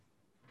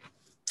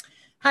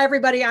Hi,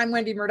 everybody. I'm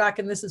Wendy Murdoch,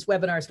 and this is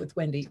Webinars with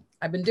Wendy.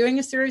 I've been doing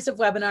a series of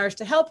webinars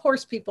to help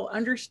horse people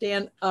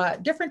understand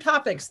different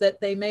topics that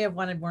they may have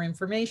wanted more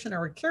information or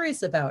were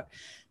curious about.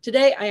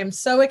 Today, I am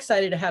so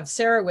excited to have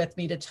Sara with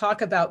me to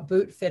talk about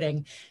boot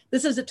fitting.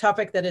 This is a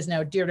topic that is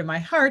now dear to my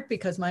heart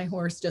because my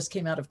horse just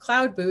came out of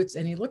cloud boots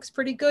and he looks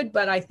pretty good,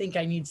 but I think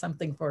I need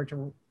something for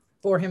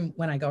him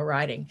when I go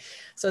riding.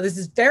 So this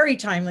is very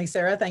timely,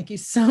 Sara. Thank you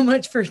so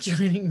much for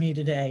joining me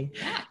today.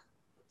 Yeah.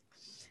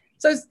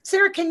 So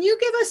Sara, can you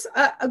give us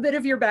a bit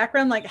of your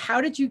background? Like,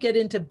 how did you get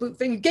into boot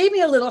fitting? You gave me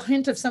a little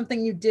hint of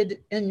something you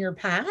did in your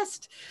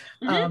past.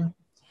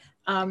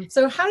 Mm-hmm.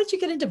 So how did you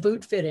get into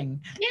boot fitting?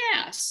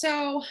 Yeah,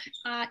 so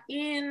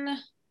in,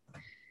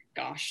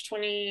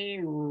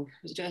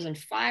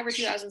 2005 or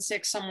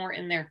 2006, somewhere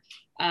in there,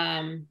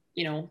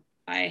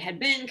 I had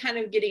been kind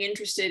of getting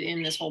interested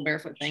in this whole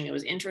barefoot thing. It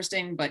was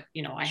interesting, but,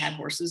 I had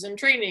horses in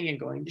training and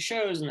going to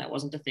shows, and that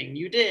wasn't a thing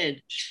you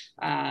did.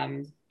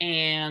 And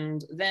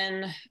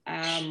then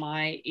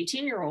my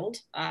 18-year-old,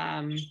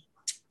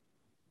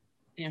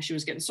 she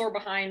was getting sore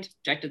behind,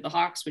 injected the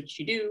hocks, which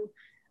you do.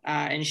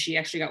 And she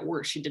actually got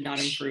worse. She did not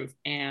improve.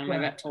 And my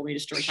vet told me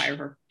just to retire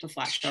her to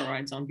flat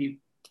steroids on Butte.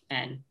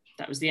 And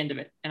that was the end of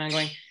it. And I'm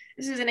going,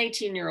 this is an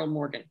 18-year-old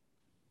Morgan.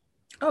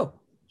 Oh.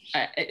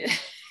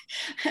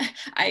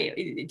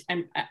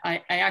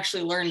 I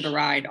actually learned to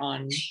ride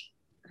on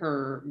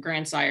her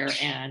grandsire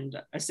and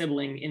a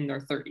sibling in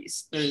their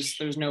 30s.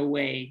 There's no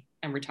way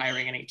I'm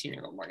retiring an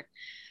 18-year-old Morgan.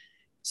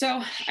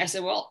 So I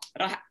said, well,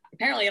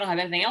 apparently I don't have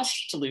anything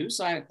else to lose.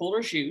 So I pulled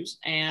her shoes,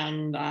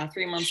 and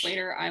 3 months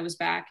later, I was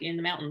back in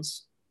the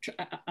mountains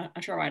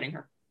trail riding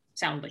her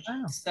soundly.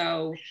 Wow.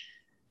 So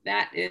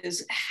that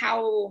is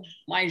how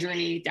my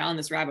journey down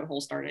this rabbit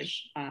hole started.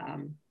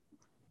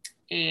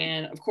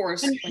 And of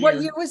course, and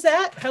what year was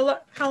that? How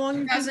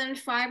long?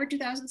 2005 or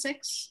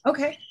 2006.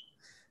 Okay.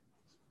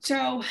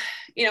 So,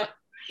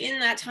 in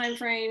that time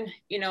frame,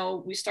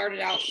 we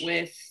started out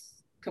with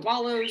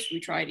caballos.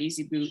 We tried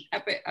Easy Boot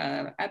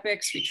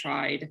Epics. We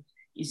tried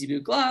Easy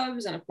Boot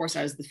gloves. And of course,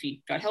 as the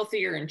feet got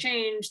healthier and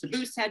changed, the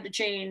boots had to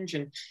change.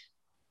 And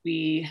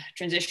we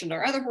transitioned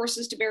our other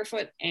horses to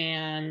barefoot,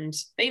 and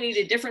they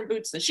needed different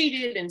boots than she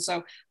did. And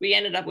so we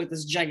ended up with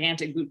this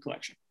gigantic boot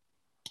collection.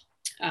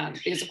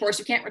 Because of course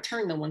you can't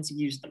return them once you've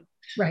used them.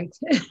 Right.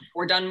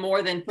 Or done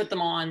more than put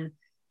them on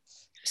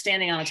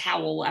standing on a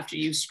towel after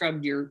you've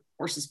scrubbed your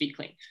horse's feet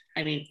clean.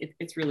 I mean,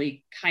 it's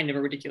really kind of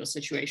a ridiculous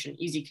situation.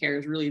 Easy Care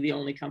is really the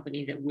only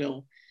company that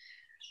will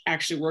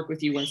actually work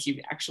with you once you've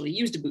actually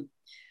used a boot.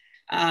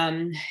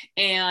 And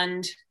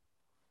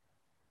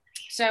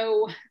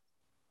so,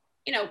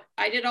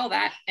 I did all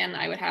that, and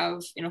I would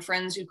have,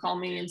 friends who'd call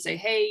me and say,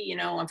 hey,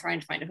 I'm trying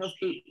to find a hoof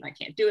boot and I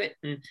can't do it.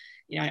 And,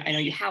 I know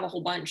you have a whole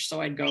bunch.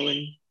 So I'd go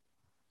and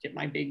get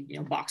my big,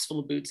 box full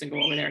of boots and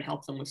go over there and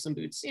help them with some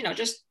boots,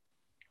 just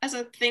as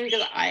a thing,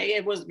 because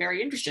I was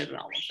very interested in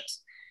all of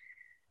this.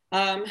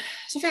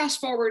 So fast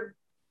forward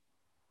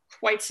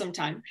quite some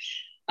time.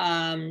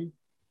 And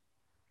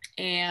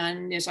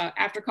so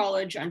after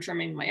college, I'm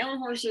trimming my own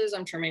horses.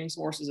 I'm trimming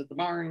some horses at the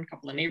barn, a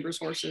couple of neighbors'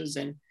 horses,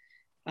 and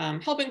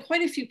helping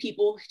quite a few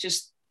people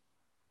just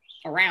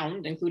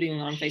around,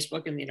 including on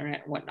Facebook and the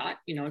internet and whatnot.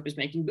 I was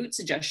making boot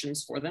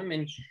suggestions for them.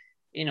 And,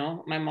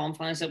 my mom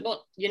finally said,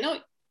 well, you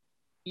don't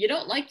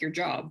like your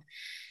job.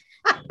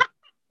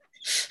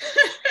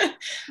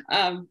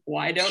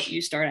 Why don't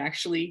you start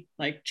actually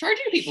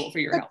charging people for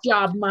your help? Good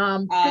job,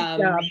 Mom.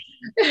 Good job.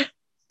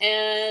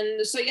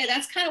 And so, yeah,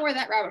 that's kind of where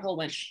that rabbit hole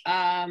went.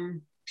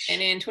 And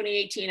in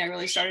 2018, I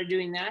really started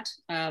doing that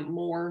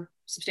more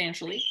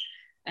substantially.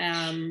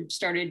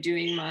 Started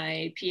doing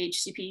my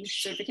PHCP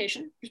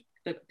certification,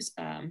 the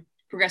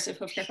Progressive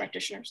Hoof Care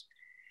Practitioners.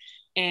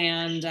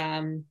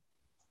 And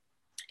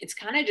it's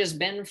kind of just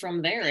been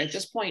from there. At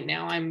this point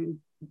now,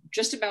 I'm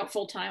just about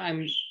full-time.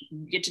 I'm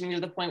getting to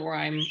the point where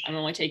I'm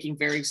only taking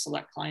very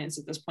select clients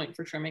at this point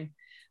for trimming.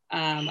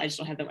 I just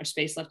don't have that much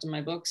space left in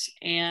my books,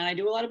 and I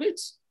do a lot of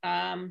boots.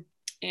 And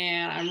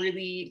I'm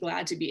really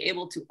glad to be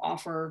able to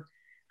offer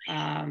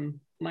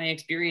my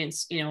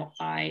experience.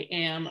 I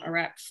am a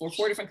rep for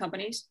 4 different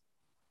companies.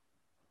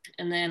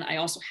 And then I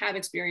also have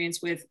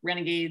experience with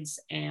Renegades,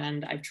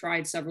 and I've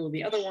tried several of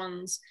the other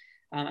ones.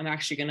 I'm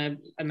actually going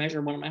to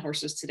measure one of my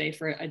horses today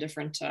for a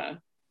different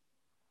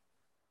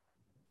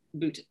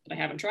boot that I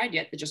haven't tried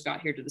yet that just got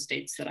here to the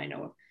States that I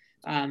know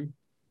of.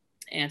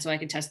 And so I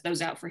can test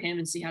those out for him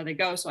and see how they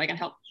go, so I can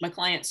help my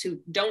clients who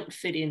don't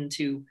fit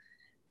into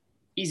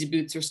Easy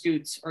Boots or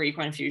Scoots or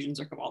Equine Fusions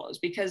or Caballos,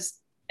 because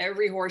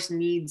every horse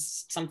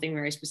needs something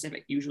very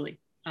specific usually.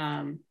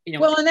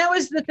 Well, and that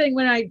was the thing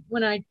when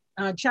I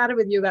chatted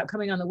with you about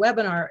coming on the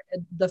webinar,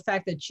 the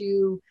fact that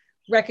you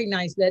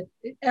recognize that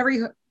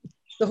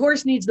the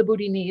horse needs the boot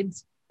he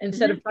needs,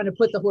 instead of trying to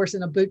put the horse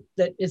in a boot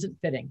that isn't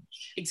fitting.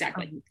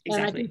 Exactly.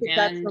 And I think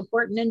that's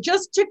important. And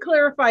just to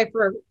clarify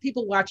for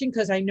people watching,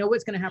 because I know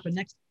what's going to happen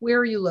next, where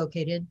are you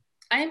located?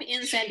 I'm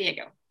in San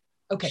Diego.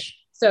 Okay.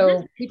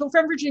 So people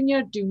from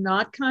Virginia, do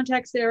not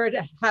contact Sara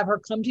to have her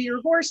come to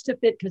your horse to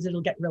fit, because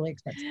it'll get really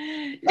expensive.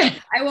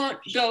 I won't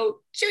go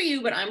to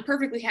you, but I'm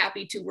perfectly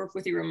happy to work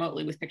with you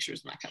remotely with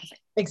pictures and that kind of thing.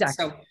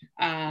 Exactly.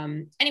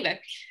 So anyway,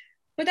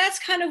 but that's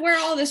kind of where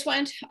all this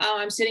went.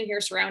 I'm sitting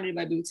here surrounded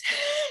by boots.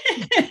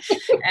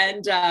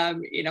 And,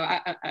 you know,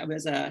 I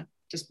was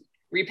just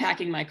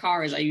repacking my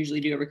car, as I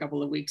usually do every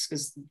couple of weeks,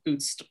 because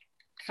boots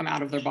come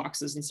out of their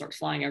boxes and start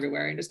flying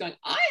everywhere, and just going,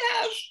 I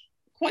have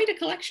quite a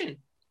collection.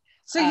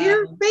 So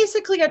you're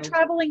basically a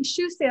traveling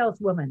shoe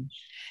saleswoman.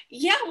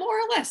 Yeah, more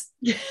or less.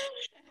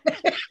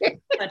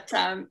 But,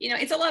 you know,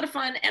 it's a lot of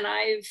fun. And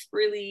I've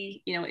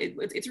really, you know,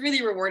 it's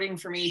really rewarding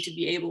for me to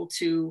be able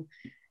to,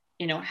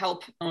 you know,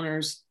 help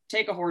owners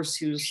take a horse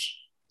who's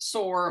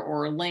sore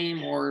or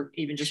lame or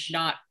even just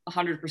not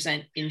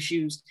 100% in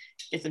shoes,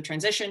 get them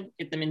transition,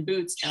 get them in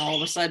boots. And all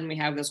of a sudden we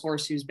have this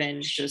horse who's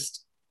been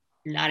just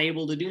not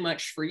able to do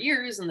much for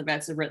years, and the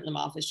vets have written them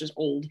off as just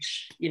old,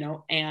 you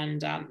know.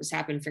 And this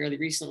happened fairly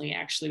recently.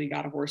 Actually, we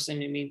got a horse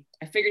in,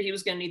 I figured he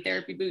was going to need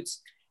therapy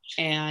boots,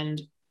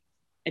 and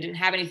I didn't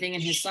have anything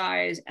in his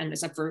size, and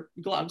except for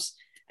gloves.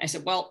 I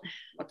said, well,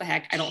 what the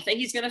heck? I don't think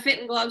he's going to fit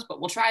in gloves, but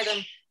we'll try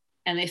them.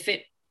 And they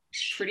fit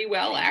pretty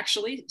well,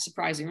 actually,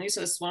 surprisingly.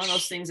 So it's one of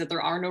those things that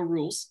there are no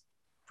rules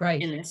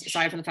in this,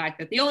 aside from the fact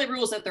that the only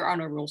rule is that there are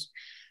no rules.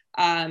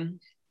 And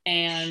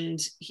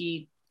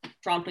he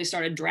promptly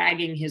started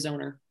dragging his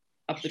owner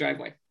up the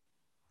driveway.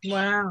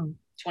 Wow.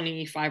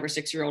 25 or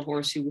 6-year-old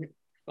horse who,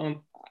 when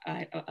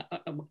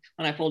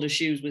I pulled his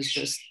shoes, was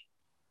just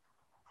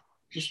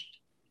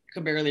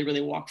could barely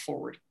really walk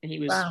forward. And he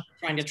was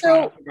trying to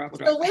trot up the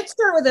driveway. So let's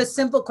start with a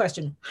simple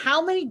question.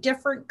 How many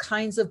different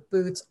kinds of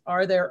boots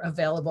are there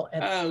available?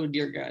 Oh,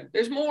 dear God.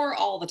 There's more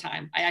all the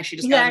time. I actually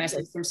just got a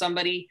message from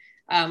somebody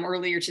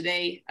earlier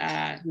today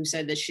who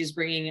said that she's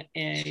bringing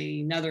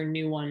another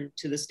new one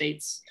to the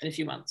States in a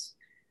few months.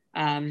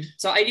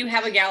 So I do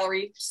have a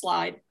gallery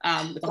slide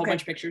with a whole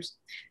bunch of pictures.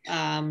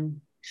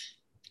 And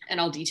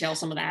I'll detail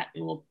some of that,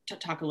 and we'll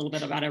talk a little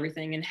bit about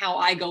everything and how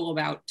I go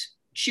about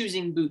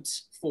choosing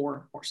boots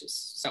for horses.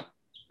 So,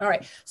 all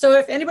right. So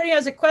if anybody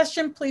has a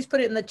question, please put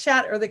it in the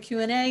chat or the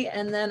Q&A,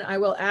 and then I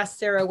will ask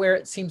Sara where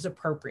it seems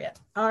appropriate.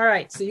 All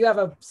right. So you have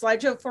a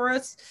slideshow for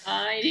us?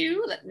 I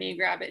do. Let me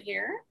grab it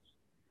here.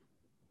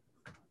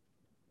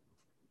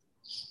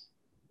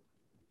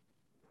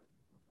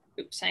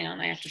 Oops, hang on.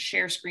 I have to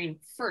share screen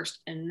first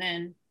and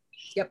then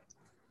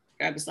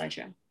grab the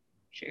slideshow.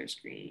 Share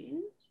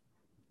screen.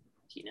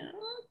 Keynote.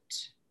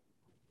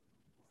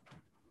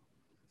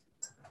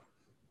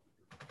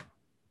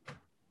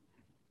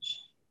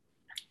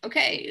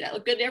 Okay, that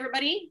look good to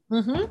everybody?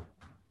 Mm-hmm.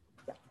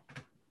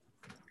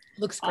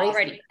 Looks great.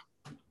 Alrighty.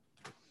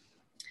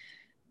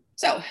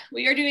 So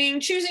we are doing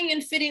choosing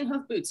and fitting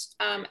hoof boots.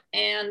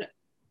 And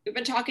we've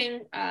been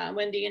talking,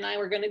 Wendy and I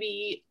were going to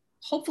be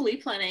hopefully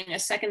planning a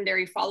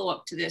secondary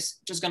follow-up to this,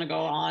 just going to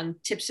go on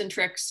tips and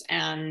tricks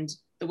and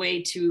the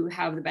way to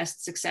have the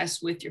best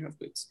success with your hoof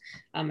boots.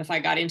 If I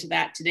got into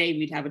that today,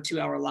 we'd have a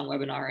 2-hour-long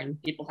webinar and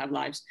people have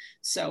lives.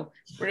 So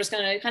we're just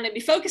going to kind of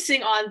be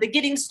focusing on the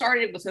getting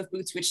started with hoof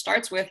boots, which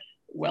starts with,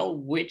 well,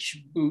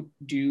 which boot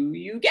do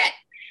you get?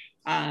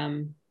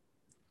 And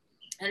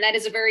that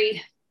is a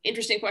very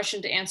interesting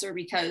question to answer,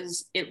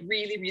 because it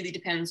really, really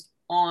depends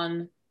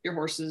on your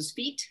horse's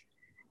feet.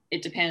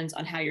 It depends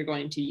on how you're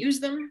going to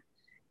use them.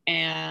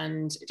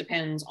 And it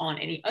depends on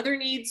any other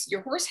needs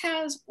your horse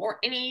has, or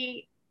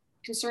any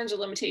concerns or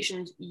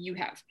limitations you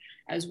have,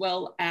 as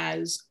well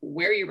as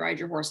where you ride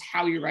your horse,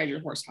 how you ride your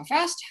horse, how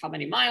fast, how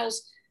many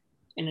miles,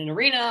 in an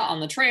arena, on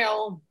the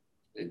trail,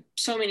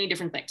 so many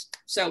different things.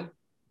 So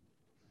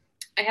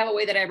I have a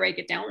way that I break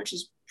it down, which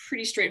is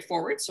pretty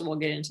straightforward. So we'll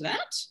get into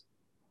that.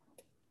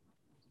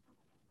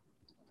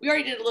 We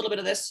already did a little bit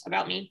of this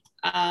about me.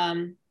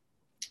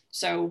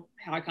 So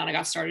how I kind of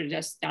got started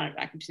just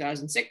back in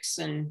 2006,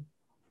 and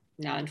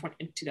now in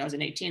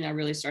 2018, I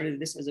really started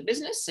this as a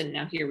business, and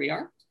now here we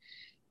are.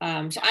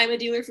 So I'm a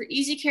dealer for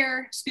Easy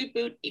Care, Scoop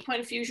Boot,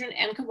 Equine Fusion,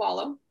 and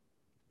Cavallo.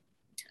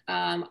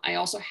 I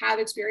also have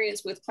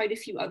experience with quite a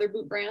few other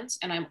boot brands,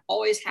 and I'm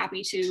always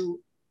happy to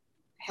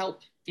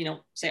help, you know,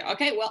 say,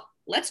 okay, well,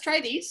 let's try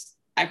these.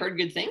 I've heard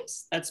good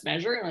things. Let's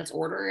measure and let's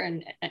order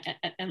and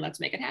let's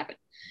make it happen.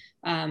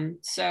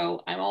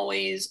 So I'm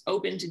always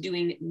open to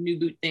doing new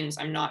boot things.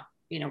 I'm not,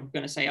 you know,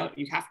 going to say, oh,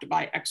 you have to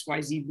buy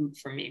XYZ boot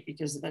from me,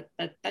 because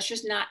that's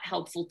just not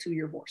helpful to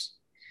your horse.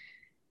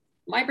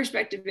 My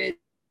perspective is,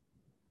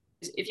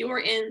 if you are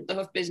in the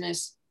hoof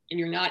business and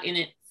you're not in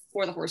it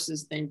for the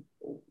horses, then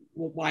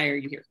why are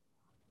you here?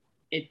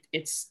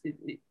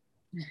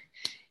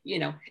 You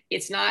know,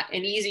 it's not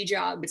an easy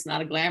job. It's not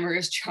a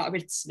glamorous job.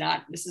 It's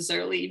not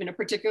necessarily even a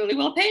particularly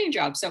well-paying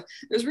job. So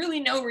there's really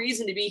no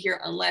reason to be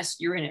here unless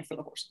you're in it for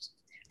the horses.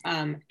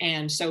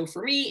 And so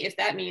for me, if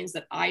that means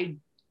that I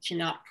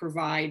cannot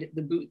provide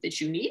the boot that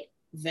you need,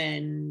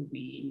 then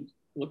we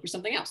look for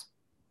something else.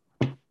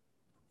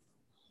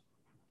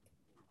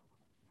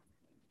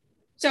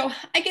 So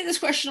I get this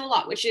question a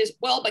lot, which is,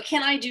 well, but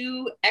can I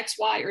do X,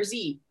 Y, or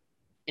Z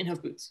in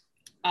hoof boots?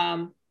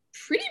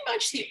 pretty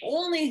much the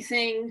only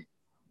thing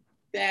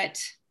that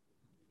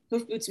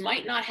hoof boots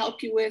might not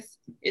help you with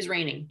is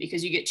reining,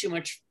 because you get too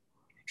much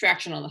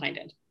traction on the hind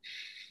end.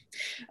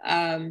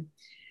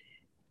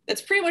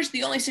 That's pretty much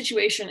the only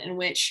situation in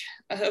which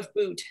a hoof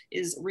boot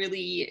is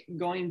really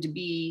going to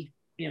be,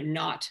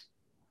 not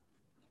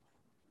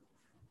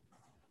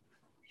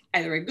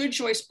either a good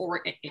choice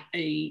or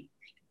a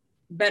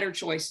better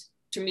choice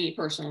to me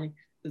personally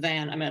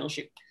than a metal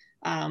shoe.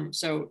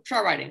 So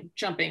trail riding,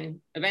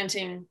 jumping,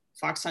 eventing,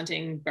 fox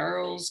hunting,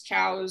 barrels,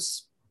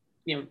 cows,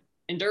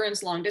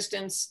 endurance, long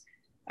distance,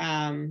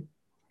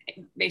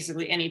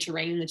 basically any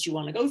terrain that you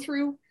want to go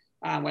through,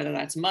 whether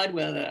that's mud,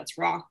 whether that's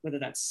rock, whether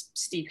that's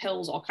steep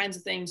hills, all kinds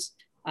of things.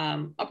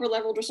 Upper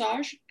level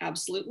dressage,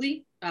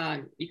 absolutely.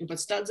 You can put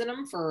studs in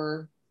them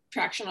for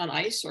traction on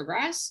ice or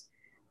grass,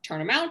 turn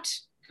them out,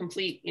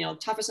 complete,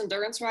 toughest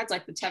endurance rides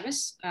like the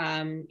Tevis.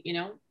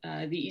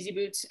 The Easy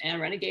Boots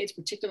and Renegades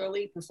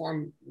particularly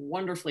perform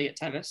wonderfully at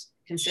Tevis.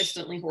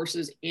 Consistently,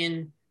 horses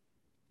in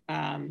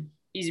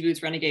Easy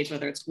Boots, Renegades,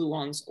 whether it's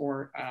glue-ons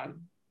or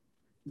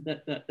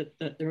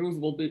the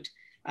removable boot,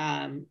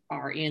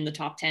 are in the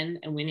top 10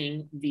 and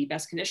winning the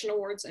best condition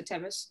awards at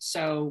Tevis.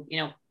 So,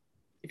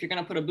 if you're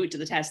going to put a boot to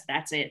the test,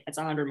 that's it. That's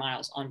 100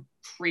 miles on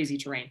crazy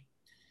terrain.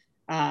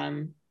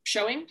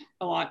 Showing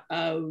a lot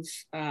of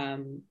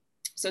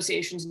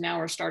associations now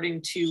are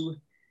starting to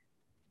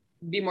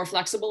be more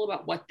flexible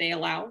about what they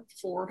allow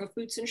for hoof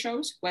boots in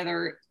shows,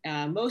 whether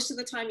most of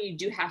the time you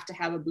do have to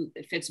have a boot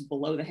that fits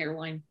below the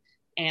hairline,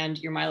 and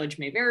your mileage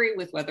may vary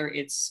with whether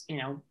it's,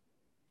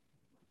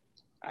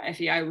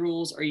 FEI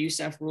rules or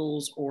USEF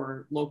rules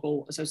or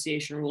local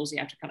association rules. You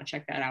have to kind of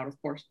check that out,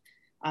 of course.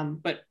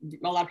 But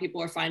a lot of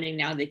people are finding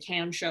now they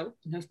can show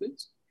in hoof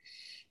boots.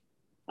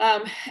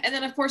 And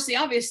then, of course, the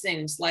obvious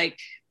things like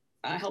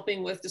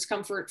helping with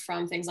discomfort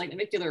from things like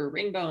navicular,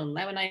 ring bone,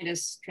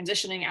 laminitis,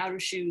 transitioning out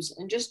of shoes,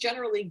 and just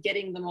generally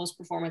getting the most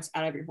performance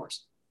out of your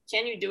horse.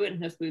 Can you do it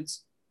in hoof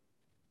boots?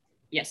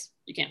 Yes,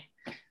 you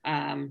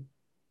can.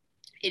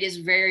 It is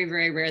very,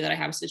 very rare that I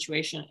have a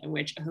situation in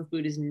which a hoof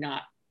boot is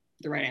not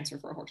the right answer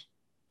for a horse.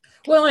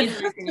 Well, and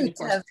hoof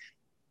boots have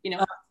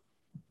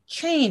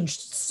changed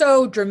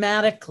so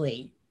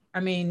dramatically.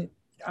 I mean,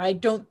 I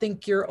don't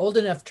think you're old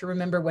enough to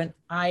remember when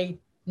I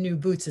knew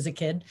boots as a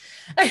kid.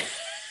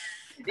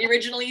 The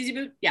original Easy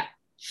Boot? Yeah.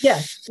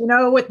 Yes.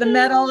 With the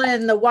metal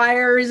and the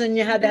wires, and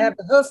you had to have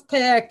the hoof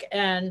pick,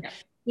 and,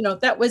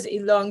 that was a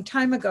long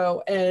time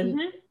ago.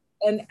 And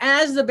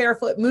as the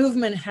barefoot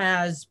movement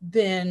has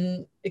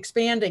been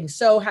expanding,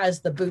 so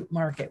has the boot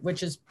market,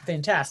 which is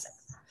fantastic.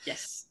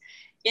 Yes.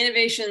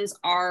 Innovations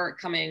are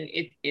coming.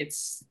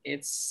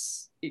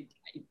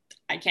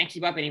 I can't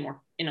keep up anymore.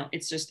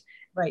 It's just,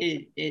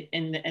 right.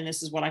 And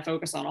this is what I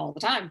focus on all the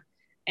time.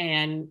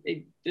 And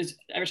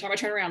every time I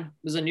turn around,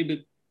 there's a new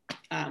boot,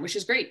 which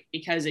is great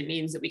because it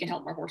means that we can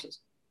help more horses.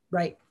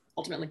 Right.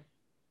 Ultimately.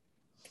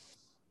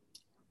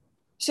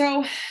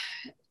 So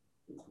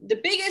the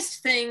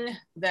biggest thing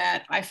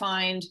that I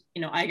find,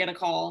 I get a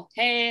call,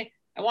 hey,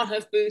 I want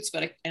hoof boots,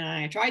 but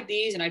I tried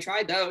these and I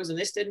tried those and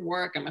this didn't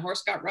work and my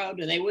horse got rubbed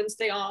and they wouldn't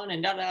stay on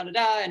and da da da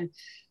da. And,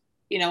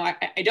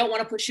 I don't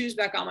want to put shoes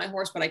back on my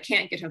horse, but I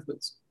can't get hoof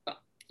boots. Well,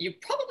 you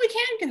probably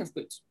can get hoof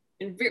boots.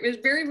 And there's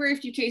very, very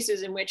few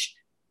cases in which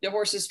the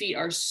horse's feet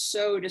are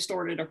so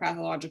distorted or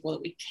pathological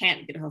that we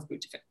can't get a hoof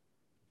boot to fit.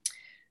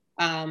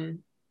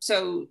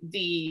 So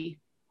the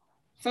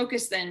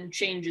focus then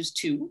changes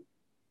to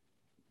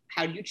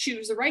how do you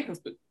choose the right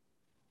hoof boot?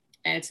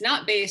 And it's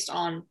not based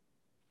on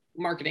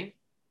marketing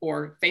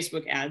or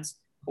Facebook ads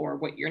or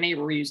what your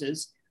neighbor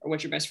uses or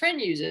what your best friend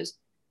uses.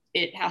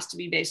 It has to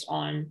be based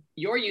on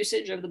your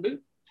usage of the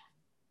boot,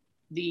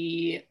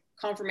 the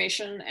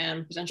conformation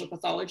and potential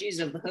pathologies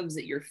of the hooves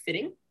that you're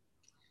fitting,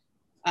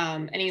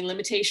 any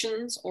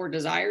limitations or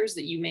desires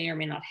that you may or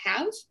may not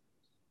have.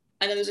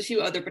 And then there's a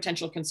few other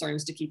potential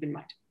concerns to keep in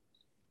mind.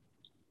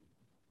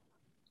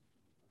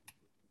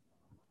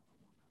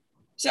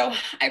 So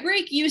I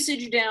break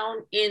usage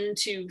down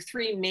into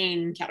three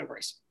main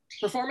categories: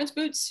 performance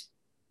boots,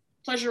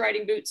 pleasure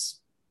riding boots,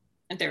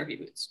 and therapy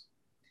boots.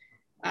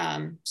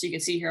 So you can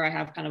see here, I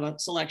have kind of a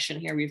selection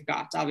here. We've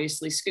got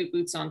obviously scoop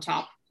boots on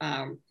top,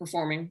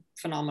 performing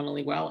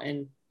phenomenally well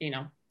in,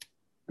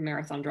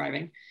 marathon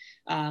driving.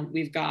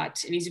 We've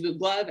got an Easy Boot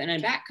glove and a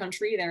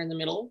backcountry there in the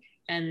middle.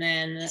 And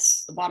then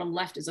the bottom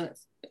left is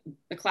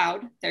the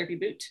Cloud therapy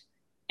boot.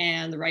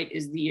 And the right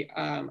is the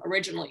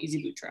original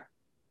Easy Boot Trail.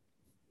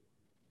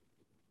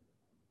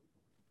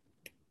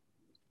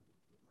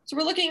 So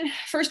we're looking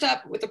first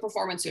up with the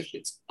performance hoof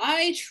boots.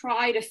 I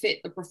try to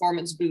fit the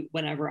performance boot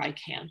whenever I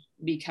can,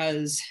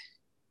 because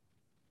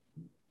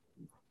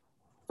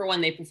for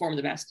one, they perform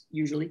the best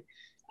usually.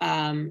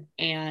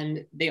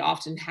 And they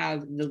often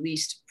have the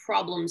least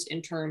problems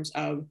in terms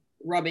of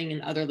rubbing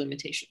and other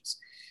limitations.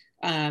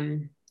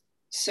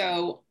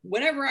 So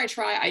whenever I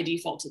try, I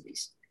default to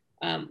these.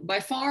 By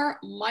far,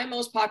 my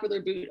most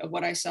popular boot of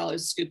what I sell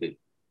is a scoop boot.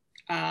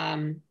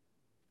 And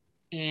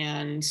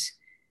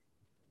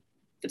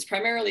it's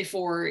primarily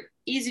for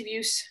ease of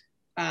use,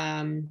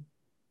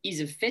 ease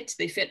of fit.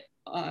 They fit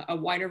a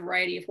wider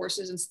variety of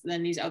horses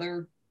than these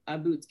other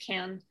boots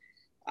can.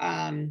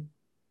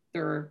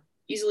 They're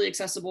easily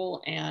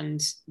accessible, and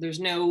there's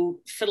no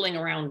fiddling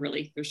around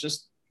really. There's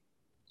just,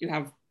 you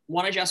have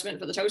one adjustment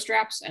for the toe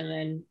straps, and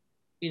then,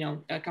 you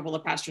know, a couple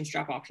of pastern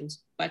strap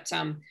options. But,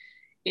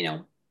 you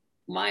know,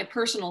 my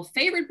personal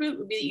favorite boot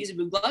would be the Easy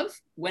Boot glove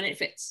when it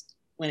fits.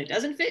 When it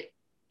doesn't fit,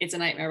 it's a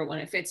nightmare, but when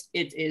it fits,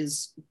 it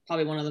is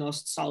probably one of the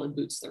most solid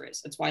boots there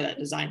is. That's why that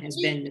design has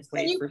been its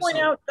way. Can you point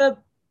out the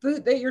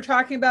boot that you're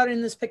talking about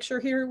in this picture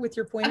here with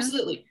your pointer?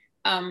 Absolutely.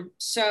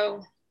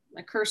 So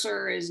my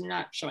cursor is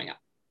not showing up.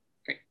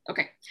 Great.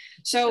 Okay.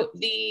 So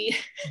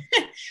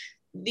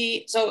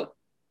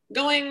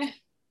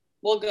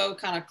we'll go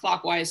kind of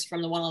clockwise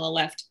from the one on the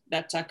left,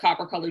 that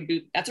copper colored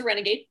boot, that's a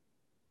Renegade.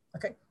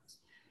 Okay.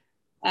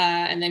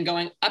 And then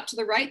going up to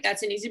the right,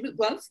 that's an Easy Boot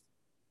glove.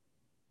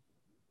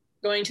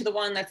 Going to the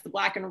one that's the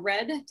black and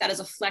red, that is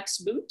a Flex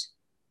boot.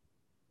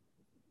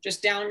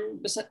 Just down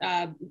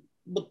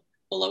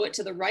below it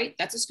to the right,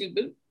 that's a Scoop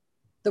boot.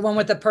 The one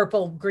with the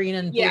purple, green,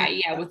 and blue.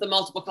 Yeah, with the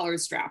multiple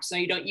colored straps. So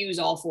you don't use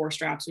all 4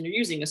 straps when you're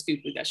using a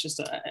Scoop boot. That's just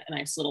a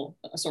nice little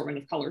assortment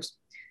of colors.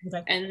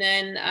 Okay. And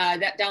then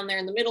that down there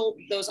in the middle,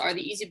 those are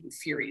the Easy Boot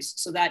Furies.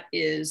 So that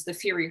is the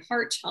Fury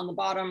Heart on the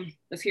bottom,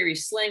 the Fury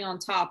Sling on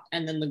top,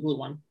 and then the glue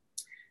one,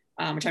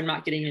 which I'm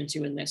not getting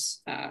into in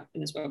this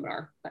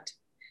webinar. But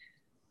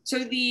so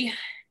the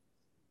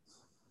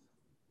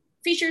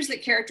features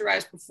that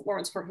characterize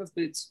performance sport hoof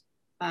boots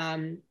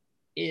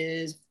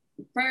is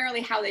primarily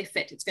how they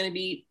fit. It's going to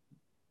be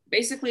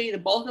basically the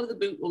bulk of the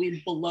boot will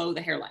be below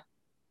the hairline.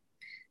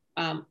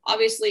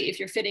 Obviously, if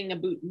you're fitting a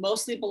boot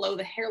mostly below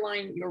the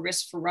hairline, your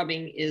risk for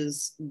rubbing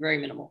is very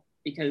minimal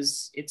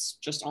because it's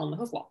just on the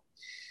hoof wall.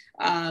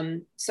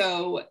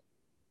 So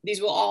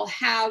these will all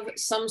have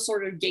some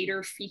sort of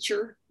gaiter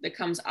feature that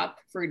comes up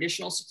for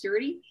additional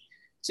security.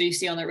 So you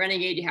see on the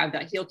Renegade, you have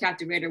that heel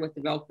captivator with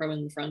the Velcro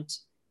in the front.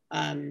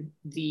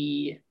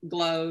 The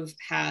glove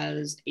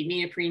has a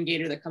neoprene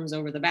gaiter that comes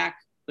over the back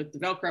with the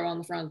Velcro on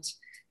the front.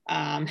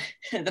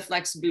 The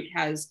Flex boot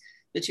has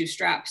the 2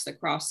 straps that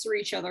cross through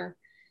each other.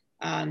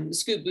 The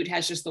Scoop boot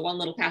has just the one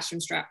little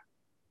pastern strap.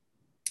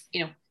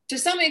 You know, to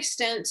some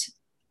extent,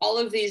 all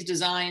of these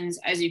designs,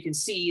 as you can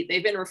see,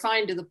 they've been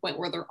refined to the point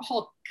where they're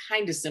all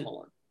kind of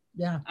similar.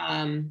 Yeah.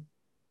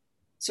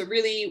 So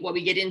really what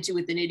we get into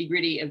with the nitty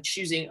gritty of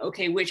choosing,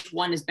 okay, which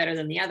one is better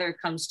than the other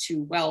comes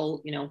to,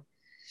 well, you know,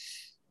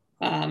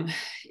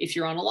 if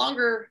you're on a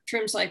longer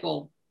trim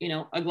cycle, you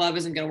know, a glove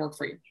isn't going to work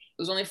for you.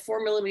 There's only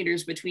 4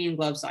 millimeters between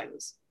glove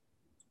sizes.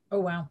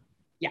 Oh, wow.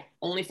 Yeah,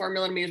 only 4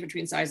 millimeters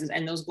between sizes.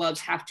 And those gloves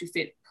have to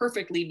fit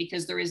perfectly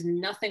because there is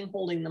nothing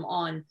holding them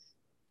on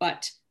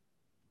but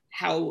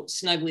how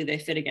snugly they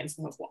fit against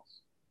the hoof wall.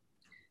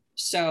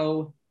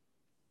 So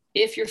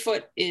if your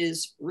foot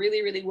is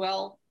really, really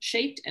well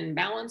shaped and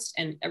balanced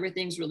and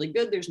everything's really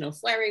good, there's no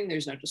flaring,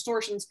 there's no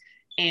distortions,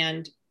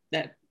 and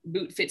that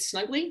boot fits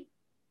snugly,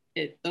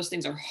 those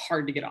things are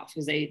hard to get off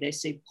because they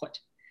stay put.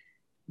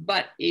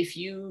 But if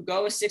you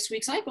go a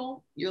 6-week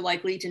cycle, you're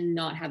likely to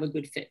not have a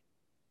good fit,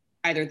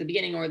 either at the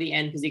beginning or the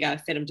end, because you got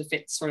to fit them to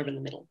fit sort of in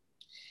the middle.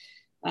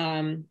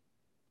 From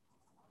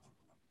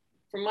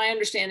my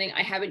understanding,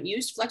 I haven't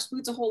used Flex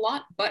boots a whole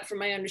lot, but from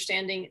my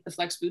understanding, the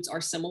Flex boots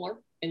are similar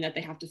in that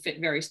they have to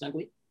fit very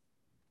snugly.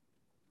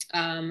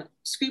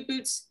 Scoop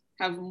boots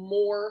have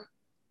more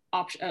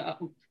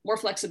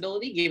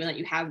flexibility, given that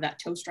you have that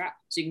toe strap,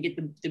 so you can get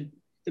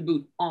the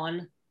boot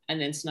on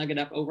and then snug it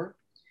up over.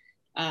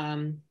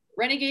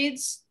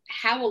 Renegades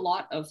have a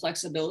lot of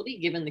flexibility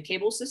given the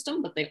cable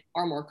system, but they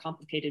are more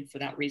complicated for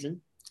that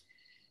reason.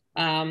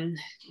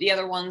 The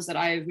other ones that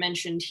I've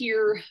mentioned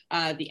here,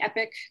 the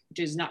Epic, which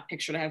is not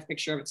pictured, I have a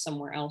picture of it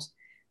somewhere else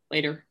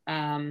later.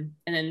 And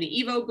then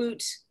the Evo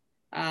boot,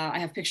 I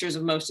have pictures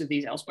of most of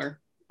these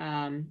elsewhere.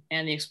 And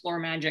the Explore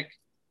Magic.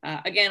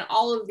 Again,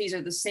 all of these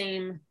are the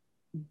same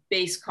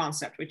base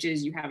concept, which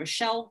is you have a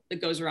shell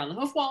that goes around the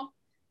hoof wall,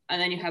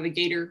 and then you have a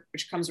gaiter,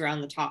 which comes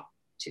around the top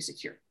to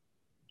secure.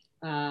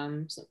 So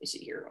let me see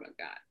here what I've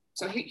got.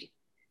 So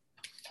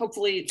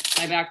hopefully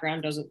my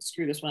background doesn't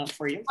screw this one up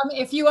for you.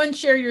 If you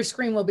unshare your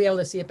screen, we'll be able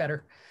to see it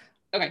better.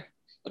 Okay,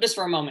 well, just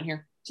for a moment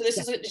here. So this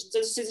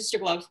is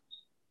your glove.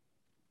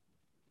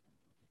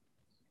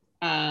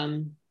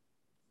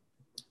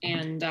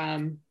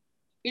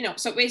 You know,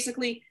 so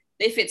basically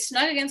they fit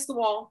snug against the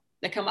wall.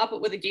 They come up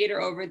with a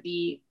gaiter over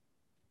the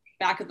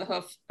back of the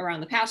hoof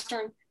around the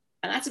pastern,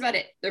 and that's about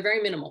it. They're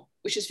very minimal,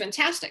 which is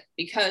fantastic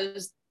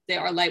because they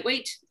are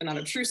lightweight, they're not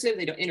obtrusive,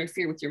 they don't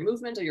interfere with your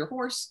movement or your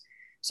horse.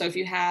 So if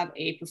you have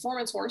a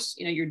performance horse,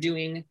 you know, you're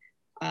doing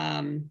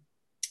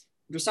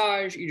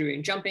dressage, you're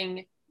doing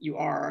jumping, you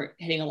are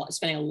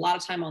spending a lot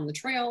of time on the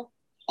trail,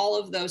 all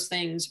of those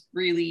things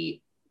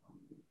really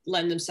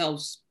lend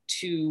themselves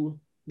to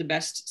the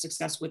best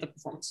success with a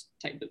performance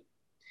type boot.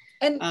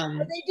 And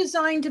are they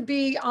designed to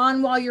be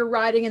on while you're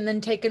riding and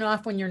then taken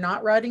off when you're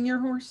not riding your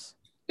horse?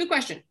 Good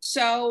question.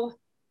 So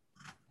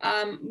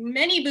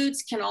many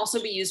boots can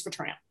also be used for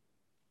turnout.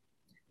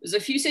 There's a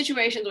few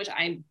situations which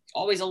I'm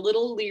always a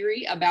little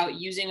leery about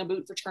using a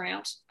boot for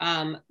turnout.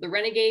 The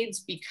Renegades,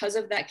 because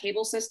of that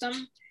cable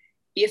system,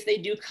 if they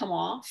do come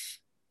off,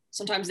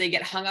 sometimes they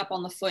get hung up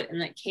on the foot,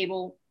 and that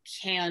cable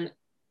can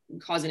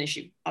cause an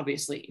issue,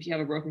 obviously, if you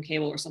have a broken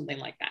cable or something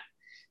like that.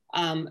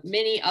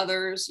 Many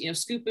others,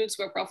 scoop boots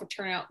work well for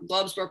turnout,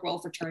 gloves work well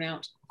for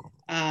turnout.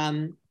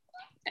 And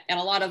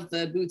a lot of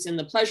the boots in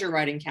the pleasure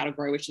riding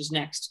category, which is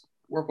next,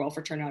 work well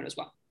for turnout as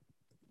well.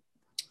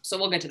 So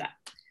we'll get to that.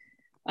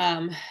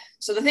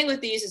 So the thing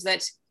with these is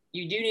that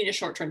you do need a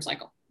short trim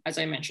cycle, as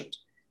I mentioned.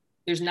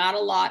 There's not a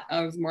lot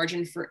of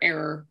margin for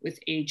error with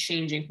a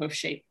changing hoof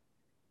shape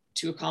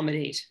to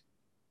accommodate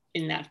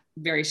in that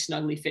very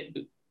snugly fit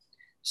boot.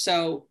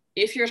 So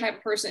if you're a type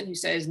of person who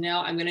says, no,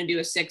 I'm going to do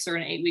a 6 or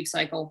an 8 week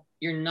cycle,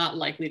 you're not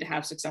likely to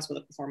have success with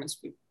a performance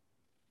boot.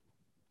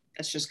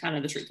 That's just kind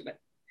of the truth of it.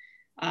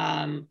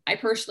 I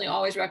personally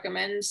always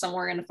recommend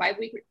somewhere in a 5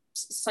 week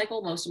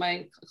cycle. Most of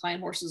my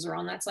client horses are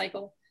on that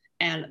cycle,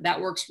 and that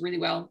works really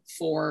well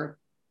for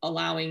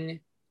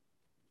allowing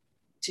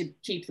to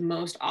keep the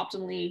most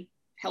optimally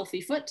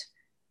healthy foot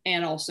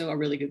and also a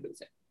really good boot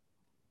fit.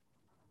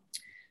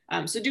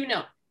 So do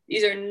note,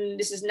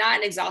 this is not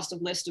an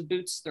exhaustive list of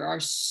boots. There are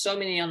so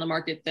many on the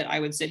market that I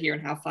would sit here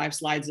and have 5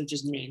 slides of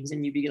just names,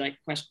 and you'd be like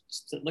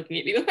looking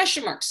at me with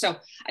question marks. So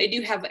I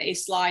do have a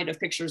slide of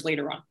pictures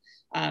later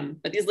on,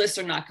 but these lists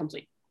are not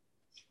complete.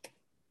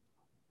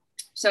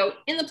 So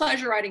in the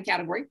pleasure riding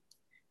category,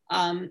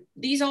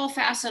 these all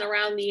fasten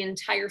around the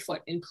entire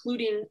foot,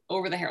 including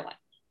over the hairline.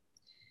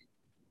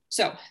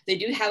 So they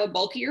do have a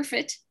bulkier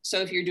fit. So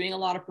if you're doing a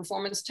lot of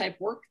performance type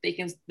work, they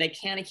can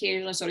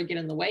occasionally sort of get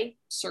in the way.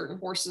 Certain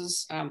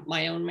horses,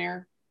 my own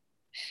mare,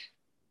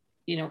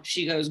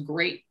 she goes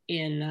great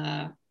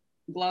in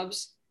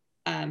gloves,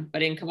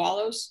 but in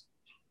cavallos,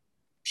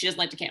 she doesn't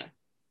like to canter.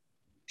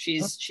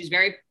 She's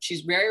very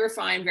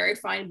refined, very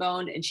fine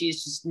boned, and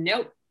she's just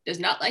does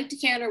not like to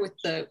canter with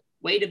the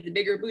weight of the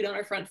bigger boot on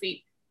her front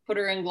feet. Put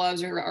her in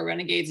gloves or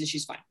Renegades and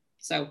she's fine.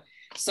 So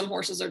some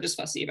horses are just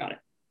fussy about it.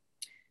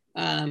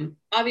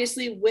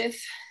 Obviously, with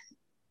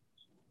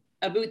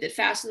a boot that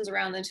fastens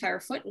around the entire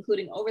foot,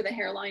 including over the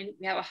hairline,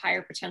 we have a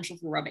higher potential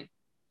for rubbing.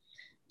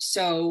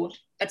 So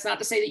that's not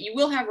to say that you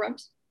will have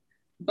rubs,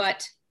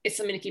 but it's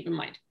something to keep in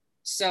mind.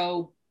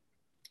 So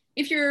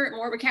if you're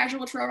more of a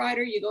casual trail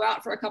rider, you go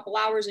out for a couple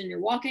hours and you're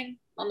walking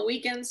on the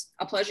weekends,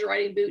 a pleasure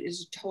riding boot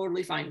is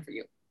totally fine for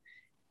you.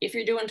 If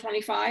you're doing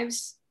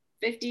 25s,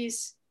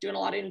 50s, doing a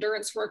lot of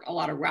endurance work, a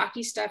lot of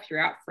rocky stuff, you're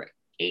out for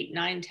 8,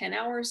 9, 10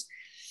 hours,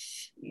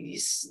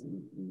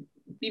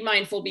 be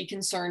mindful, be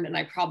concerned, and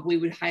I probably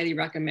would highly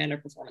recommend a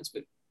performance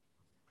boot.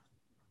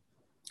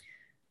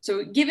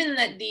 So given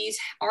that these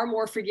are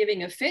more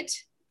forgiving of fit,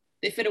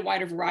 they fit a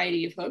wider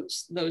variety of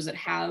hooves, those that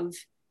have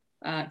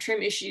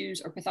trim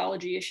issues or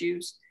pathology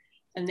issues,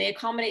 and they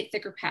accommodate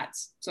thicker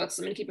pads. So that's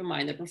something to keep in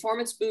mind. The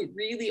performance boot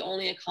really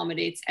only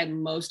accommodates at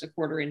most a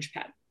 1/4 inch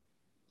pad.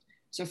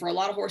 So for a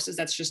lot of horses,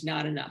 that's just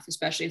not enough,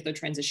 especially if they're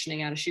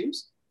transitioning out of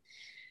shoes.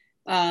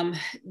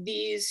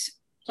 These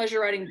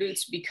pleasure riding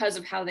boots, because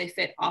of how they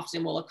fit,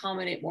 often will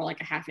accommodate more like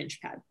a 1/2 inch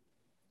pad.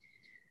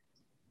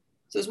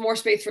 So there's more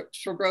space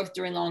for growth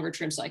during longer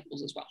trim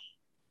cycles as well.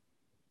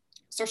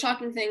 So we're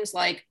talking things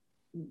like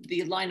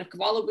the line of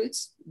Cavallo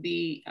boots,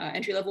 the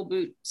entry-level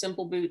boot,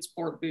 simple boot,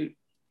 sport boot,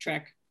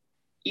 Trek,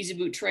 Easy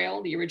Boot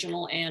Trail, the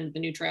original and the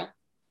new trail,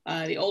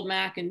 the old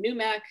Mac and new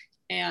Mac,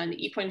 and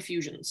Equine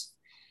Fusions.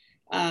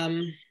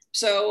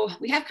 So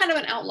we have kind of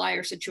an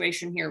outlier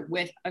situation here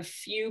with a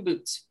few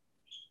boots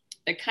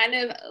that kind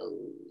of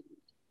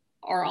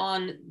are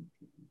on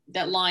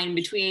that line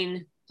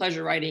between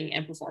pleasure riding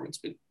and performance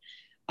boot.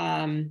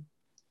 And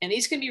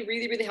these can be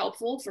really, really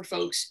helpful for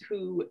folks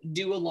who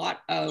do a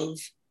lot of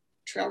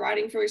trail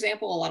riding, for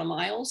example, a lot of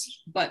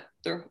miles, but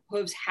their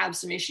hooves have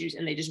some issues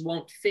and they just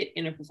won't fit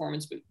in a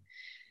performance boot.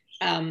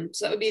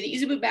 So that would be the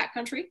Easy Boot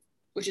Backcountry,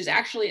 which is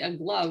actually a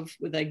glove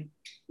with a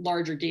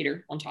larger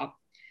gaiter on top.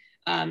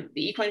 The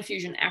Equine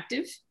Fusion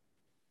Active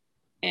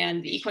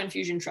and the Equine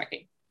Fusion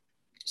Trekking.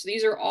 So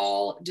these are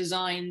all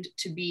designed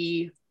to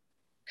be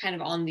kind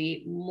of on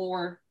the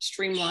more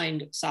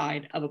streamlined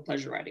side of a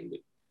pleasure riding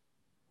boot.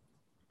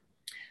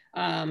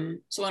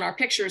 So in our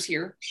pictures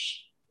here,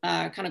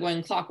 kind of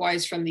going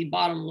clockwise from the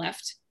bottom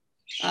left.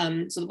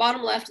 So the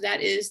bottom left,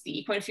 that is the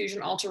Equine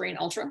Fusion All-Terrain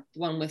Ultra, the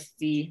one with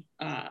the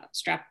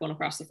strap going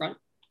across the front.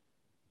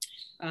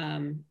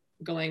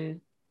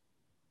 Going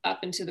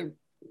up and to the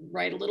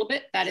right a little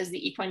bit, that is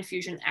the Equine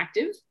Fusion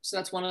Active. So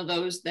that's one of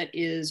those that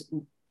is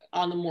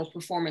on the more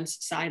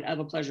performance side of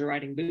a pleasure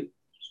riding boot.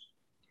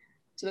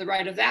 To the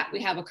right of that, we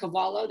have a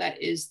Cavallo,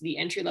 that is the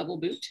entry-level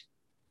boot.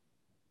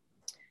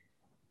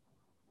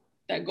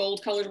 That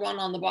gold colored one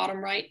on the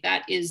bottom right,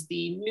 that is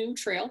the new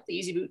trail, the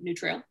Easy Boot New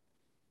Trail.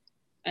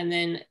 And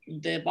then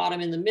the bottom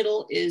in the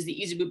middle is the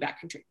Easy Boot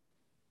Backcountry.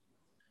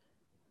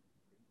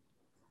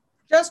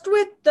 Just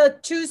with the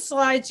 2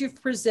 slides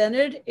you've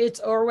presented, it's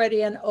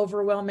already an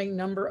overwhelming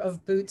number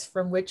of boots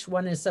from which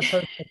one is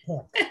supposed to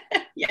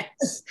pick.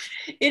 Yes,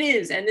 it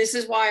is. And this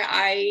is why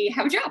I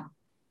have a job.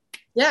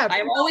 Yeah.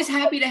 I'm always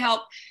happy to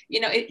help.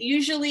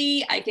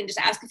 Usually I can just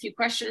ask a few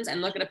questions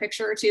and look at a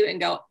picture or two and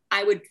go,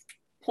 I would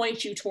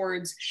point you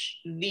towards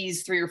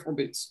these 3 or 4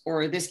 boots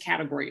or this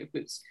category of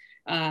boots.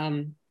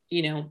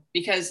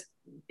 Because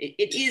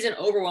it is an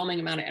overwhelming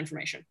amount of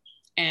information,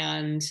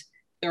 and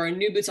there are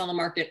new boots on the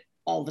market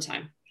all the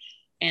time.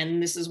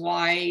 And this is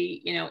why,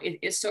 it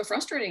is so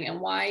frustrating, and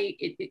why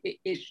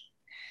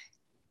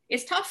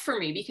it's tough for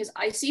me, because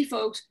I see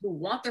folks who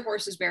want their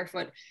horses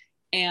barefoot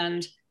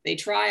and they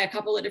try a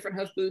couple of different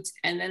hoof boots,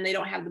 and then they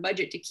don't have the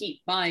budget to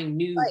keep buying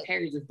new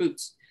pairs of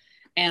boots.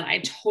 And I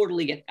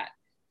totally get that.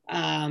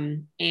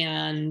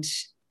 And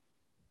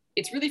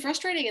it's really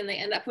frustrating, and they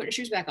end up putting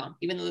shoes back on,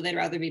 even though they'd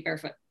rather be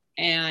barefoot.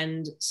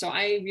 And so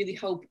I really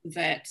hope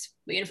that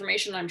the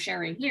information I'm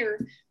sharing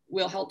here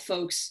will help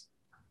folks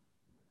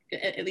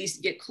at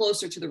least get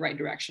closer to the right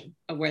direction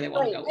of where they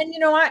want to go. And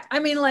I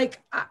mean,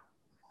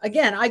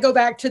 again, I go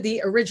back to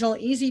the original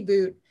Easy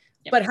Boot,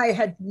 yep. But I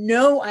had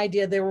no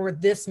idea there were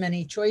this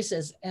many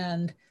choices.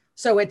 And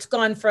so it's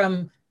gone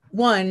from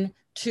 1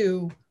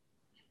 to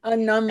a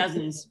number.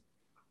 Dozens.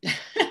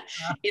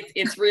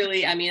 It's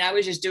really, I mean, I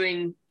was just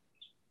doing,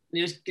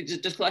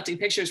 just collecting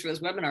pictures for this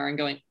webinar and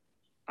going,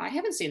 I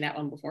haven't seen that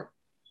one before.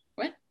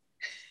 What?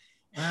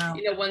 Wow.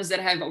 Ones that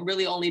have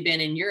really only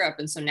been in Europe.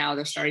 And so now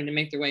they're starting to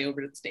make their way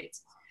over to the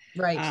States.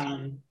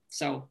 Right.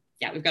 So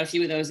yeah, we've got a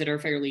few of those that are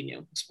fairly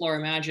new. Explorer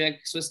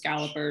Magic, Swiss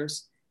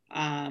Gallopers.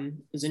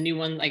 There's a new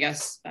one, I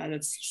guess,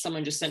 that's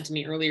someone just sent to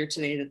me earlier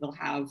today that they'll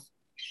have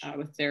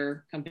with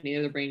their company.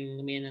 They're bringing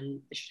them in,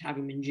 and they should have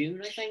them in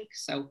June, I think.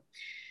 So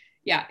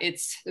yeah,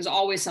 there's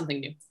always something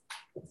new.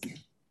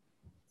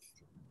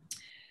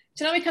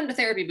 So now we come to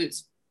therapy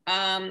boots.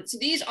 So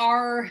these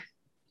are,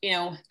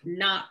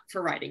 not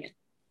for riding it.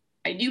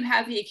 I do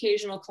have the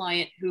occasional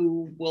client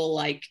who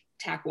will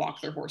tack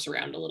walk their horse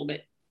around a little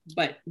bit,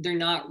 but they're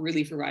not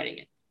really for riding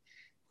it.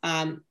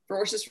 For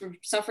horses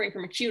suffering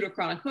from acute or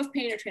chronic hoof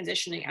pain or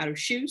transitioning out of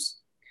shoes,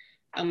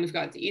 we've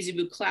got the Easy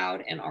Boot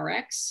Cloud and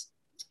RX.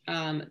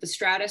 The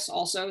Stratus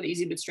also, the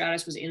Easy Boot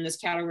Stratus was in this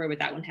category, but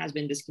that one has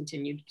been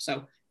discontinued.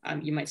 So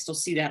you might still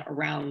see that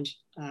around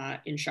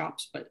in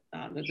shops, but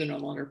they're no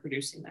longer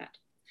producing that.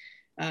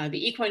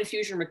 The Equine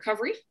Fusion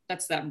Recovery,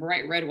 that's that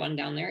bright red one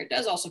down there. It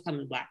does also come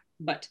in black,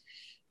 but,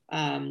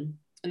 and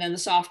then the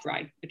Soft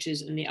Ride, which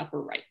is in the upper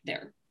right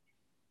there.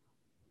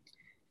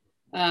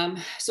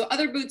 So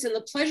other boots in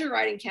the pleasure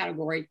riding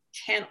category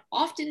can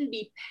often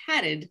be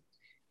padded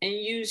and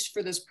used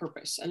for this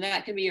purpose. And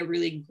that can be a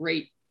really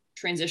great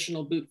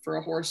transitional boot for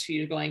a horse who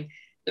you're going,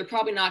 they're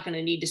probably not going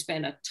to need to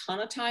spend a ton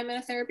of time in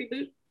a therapy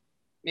boot,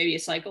 maybe a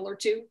cycle or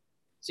 2.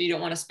 So you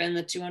don't want to spend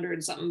the 200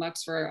 and something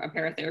bucks for a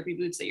pair of therapy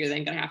boots that you're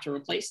then going to have to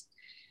replace.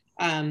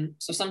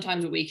 So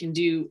sometimes what we can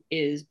do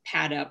is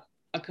pad up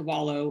a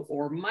Cavallo,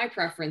 or my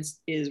preference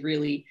is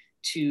really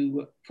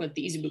to put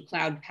the Easy Boot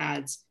Cloud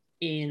pads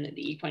in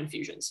the Equine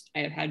Fusions. I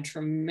have had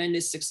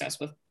tremendous success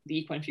with the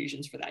Equine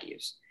Fusions for that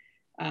use.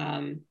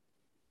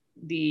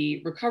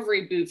 The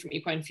recovery boot from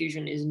Equine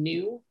Fusion is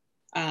new,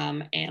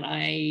 and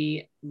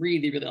I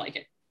really, really like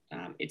it.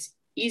 It's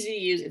easy to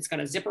use. It's got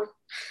a zipper.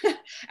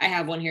 I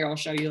have one here. I'll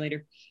show you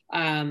later.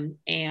 And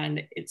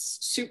it's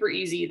super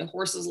easy. The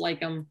horses like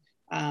them.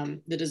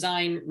 The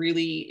design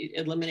really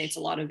eliminates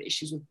a lot of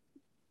issues with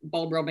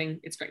bulb rubbing.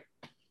 It's great.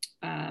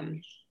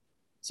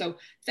 So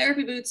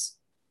therapy boots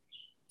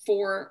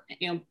for,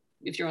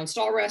 if you're on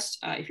stall rest,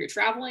 if you're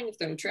traveling, if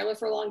they're in the trailer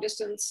for a long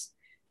distance,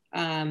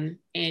 and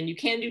you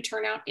can do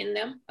turnout in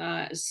them,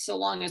 so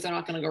long as they're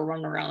not going to go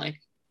running around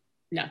like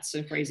nuts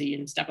and crazy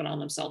and stepping on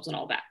themselves and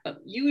all that. But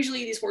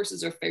usually these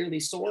horses are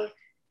fairly sore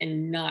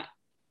and not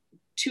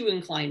too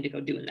inclined to go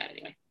doing that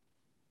anyway.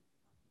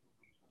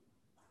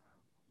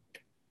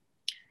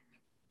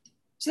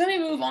 So then we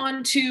move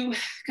on to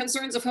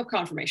concerns of hoof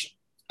conformation.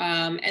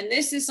 And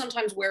this is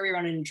sometimes where we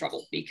run into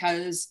trouble,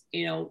 because,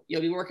 you'll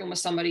be working with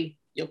somebody,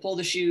 you'll pull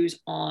the shoes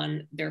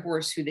on their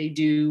horse who they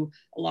do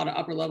a lot of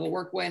upper level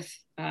work with,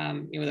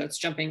 whether it's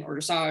jumping or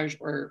dressage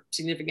or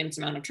significant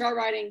amount of trail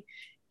riding,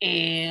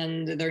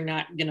 and they're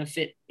not going to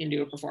fit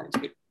into a performance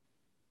boot.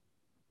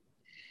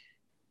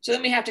 So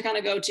then we have to kind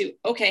of go to,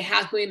 okay,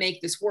 how can we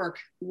make this work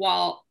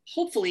while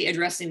hopefully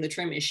addressing the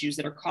trim issues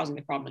that are causing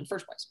the problem in the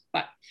first place?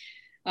 But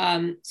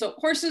so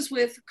horses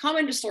with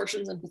common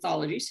distortions and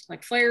pathologies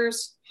like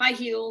flares, high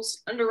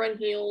heels, underrun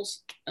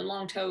heels, and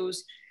long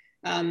toes,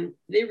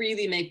 they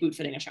really make boot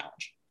fitting a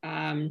challenge.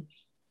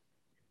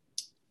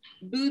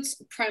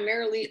 Boots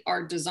primarily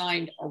are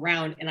designed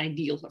around an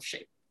ideal hoof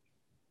shape,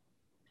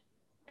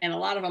 and a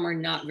lot of them are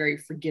not very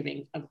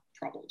forgiving of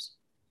problems.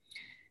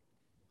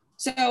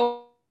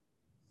 So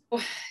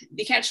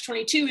the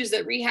catch-22 is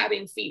that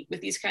rehabbing feet with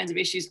these kinds of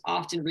issues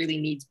often really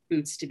needs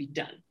boots to be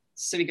done.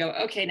 So we go,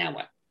 okay, now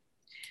what?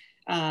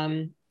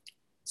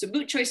 So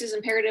boot choice is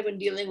imperative when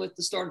dealing with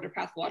distorted or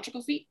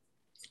pathological feet.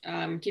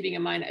 Keeping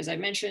in mind, as I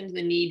mentioned,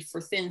 the need for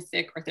thin,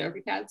 thick, or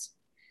therapy pads.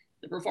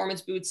 The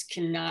performance boots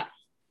cannot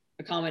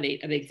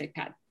accommodate a big, thick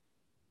pad.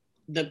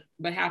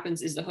 What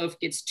happens is the hoof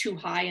gets too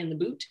high in the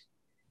boot,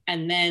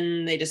 and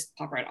then they just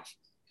pop right off.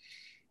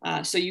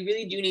 So you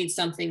really do need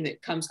something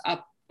that comes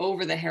up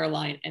over the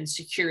hairline and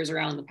secures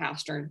around the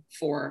pastern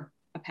for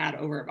a pad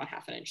over about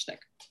 1/2 inch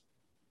thick.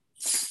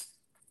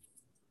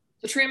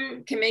 The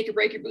trim can make or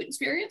break your boot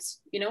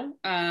experience. You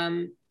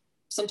know,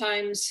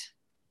 sometimes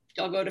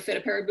I'll go to fit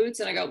a pair of boots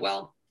and I go,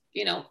 well,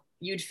 you know,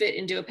 you'd fit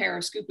into a pair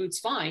of scoop boots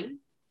fine,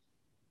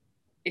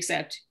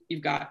 except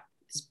you've got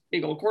this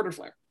big old quarter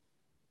flare.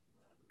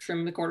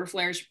 Trim the quarter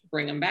flares,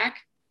 bring them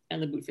back,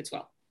 and the boot fits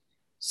well.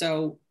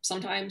 So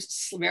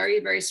sometimes very,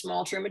 very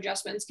small trim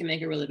adjustments can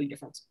make a really big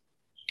difference.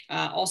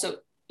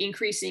 Also,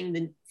 increasing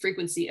the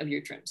frequency of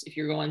your trims. If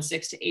you're going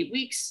 6 to 8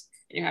 weeks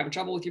and you're having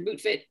trouble with your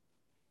boot fit,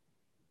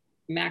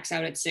 max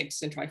out at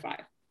 6 and try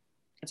 5.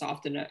 That's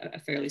often a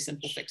fairly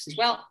simple fix as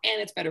well,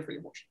 and it's better for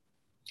your horse.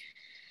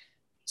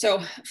 So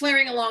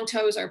flaring and long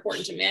toes are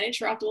important to manage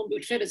for optimal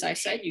boot fit. As I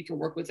said, you can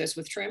work with this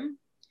with trim.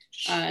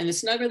 And the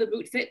snugger the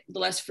boot fit, the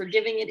less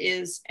forgiving it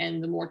is,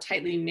 and the more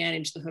tightly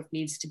managed the hoof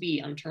needs to be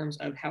in terms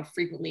of how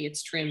frequently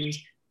it's trimmed,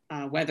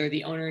 whether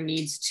the owner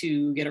needs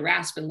to get a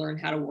rasp and learn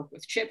how to work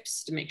with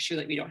chips to make sure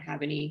that we don't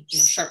have any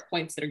sharp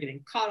points that are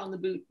getting caught on the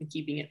boot and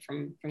keeping it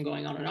from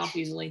going on and off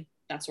easily,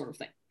 that sort of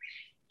thing.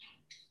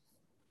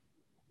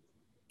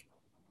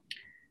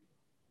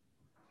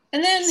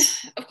 And then,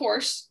 of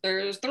course,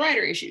 there's the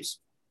rider issues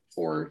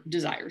or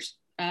desires.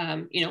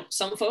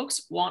 Some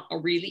folks want a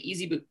really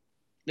easy boot.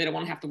 They don't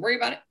want to have to worry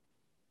about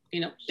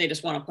it. They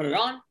just want to put it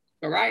on,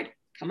 go ride,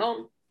 come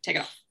home, take it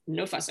off.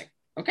 No fussing.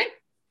 Okay.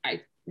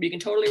 We can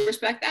totally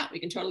respect that. We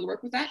can totally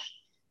work with that.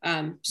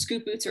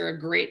 Scoop boots are a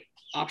great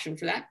option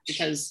for that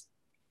because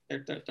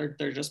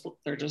they're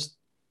just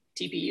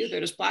TPU.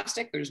 They're just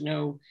plastic. There's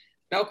no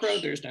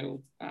Velcro. There's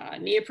no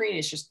neoprene.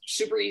 It's just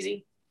super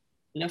easy.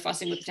 No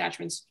fussing with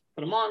attachments.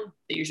 Put them on.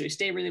 They usually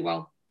stay really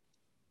well.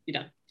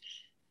 You're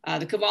done.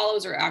 The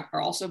Cavallos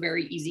are also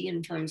very easy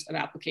in terms of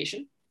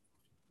application.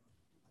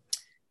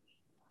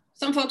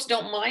 Some folks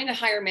don't mind a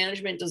higher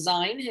management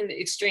design in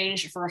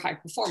exchange for high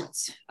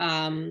performance.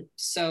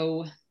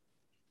 So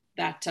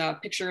that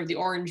picture of the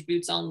orange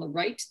boots on the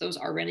right, those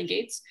are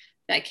Renegades.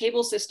 That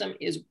cable system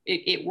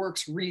it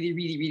works really,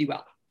 really, really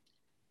well.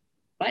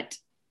 But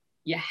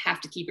you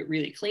have to keep it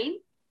really clean.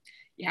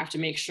 You have to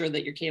make sure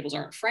that your cables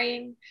aren't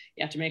fraying.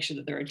 You have to make sure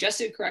that they're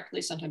adjusted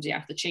correctly. Sometimes you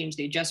have to change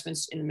the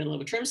adjustments in the middle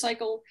of a trim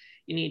cycle.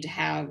 You need to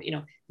have,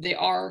 they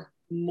are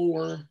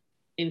more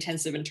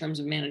intensive in terms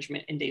of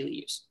management and daily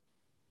use.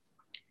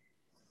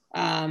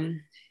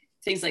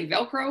 Things like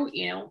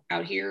Velcro,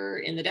 out here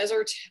in the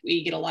desert,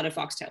 we get a lot of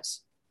foxtails.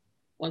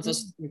 Once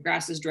those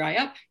grasses dry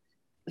up,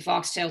 the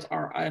foxtails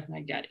are, oh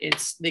my God,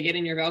 they get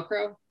in your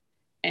Velcro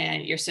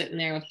and you're sitting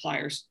there with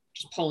pliers,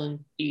 just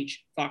pulling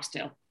each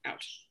foxtail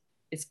out.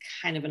 It's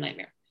kind of a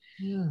nightmare.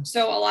 Yeah.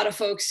 So a lot of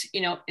folks,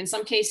 in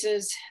some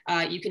cases,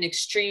 you can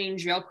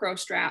exchange Velcro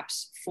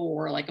straps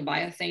for like a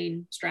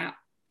biothane strap.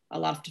 A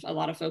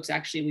lot of folks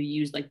actually will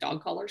use like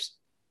dog collars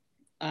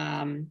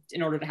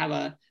in order to have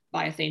a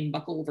biothane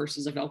buckle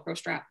versus a Velcro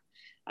strap.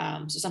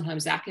 So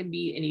sometimes that can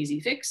be an easy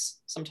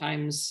fix.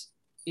 Sometimes,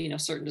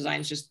 certain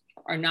designs just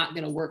are not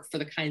going to work for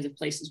the kinds of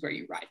places where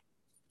you ride.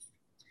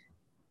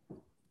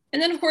 And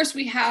then of course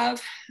we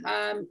have,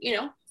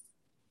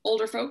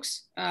 older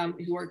folks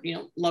who are,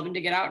 loving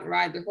to get out and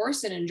ride their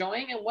horse and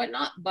enjoying and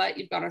whatnot, but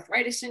you've got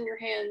arthritis in your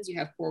hands, you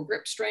have poor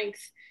grip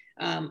strength,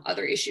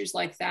 other issues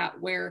like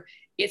that, where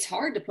it's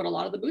hard to put a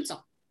lot of the boots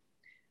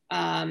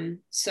on.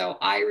 So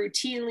I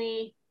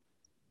routinely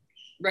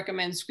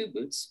recommend scoop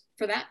boots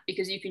for that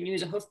because you can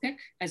use a hoof pick,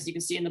 as you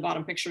can see in the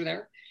bottom picture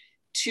there,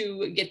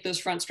 to get those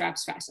front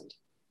straps fastened.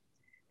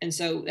 And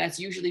so that's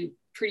usually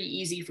pretty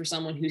easy for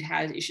someone who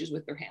has issues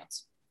with their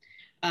hands.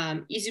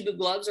 Easy boot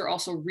gloves are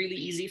also really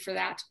easy for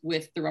that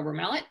with the rubber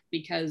mallet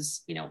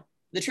because,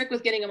 the trick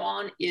with getting them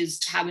on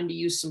is having to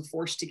use some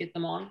force to get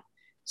them on.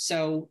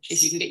 So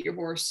if you can get your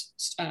horse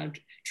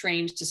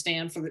trained to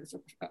stand for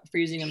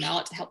using a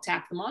mallet to help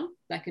tap them on,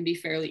 that can be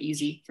fairly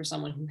easy for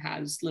someone who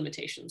has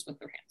limitations with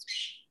their hands.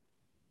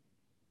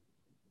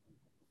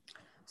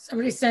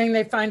 Somebody's saying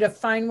they find a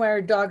fine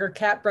wire dog or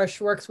cat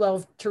brush works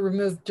well to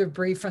remove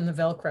debris from the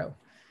Velcro.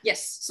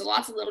 Yes, so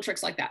lots of little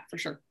tricks like that for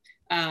sure.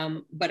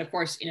 But of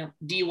course,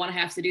 do you want to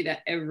have to do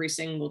that every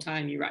single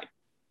time you ride?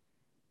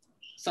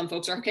 Some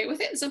folks are okay with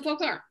it and some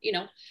folks aren't.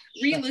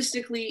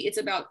 Realistically, it's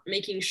about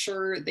making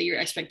sure that your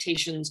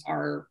expectations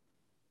are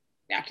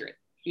accurate.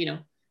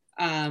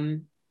 The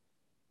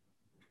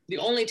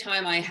only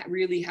time I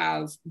really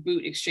have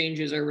boot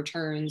exchanges or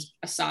returns,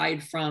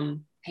 aside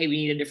from, hey, we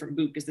need a different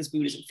boot because this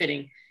boot isn't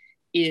fitting,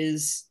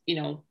 is,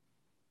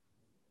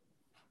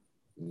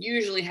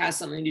 usually has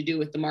something to do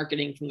with the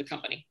marketing from the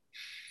company.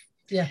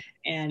 Yeah.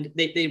 And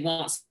they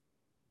want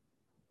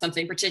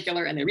something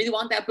particular and they really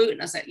want that boot.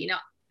 And I said,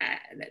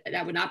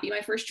 that would not be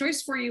my first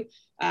choice for you.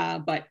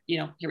 But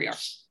here we are.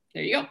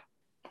 There you go.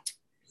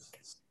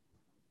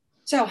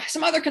 So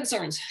some other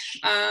concerns.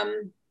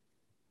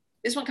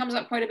 This one comes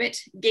up quite a bit.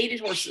 Gaited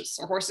horses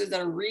or horses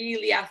that are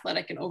really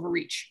athletic and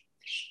overreach.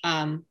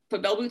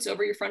 Put bell boots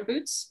over your front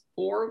boots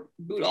or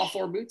boot all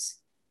four boots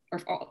or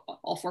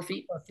all 4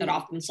 feet. That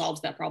often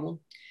solves that problem.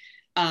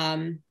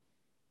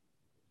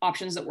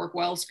 options that work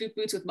well: scoop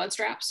boots with mud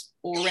straps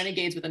or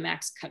renegades with a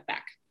max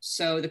cutback.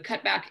 So the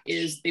cutback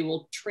is they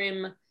will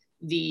trim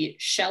the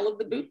shell of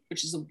the boot,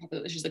 which is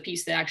the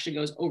piece that actually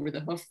goes over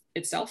the hoof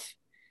itself,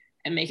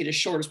 and make it as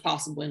short as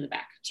possible in the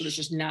back. So there's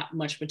just not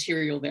much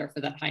material there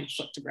for that hind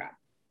foot to grab.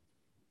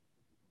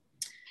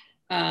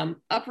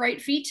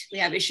 Upright feet, we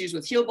have issues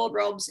with heel bulb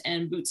rubs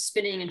and boots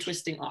spinning and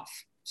twisting off.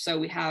 So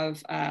we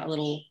have a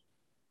little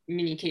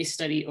mini case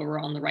study over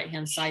on the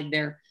right-hand side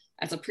there.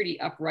 That's a pretty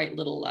upright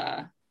little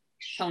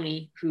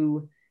pony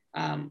who,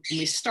 when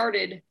we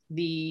started,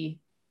 the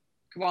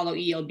Cavallo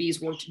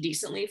ELBs worked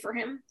decently for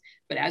him.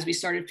 But as we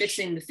started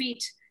fixing the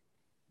feet,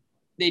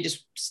 we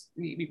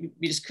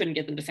just couldn't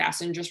get them to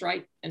fasten just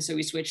right. And so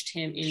we switched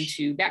him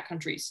into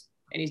backcountries,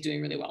 and he's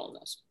doing really well in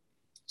those.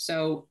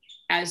 So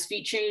as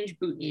feet change,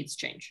 boot needs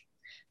change.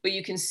 But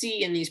you can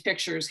see in these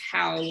pictures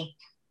how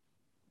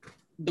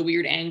the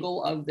weird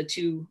angle of the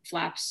two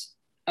flaps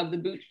of the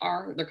boot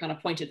are. They're kind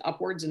of pointed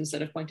upwards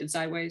instead of pointed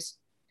sideways.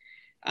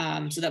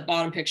 So that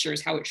bottom picture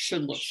is how it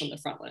should look from the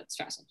front when it's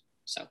fastened.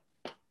 So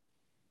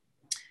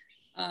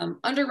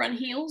underrun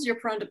heels, you're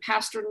prone to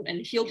pastern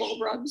and heel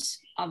bulb rubs.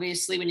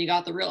 Obviously, when you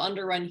got the real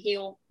underrun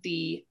heel,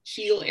 the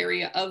heel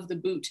area of the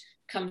boot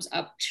comes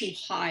up too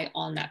high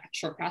on that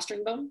short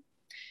pastern bone.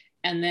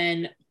 And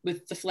then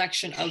with the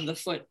flexion of the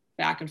foot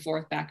back and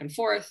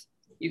forth,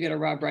 you get a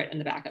rub right in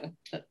the back of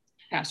the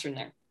pastern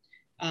there.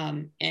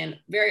 And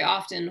very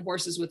often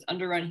horses with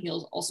underrun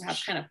heels also have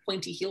kind of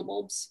pointy heel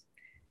bulbs.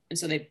 And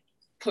so they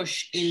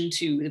push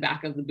into the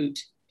back of the boot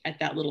at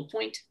that little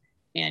point,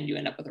 and you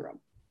end up with a rub.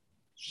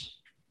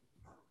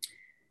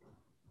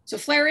 So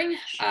flaring,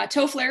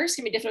 toe flares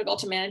can be difficult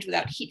to manage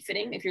without heat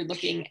fitting if you're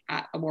looking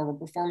at a more of a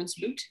performance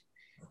boot.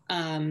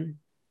 And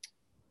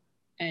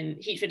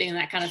heat fitting and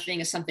that kind of thing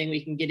is something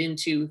we can get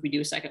into if we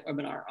do a second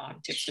webinar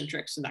on tips and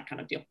tricks and that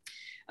kind of deal.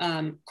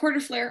 Quarter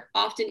flare,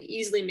 often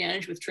easily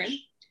managed with trim.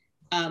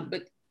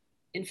 But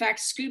in fact,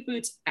 scoop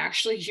boots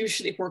actually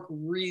usually work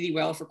really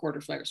well for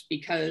quarter flares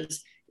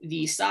because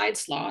the side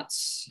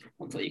slots,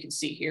 hopefully you can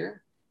see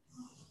here,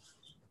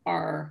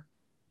 are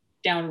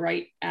down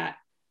right at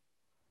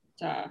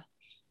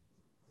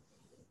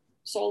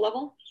sole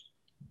level.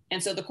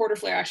 And so the quarter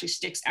flare actually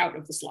sticks out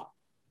of the slot.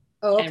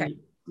 Oh, okay. And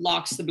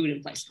locks the boot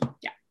in place.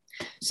 Yeah.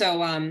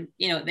 So,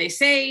 you know, they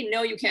say,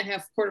 no, you can't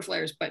have quarter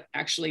flares, but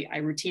actually I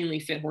routinely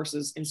fit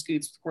horses in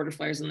scoots with quarter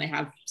flares and they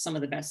have some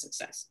of the best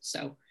success.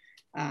 So,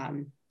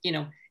 you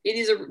know, it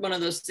is one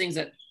of those things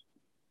that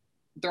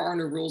there are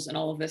no rules in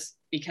all of this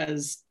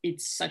because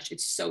it's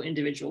so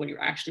individual when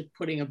you're actually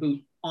putting a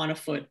boot on a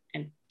foot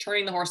and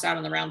turning the horse out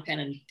on the round pen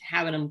and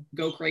having them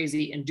go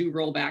crazy and do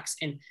rollbacks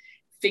and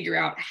figure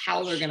out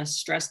how they're going to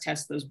stress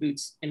test those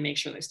boots and make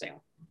sure they stay on.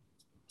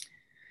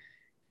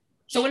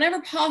 So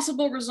whenever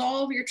possible,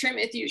 resolve your trim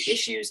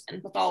issues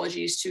and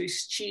pathologies to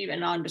achieve a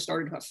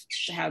non-distorted hoof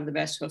to have the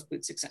best hoof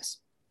boot success.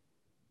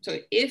 So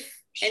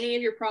if any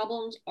of your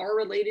problems are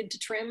related to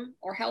trim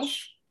or health,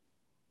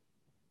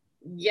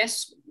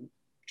 yes,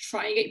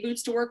 try and get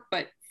boots to work,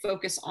 but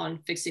focus on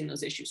fixing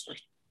those issues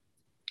first.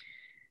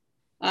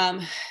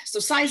 So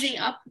sizing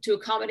up to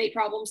accommodate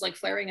problems like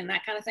flaring and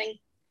that kind of thing.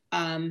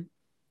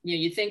 You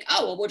know, you think,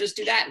 oh, well, we'll just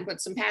do that and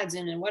put some pads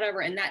in and whatever.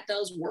 And that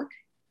does work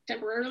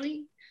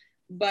temporarily.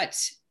 But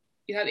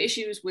you have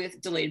issues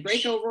with delayed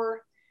breakover,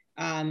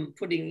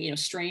 putting, you know,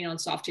 strain on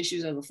soft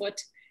tissues of the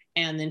foot,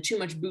 and then too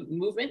much boot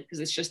movement because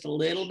it's just a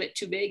little bit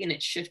too big and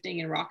it's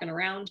shifting and rocking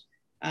around.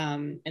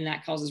 And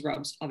that causes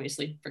rubs,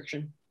 obviously,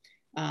 friction.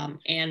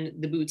 And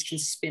the boots can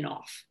spin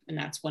off. And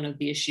that's one of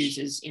the issues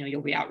is, you know,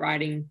 you'll be out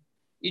riding.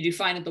 You do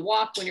fine at the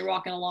walk when you're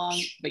walking along,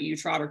 but you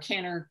trot or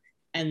canter,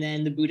 and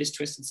then the boot is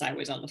twisted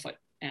sideways on the foot.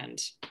 And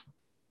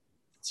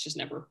it's just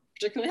never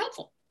particularly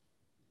helpful.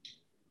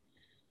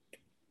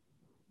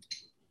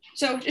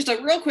 So just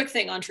a real quick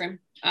thing on trim,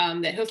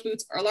 that hoof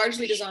boots are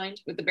largely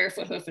designed with the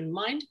barefoot hoof in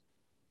mind.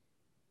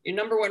 Your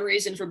number one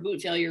reason for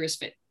boot failure is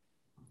fit.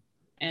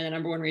 And the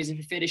number one reason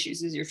for fit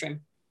issues is your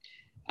trim.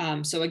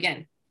 So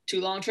again,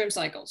 too long trim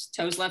cycles,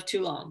 toes left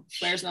too long,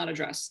 flares not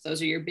addressed.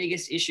 Those are your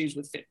biggest issues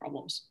with fit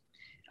problems.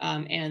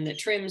 And the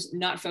trim's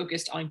not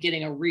focused on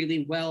getting a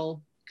really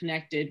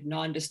well-connected,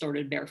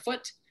 non-distorted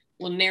barefoot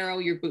will narrow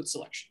your boot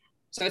selection.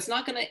 So it's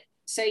not gonna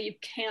say you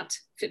can't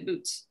fit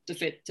boots to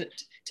fit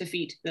to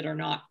feet that are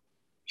not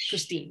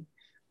pristine,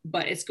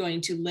 but it's going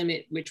to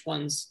limit which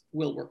ones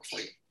will work for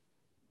you.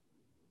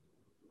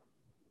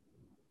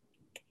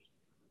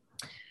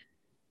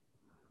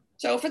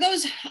 So for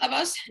those of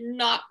us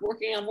not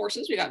working on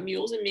horses, we got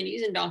mules and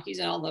minis and donkeys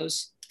and all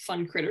those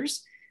fun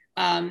critters.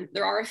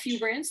 There are a few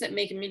brands that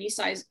make mini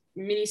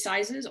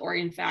sizes or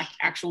in fact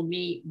actual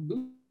mini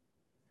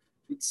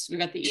boots. We've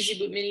got the Easy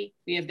Boot Mini.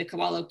 We have the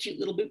Cavallo Cute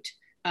Little Boot.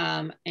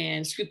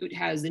 And Scoop Boot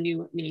has the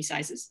new mini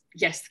sizes.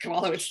 Yes, the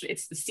Cavallo,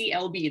 it's the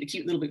CLB, the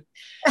Cute Little Boot.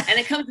 And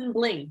it comes in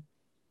bling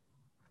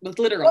with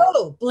glitter on it.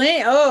 Oh,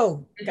 bling.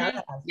 Oh, got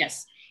it.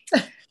 Yes.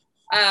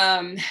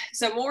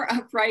 So more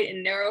upright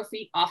and narrow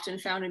feet, often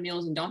found in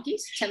mules and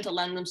donkeys, tend to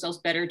lend themselves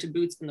better to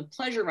boots in the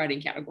pleasure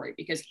riding category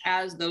because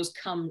as those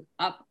come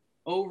up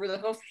over the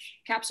hoof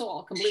capsule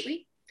all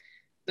completely,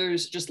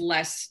 there's just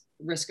less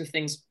risk of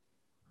things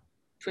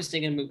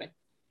twisting and moving.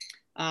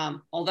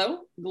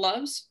 Although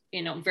gloves,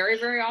 very,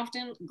 very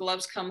often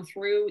gloves come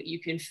through. You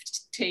can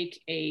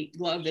take a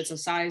glove that's a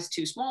size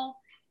too small,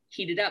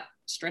 heat it up,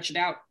 stretch it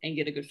out, and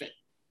get a good fit.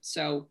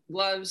 So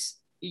gloves,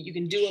 you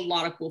can do a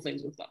lot of cool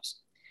things with gloves.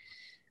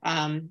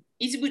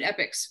 Easy Boot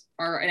Epics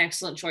are an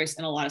excellent choice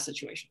in a lot of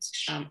situations.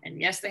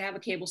 And yes, they have a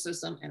cable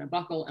system and a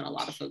buckle, and a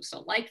lot of folks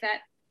don't like that.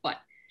 But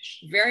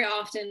very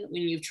often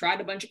when you've tried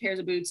a bunch of pairs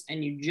of boots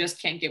and you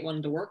just can't get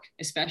one to work,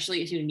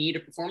 especially if you need a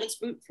performance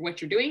boot for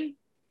what you're doing,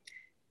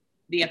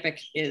 the Epic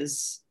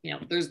is,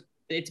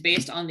 it's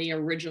based on the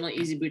original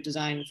Easy Boot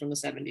design from the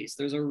 70s.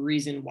 There's a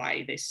reason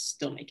why they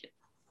still make it,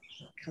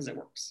 because it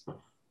works.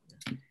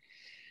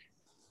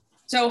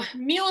 So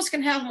mules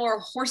can have more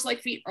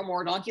horse-like feet or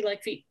more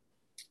donkey-like feet.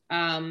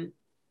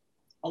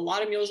 A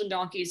lot of mules and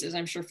donkeys, as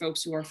I'm sure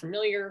folks who are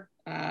familiar,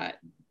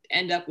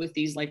 end up with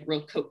these like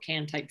real Coke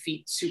can type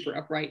feet, super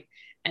upright.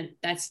 And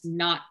that's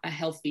not a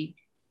healthy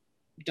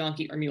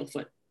donkey or mule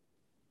foot.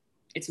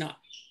 It's not.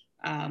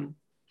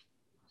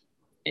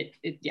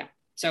 Yeah.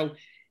 So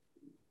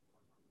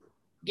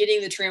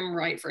getting the trim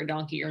right for a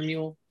donkey or a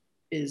mule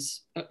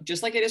is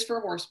just like it is for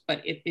a horse,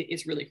 but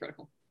it's really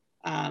critical.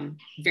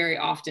 Very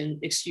often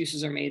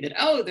excuses are made that,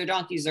 oh, their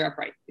donkeys are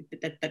upright.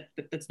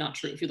 That's not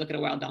true. If you look at a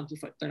wild donkey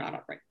foot, they're not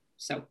upright.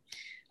 So,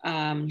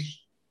 and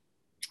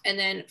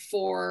then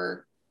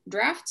for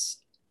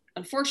drafts,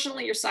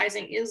 unfortunately, your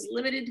sizing is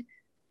limited.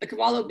 The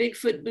Cavallo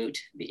Bigfoot boot,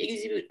 the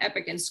Easy Boot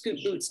Epic, and Scoot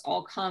boots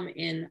all come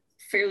in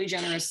fairly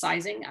generous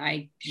sizing.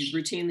 I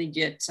routinely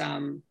get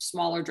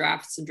smaller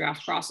drafts and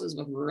draft crosses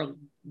with real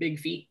big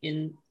feet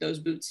in those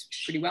boots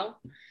pretty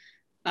well.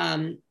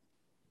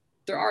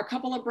 There are a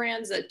couple of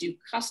brands that do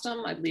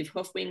custom. I believe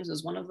Hoof Wings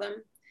is one of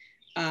them,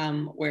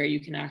 where you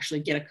can actually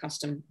get a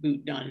custom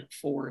boot done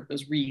for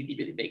those really,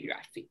 really big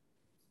draft feet.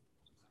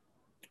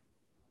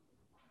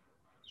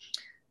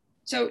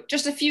 So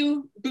just a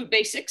few boot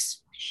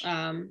basics.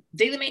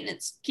 Daily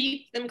maintenance,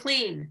 keep them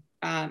clean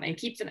and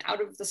keep them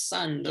out of the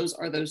sun. Those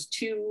are those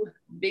two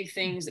big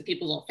things that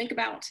people don't think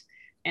about.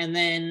 And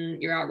then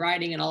you're out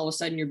riding and all of a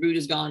sudden your boot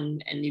is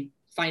gone and you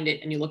find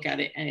it and you look at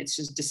it and it's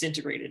just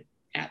disintegrated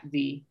at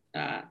the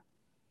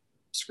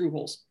screw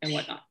holes and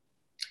whatnot,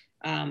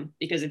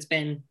 because it's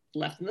been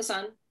left in the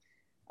sun.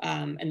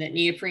 And that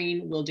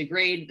neoprene will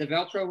degrade, the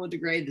Velcro will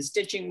degrade, the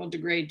stitching will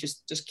degrade.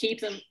 Just keep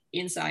them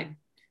inside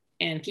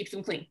and keep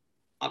them clean.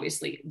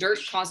 Obviously, dirt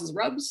causes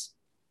rubs,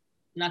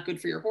 not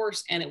good for your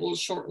horse, and it will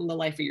shorten the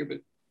life of your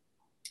boot.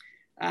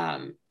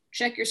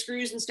 Check your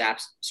screws and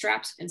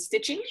straps and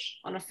stitching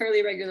on a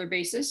fairly regular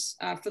basis.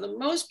 For the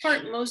most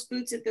part, most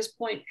boots at this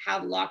point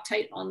have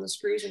Loctite on the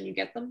screws when you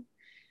get them,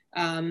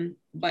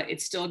 but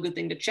it's still a good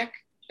thing to check.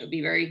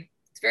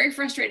 It's very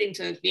frustrating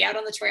to be out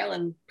on the trail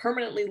and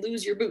permanently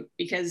lose your boot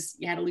because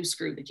you had a loose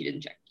screw that you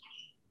didn't check.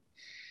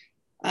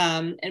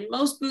 And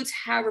most boots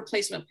have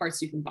replacement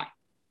parts you can buy.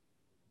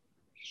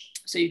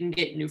 So you can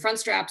get new front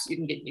straps, you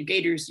can get new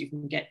gaiters, you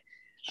can get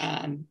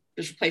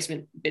there's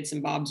replacement bits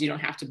and bobs. You don't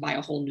have to buy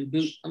a whole new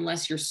boot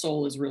unless your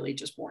sole is really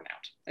just worn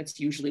out. That's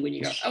usually when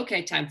you go,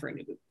 okay, time for a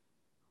new boot.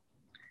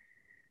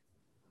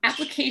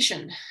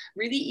 Application.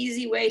 Really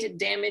easy way to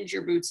damage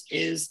your boots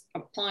is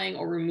applying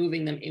or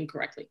removing them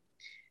incorrectly.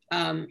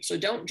 So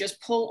don't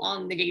just pull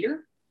on the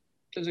gaiter.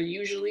 Those are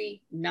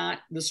usually not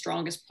the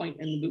strongest point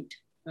in the boot,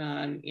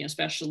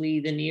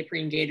 especially the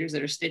neoprene gaiters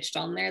that are stitched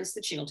on there. The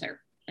stitching will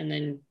tear, and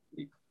then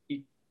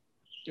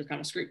you're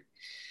kind of screwed.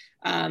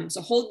 So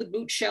hold the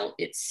boot shell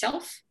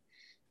itself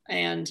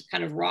and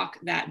kind of rock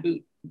that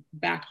boot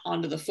back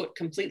onto the foot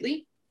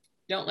completely.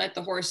 Don't let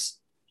the horse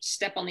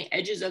step on the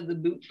edges of the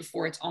boot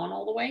before it's on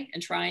all the way,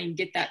 and try and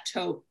get that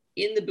toe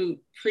in the boot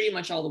pretty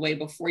much all the way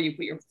before you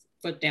put your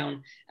foot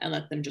down and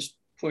let them just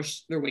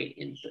push their weight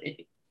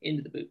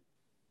into the boot.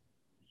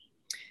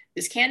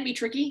 This can be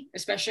tricky,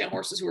 especially on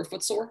horses who are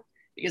footsore,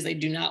 because they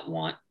do not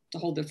want to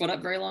hold their foot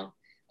up very long.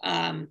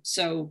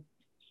 So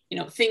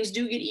things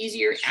do get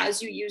easier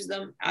as you use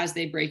them, as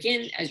they break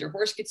in, as your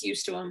horse gets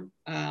used to them.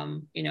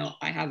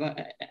 I have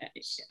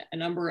a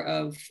number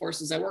of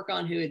horses I work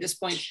on who at this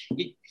point,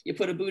 you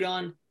put a boot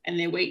on and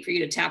they wait for you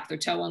to tap their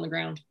toe on the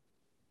ground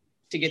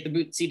to get the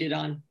boot seated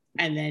on.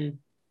 And then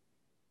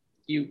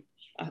you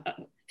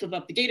flip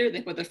up the gaiter,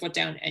 they put their foot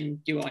down and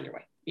you go on your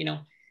way.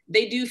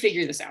 They do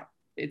figure this out.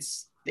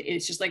 It's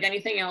just like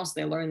anything else.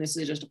 They learn this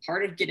is just a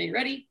part of getting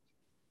ready.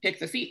 Pick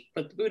the feet,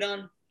 put the boot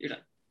on, you're done.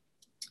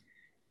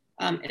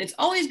 And it's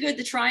always good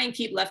to try and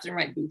keep left and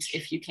right boots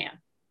if you can.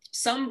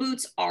 Some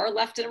boots are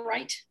left and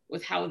right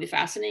with how the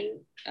fastening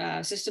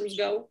systems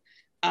go,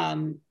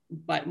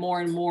 but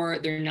more and more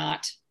they're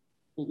not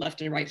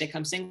left and right, they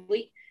come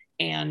singly.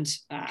 And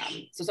so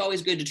it's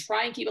always good to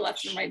try and keep a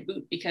left and right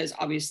boot, because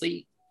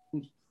obviously,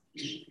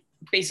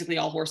 basically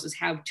all horses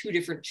have two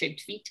different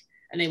shaped feet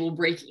and they will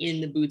break in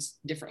the boots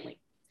differently.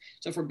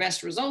 So for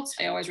best results,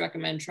 I always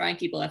recommend try and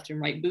keep a left and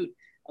right boot.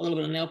 A little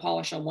bit of nail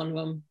polish on one of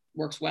them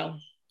works well.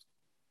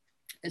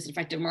 It's an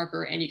effective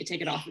marker, and you can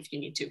take it off if you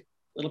need to. A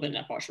little bit of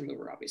nail polish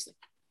remover, obviously.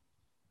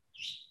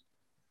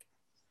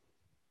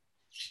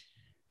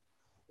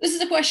 This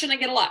is a question I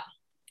get a lot.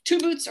 2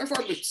 boots or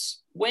 4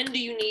 boots? When do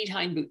you need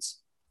hind boots?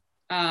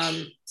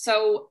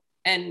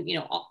 And you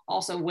know,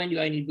 also, when do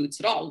I need boots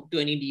at all? Do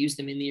I need to use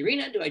them in the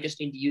arena? Do I just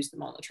need to use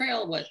them on the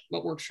trail?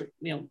 What works for,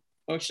 you know,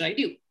 what should I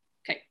do?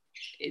 Okay.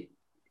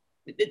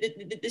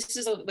 This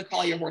is the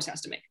call your horse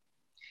has to make.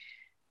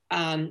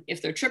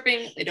 If they're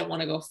tripping, they don't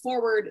want to go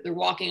forward. They're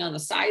walking on the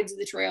sides of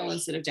the trail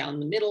instead of down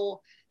the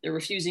middle. They're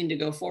refusing to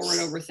go forward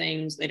over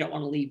things. They don't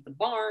want to leave the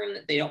barn.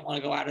 They don't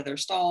want to go out of their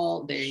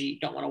stall. They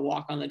don't want to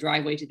walk on the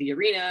driveway to the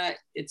arena,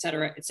 et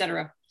cetera, et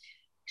cetera.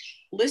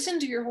 Listen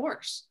to your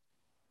horse.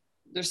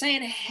 They're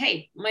saying,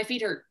 hey, my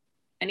feet hurt.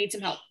 I need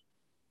some help.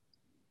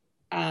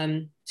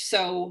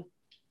 So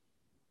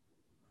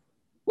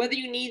whether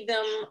you need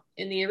them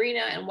in the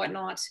arena and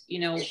whatnot, you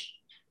know,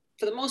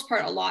 for the most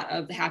part, a lot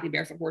of the happy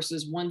barefoot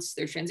horses, once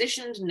they're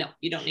transitioned, no,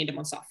 you don't need them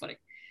on soft footing.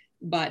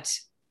 But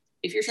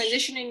if you're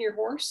transitioning your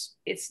horse,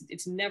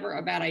 it's never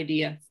a bad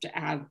idea to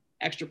have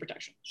extra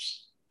protection.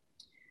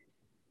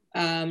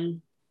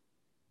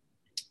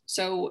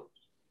 So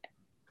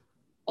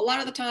a lot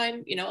of the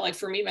time, you know, like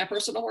for me, my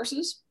personal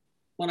horses,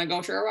 when I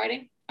go trail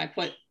riding, I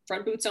put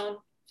front boots on.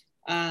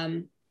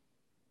 And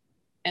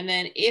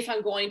then if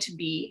I'm going to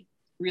be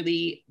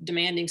really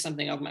demanding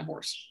something of my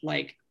horse,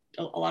 like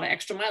a lot of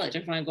extra mileage,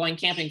 if I'm going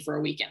camping for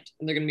a weekend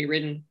and they're going to be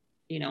ridden,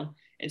 you know,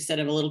 instead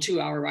of a little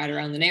 2-hour ride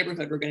around the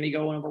neighborhood, we're going to be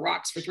going over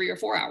rocks for 3 or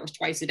 4 hours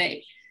twice a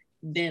day,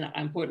 then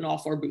I'm putting all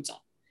 4 boots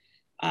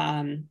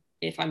on.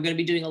 If I'm going to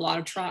be doing a lot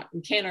of trot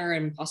and canter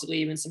and possibly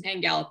even some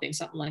hand galloping,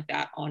 something like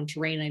that on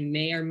terrain I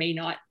may or may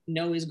not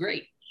know is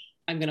great,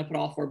 I'm going to put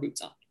all 4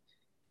 boots on.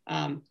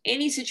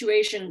 Any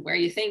situation where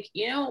you think,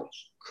 you know,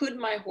 could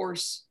my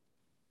horse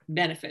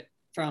benefit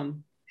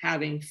from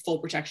having full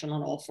protection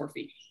on all 4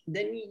 feet?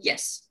 Then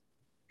yes,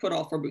 put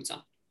all 4 boots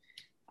on.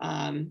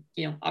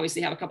 You know,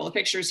 obviously have a couple of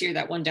pictures here,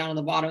 that one down on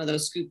the bottom of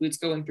those scoop boots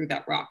going through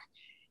that rock.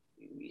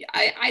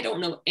 I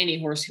don't know any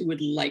horse who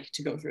would like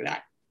to go through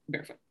that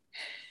barefoot.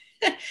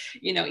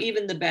 You know,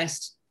 even the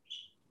best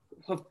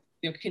hoof,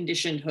 you know,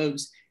 conditioned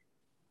hooves,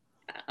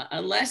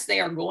 unless they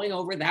are going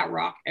over that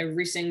rock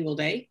every single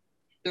day,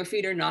 their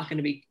feet are not going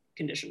to be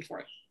conditioned for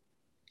it.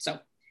 So,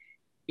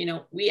 you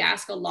know, we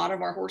ask a lot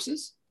of our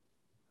horses.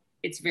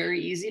 It's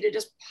very easy to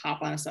just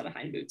pop on a set of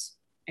hind boots,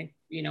 and,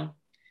 you know,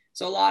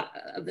 so a lot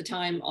of the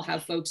time I'll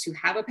have folks who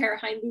have a pair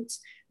of hind boots.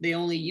 They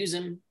only use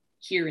them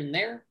here and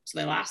there, so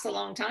they last a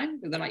long time,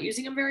 but they're not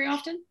using them very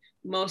often.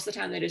 Most of the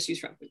time they just use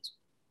front boots,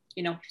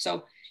 you know.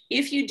 So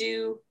if you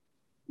do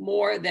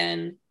more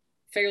than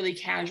fairly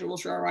casual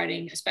trail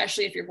riding,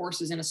 especially if your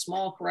horse is in a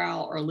small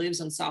corral or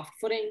lives on soft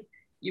footing,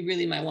 you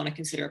really might want to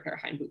consider a pair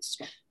of hind boots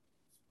as well.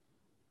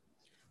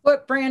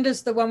 What brand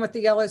is the one with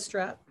the yellow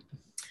strap?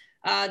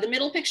 The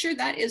middle picture,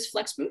 that is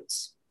Flex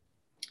Boots.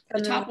 The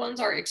top ones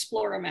are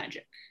Explorer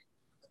Magic.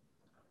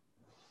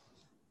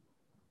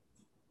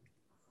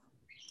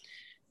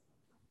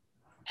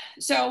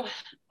 So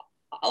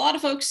a lot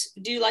of folks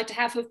do like to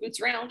have hoof boots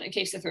around in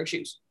case they throw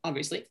shoes,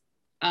 obviously.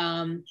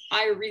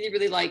 I really,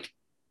 really like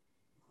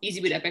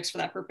Easy Boot Epics for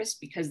that purpose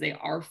because they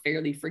are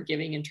fairly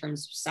forgiving in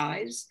terms of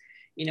size.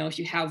 You know, if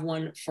you have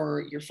one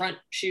for your front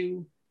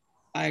shoe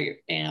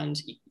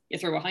and you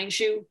throw a hind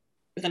shoe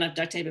with enough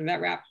duct tape and vet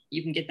wrap,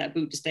 you can get that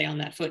boot to stay on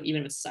that foot,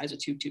 even if it's the size of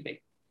too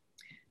big.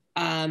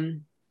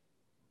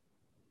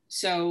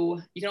 So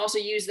you can also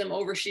use them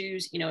over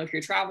shoes, you know, if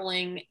you're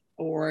traveling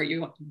or you're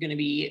going to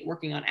be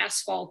working on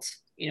asphalt,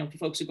 you know, for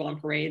folks who go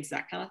on parades,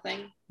 that kind of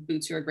thing.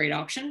 Boots are a great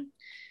option.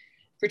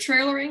 For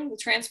trailering, the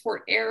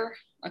Transport Air,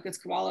 like it's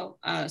Cavallo,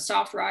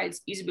 Soft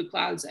Rides, Easy Boot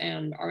Clouds,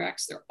 and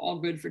RX, they're all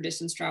good for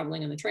distance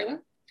traveling in the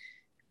trailer.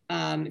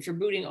 If you're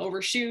booting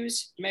over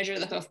shoes, measure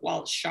the hoof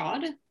while it's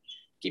shod.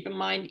 Keep in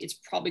mind, it's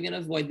probably going to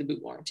avoid the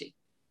boot warranty.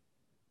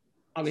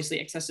 Obviously,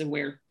 excessive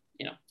wear,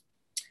 you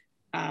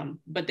know,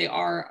 but they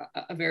are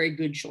a very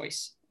good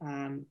choice.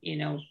 You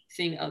know,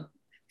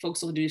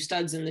 folks will do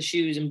studs in the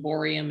shoes and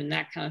borium and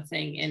that kind of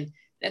thing. And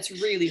that's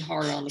really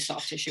hard on the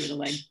soft tissue of the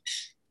leg.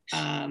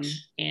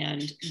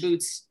 And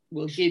boots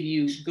will give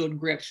you good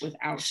grip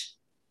without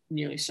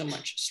nearly so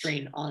much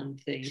strain on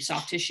the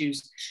soft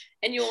tissues.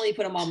 And you only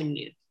put them on when you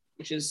need it,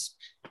 which is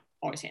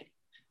always handy.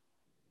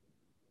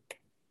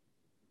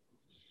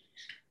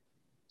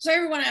 So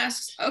everyone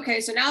asks,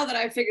 okay, so now that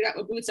I've figured out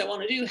what boots I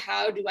want to do,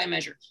 how do I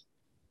measure?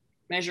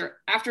 Measure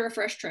after a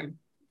fresh trim.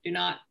 Do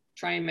not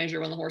try and measure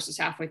when the horse is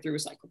halfway through a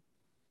cycle.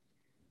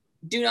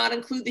 Do not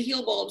include the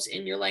heel bulbs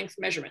in your length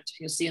measurement.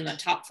 You'll see in that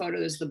top photo,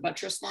 there's the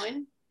buttress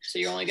line. So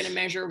you're only going to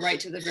measure right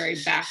to the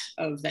very back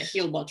of that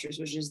heel buttress,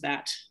 which is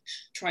that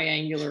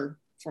triangular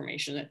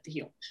formation at the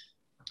heel.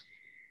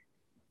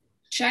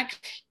 Check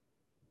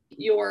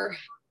your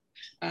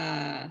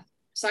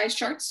size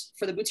charts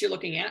for the boots you're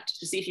looking at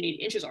to see if you need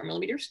inches or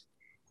millimeters.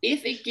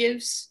 If it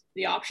gives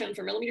the option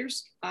for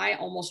millimeters, I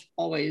almost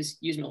always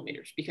use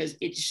millimeters because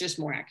it's just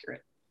more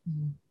accurate.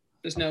 Mm-hmm.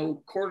 There's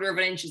no 1/4 of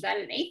an inch. Is that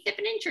an 1/8 of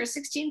an inch or a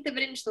 1/16 of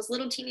an inch? Those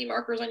little teeny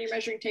markers on your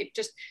measuring tape,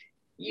 just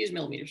use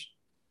millimeters.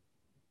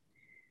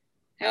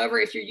 However,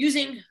 if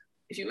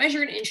you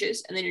measure in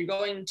inches and then you're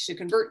going to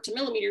convert to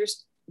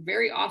millimeters,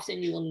 very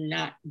often you will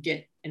not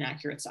get an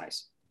accurate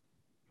size.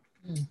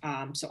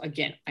 So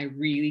again,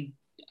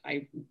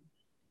 I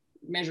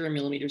measure in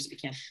millimeters if you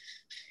can.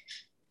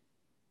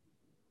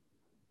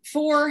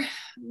 For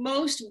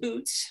most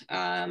boots,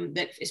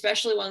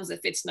 especially ones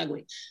that fit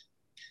snugly,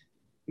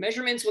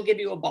 measurements will give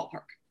you a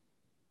ballpark,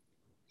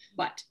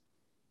 but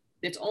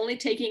it's only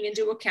taking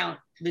into account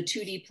the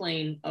 2D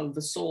plane of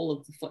the sole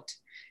of the foot.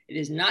 It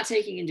is not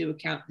taking into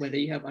account whether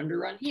you have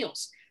underrun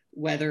heels,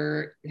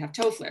 whether you have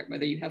toe flare,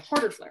 whether you have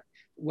quarter flare,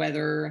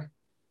 whether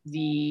if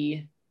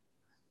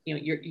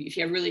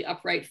you have really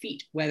upright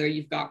feet, whether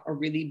you've got a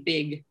really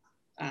big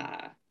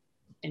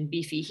and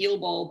beefy heel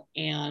bulb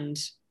and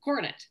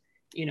coronet.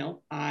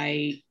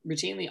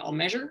 I'll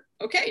measure,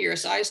 okay, you're a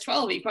size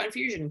 12 equine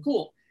fusion,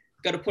 cool,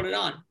 got to put it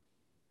on.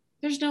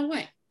 There's no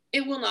way.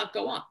 It will not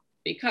go on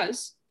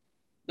because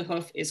the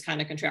hoof is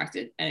kind of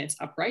contracted and it's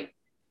upright.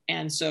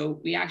 And so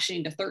we actually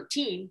need a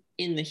 13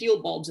 in the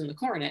heel bulbs in the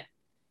coronet,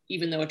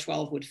 even though a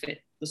 12 would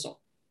fit the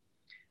sole.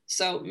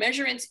 So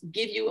measurements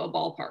give you a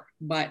ballpark,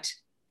 but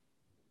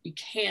you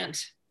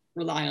can't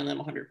rely on them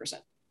 100%.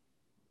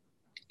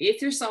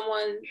 If you're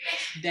someone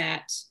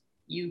that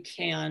you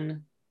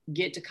can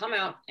get to come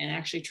out and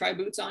actually try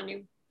boots on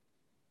you,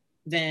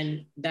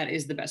 then that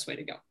is the best way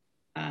to go.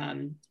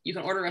 You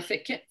can order a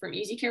fit kit from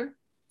Easy Care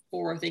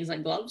for things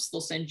like gloves.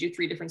 They'll send you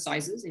 3 different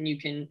sizes and you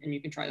can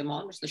try them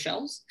on, just the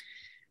shells.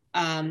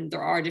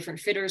 There are different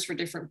fitters for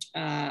different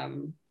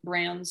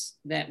brands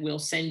that will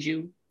send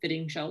you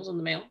fitting shells in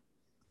the mail.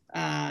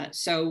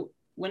 So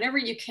whenever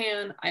you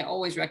can, I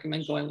always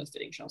recommend going with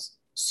fitting shells.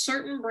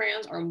 Certain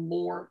brands are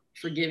more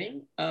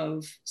forgiving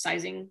of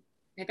sizing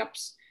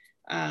hiccups.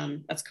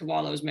 That's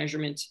Cavallo's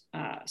measurement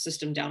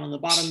system down on the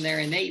bottom there.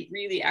 And they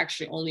really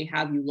actually only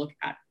have you look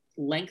at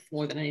length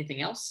more than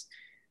anything else.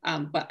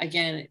 But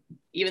again,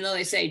 even though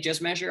they say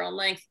just measure on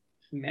length,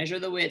 measure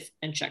the width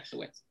and check the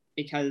width,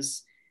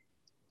 because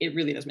it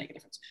really does make a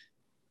difference.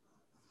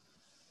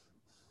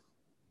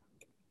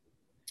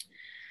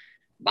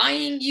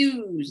 Buying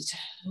used.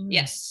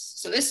 Yes.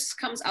 So this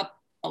comes up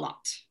a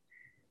lot.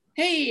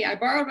 Hey, I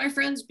borrowed my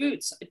friend's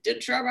boots. I did a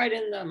trail ride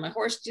in them. My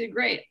horse did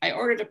great. I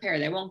ordered a pair.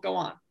 They won't go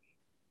on.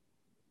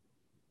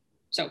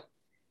 So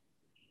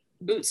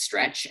boots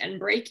stretch and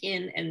break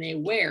in and they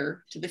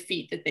wear to the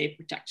feet that they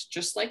protect,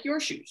 just like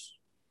your shoes.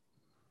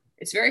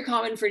 It's very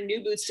common for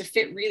new boots to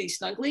fit really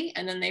snugly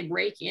and then they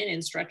break in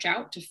and stretch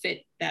out to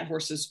fit that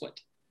horse's foot.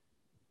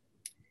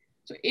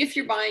 So if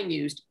you're buying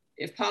used,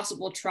 if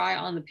possible, try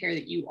on the pair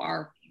that you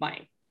are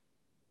buying.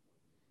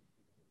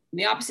 And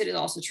the opposite is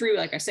also true.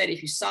 Like I said,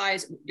 if you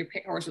size your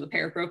horse with a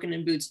pair of broken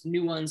in boots,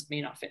 new ones may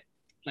not fit,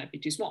 might be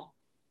too small.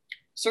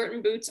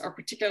 Certain boots are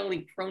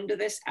particularly prone to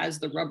this. As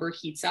the rubber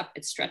heats up,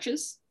 it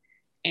stretches,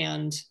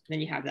 and then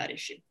you have that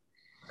issue.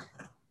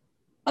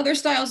 Other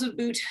styles of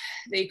boot,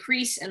 they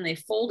crease and they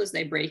fold as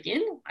they break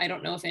in. I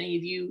don't know if any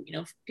of you,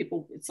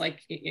 people, it's like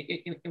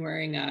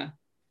wearing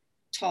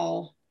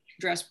tall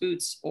dress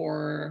boots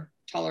or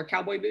taller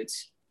cowboy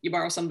boots. You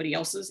borrow somebody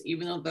else's,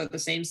 even though they're the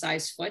same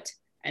size foot,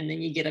 and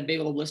then you get a big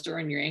old blister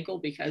on your ankle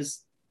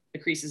because the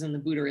creases in the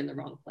boot are in the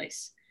wrong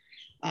place.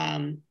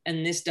 And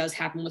this does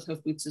happen with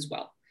hoof boots as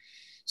well.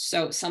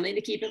 So something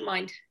to keep in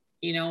mind.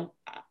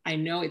 I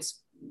know it's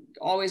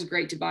always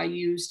great to buy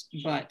used,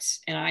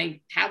 and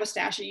I have a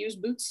stash of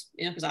used boots,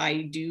 because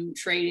I do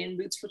trade in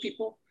boots for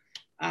people.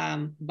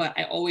 But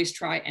I always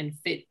try and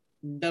fit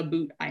the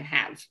boot I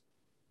have,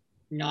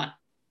 not,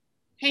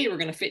 hey, we're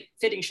going to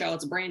fitting shell.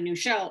 It's a brand new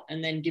shell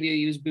and then give you a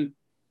used boot.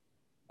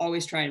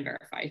 Always try and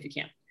verify if you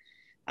can.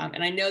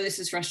 And I know this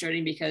is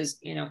frustrating because,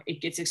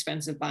 it gets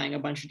expensive buying a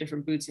bunch of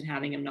different boots and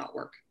having them not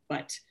work,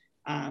 but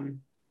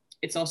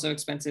it's also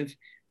expensive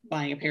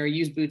buying a pair of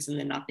used boots and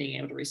then not being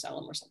able to resell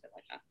them or something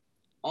like that.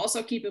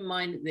 Also keep in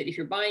mind that if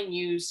you're buying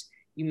used,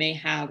 you may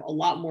have a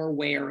lot more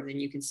wear than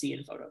you can see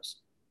in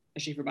photos,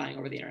 especially if you're buying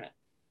over the internet.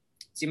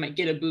 So you might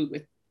get a boot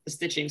with the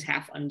stitchings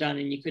half undone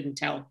and you couldn't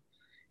tell.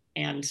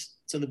 And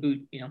so the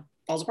boot,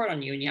 falls apart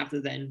on you and you have to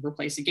then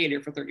replace a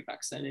gaiter for $30.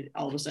 And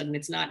all of a sudden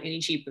it's not any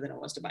cheaper than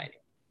it was to buy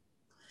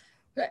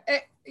it.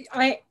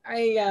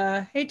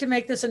 I hate to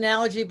make this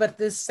analogy, but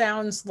this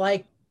sounds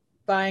like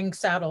buying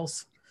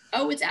saddles.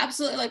 Oh, it's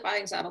absolutely like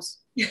buying saddles.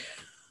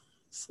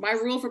 My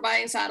rule for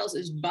buying saddles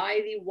is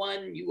buy the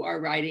one you are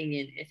riding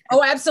in.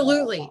 Oh,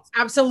 absolutely.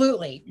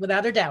 Absolutely.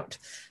 Without a doubt.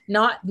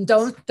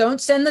 Don't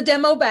send the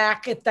demo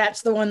back if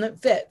that's the one that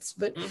fits,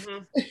 but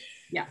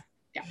yeah.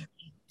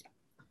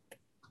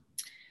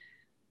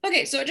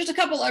 Okay. So just a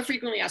couple of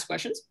frequently asked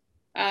questions.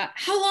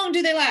 How long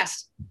do they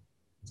last?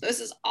 So this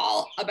is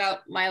all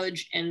about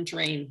mileage and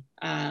terrain.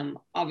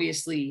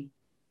 Obviously,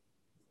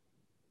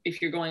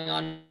 if you're going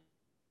on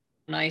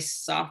nice,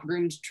 soft,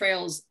 groomed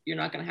trails, you're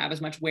not going to have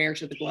as much wear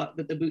to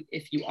the boot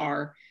if you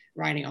are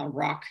riding on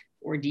rock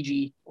or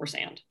DG or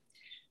sand.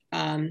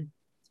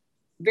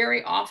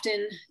 Very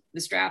often, the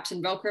straps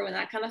and Velcro and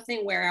that kind of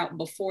thing wear out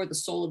before the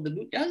sole of the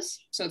boot does.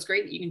 So it's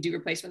great that you can do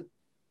replacement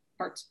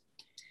parts.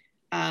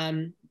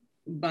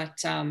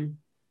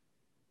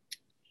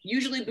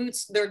 Usually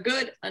boots, they're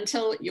good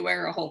until you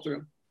wear a hole through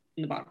them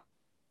in the bottom.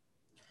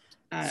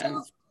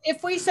 So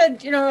if we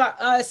said,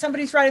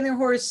 somebody's riding their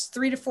horse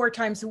 3 to 4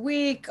 times a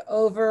week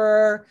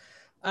over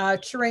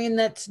terrain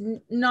that's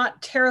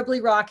not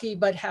terribly rocky,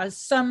 but has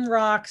some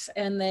rocks,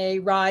 and they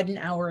ride an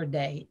hour a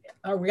day,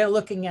 are we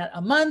looking at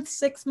a month,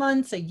 6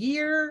 months, a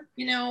year?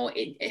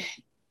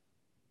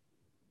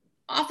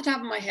 Off the top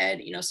of my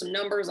head, some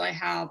numbers I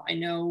have, I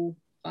know,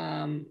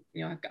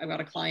 I've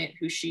got a client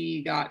who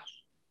she got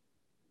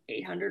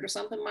 800 or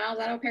something miles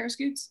out of a pair of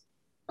scoots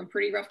on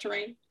pretty rough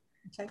terrain.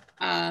 Okay.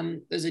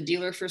 There's a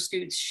dealer for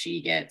scoots.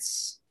 She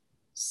gets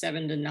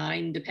 7 to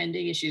 9,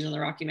 depending if she's in the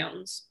Rocky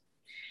Mountains.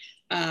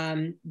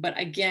 But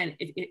again,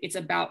 it's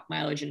about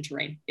mileage and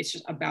terrain. It's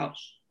just about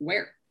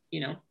where,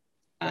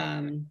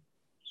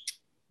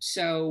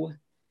 so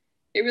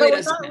it really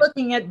does. We're not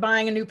looking at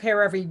buying a new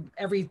pair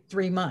every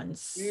 3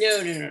 months.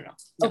 No.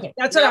 Okay,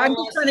 that's what I'm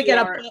just trying to get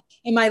up.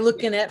 Am I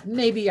looking at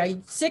maybe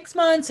 6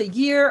 months, a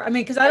year? I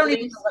mean, because I don't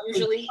even know what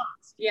usually.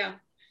 Yeah.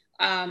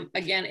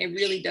 Again, it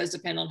really does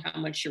depend on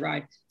how much you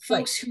ride.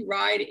 Folks who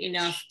ride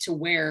enough to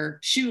wear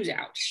shoes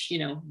out,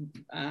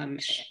 like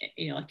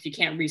if you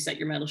can't reset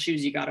your metal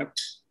shoes, you got to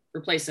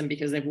replace them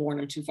because they've worn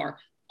them too far.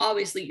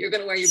 Obviously, you're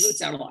going to wear your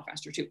boots out a lot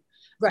faster too.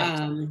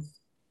 Right.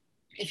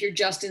 If you're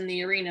just in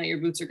the arena, your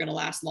boots are going to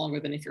last longer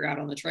than if you're out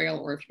on the trail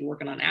or if you're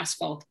working on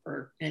asphalt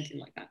or anything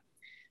like that.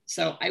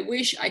 So I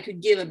wish I could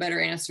give a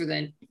better answer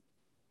than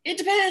it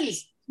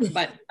depends,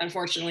 but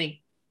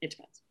unfortunately, it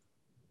depends.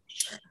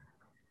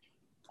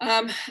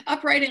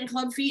 Upright and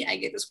club feet, I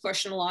get this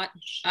question a lot.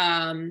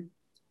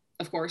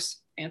 Of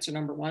course, answer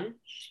number 1,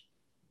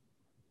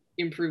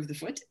 improve the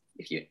foot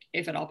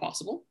if at all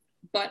possible.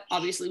 But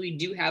obviously we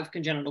do have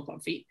congenital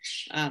club feet.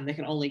 They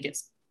can only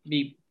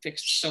be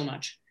fixed so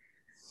much.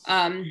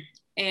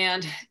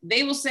 And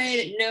they will say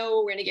that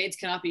no, Renegades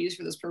cannot be used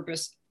for this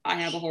purpose. I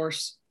have a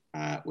horse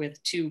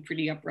with 2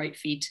 pretty upright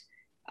feet,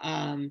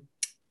 and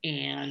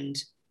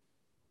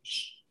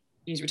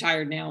he's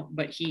retired now,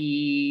 but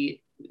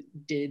he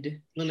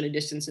did limited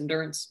distance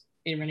endurance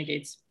in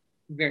Renegades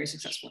very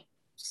successfully.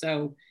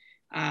 So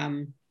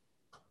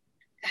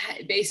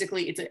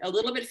basically it's a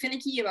little bit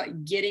finicky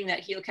about getting that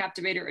heel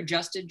captivator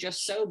adjusted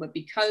just so, but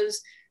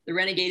because the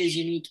Renegade is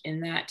unique in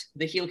that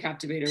the heel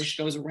captivator, which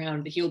goes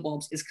around the heel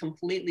bulbs, is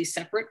completely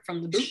separate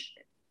from the boot.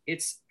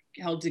 It's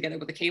held together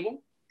with a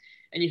cable,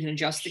 and you can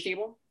adjust the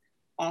cable.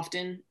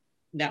 Often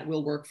that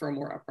will work for a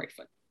more upright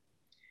foot.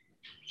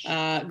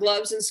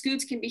 Gloves and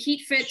scoots can be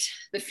heat fit.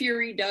 The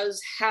Fury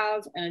does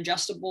have an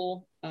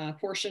adjustable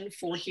portion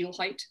for heel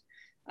height.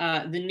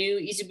 The new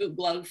Easy Boot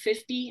Glove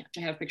 50,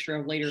 which I have a picture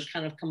of later,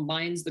 kind of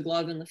combines the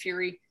glove and the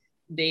Fury.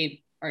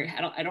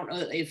 I don't know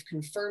that they've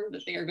confirmed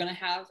that they are going to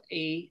have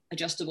a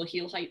adjustable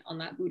heel height on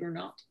that boot or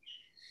not.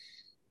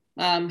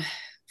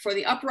 For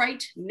the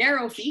upright,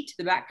 narrow feet,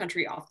 the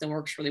backcountry often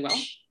works really well.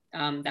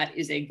 That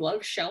is a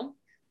glove shell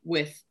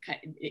with,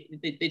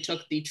 they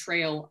took the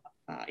trail,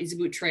 Easy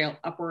Boot Trail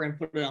upper and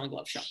put it on a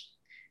glove shell.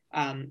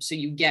 So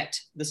you get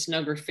the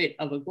snugger fit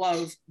of a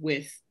glove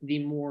with the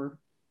more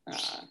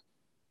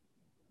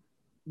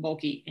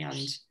bulky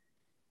and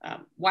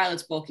while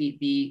it's bulky,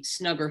 the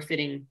snugger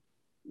fitting,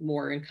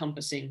 more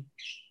encompassing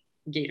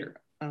gaiter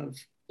of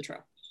the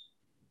trail.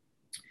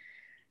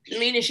 The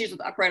main issues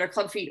with upright or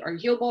club feet are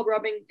heel bulb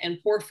rubbing and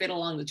poor fit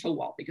along the toe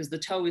wall, because the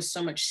toe is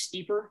so much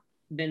steeper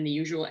than the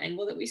usual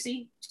angle that we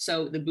see.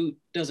 So the boot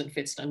doesn't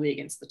fit snugly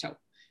against the toe.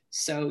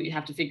 So you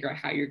have to figure out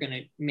how you're going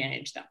to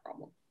manage that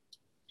problem.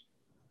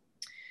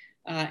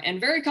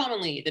 And very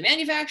commonly, the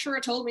manufacturer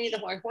told me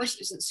that my horse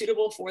isn't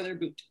suitable for their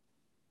boot.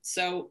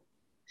 So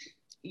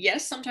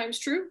yes, sometimes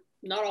true,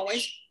 not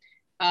always.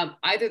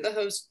 Either the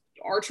hooves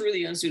are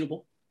truly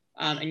unsuitable,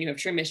 and you have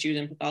trim issues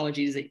and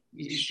pathologies that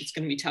it's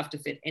going to be tough to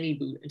fit any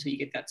boot until you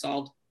get that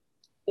solved,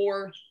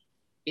 or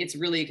it's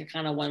really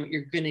kind of one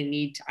you're going to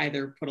need to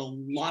either put a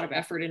lot of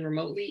effort in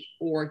remotely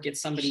or get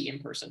somebody in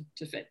person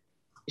to fit.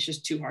 It's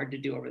just too hard to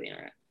do over the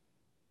internet.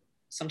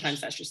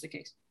 Sometimes that's just the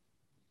case.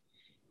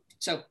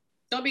 So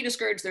don't be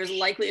discouraged. There's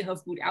likely a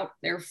hoof boot out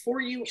there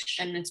for you,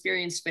 and an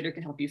experienced fitter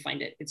can help you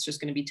find it. It's just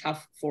going to be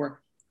tough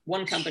for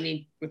one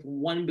company with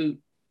 1 boot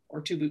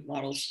or 2 boot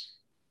models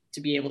to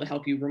be able to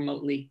help you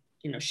remotely,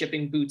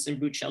 shipping boots and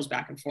boot shells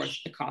back and forth.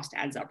 The cost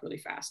adds up really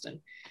fast.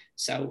 And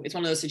so it's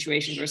one of those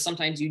situations where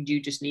sometimes you do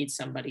just need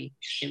somebody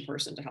in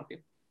person to help you.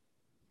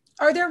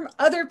 Are there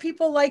other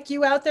people like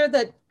you out there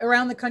that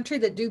around the country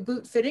that do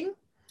boot fitting?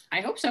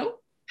 I hope so.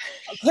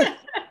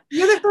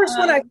 You're the first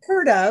one I've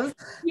heard of.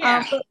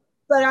 Yeah.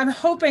 But I'm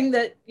hoping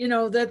that,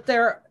 that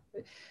they're,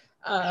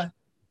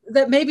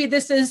 that maybe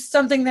this is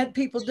something that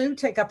people do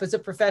take up as a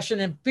profession,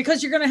 and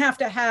because you're going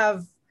to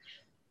have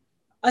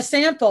a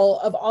sample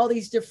of all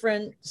these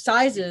different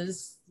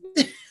sizes.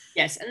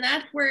 Yes, and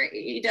that's where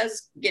it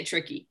does get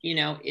tricky,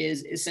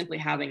 is simply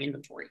having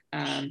inventory.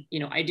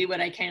 I do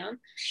what I can.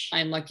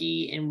 I'm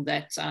lucky in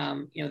that,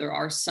 there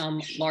are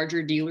some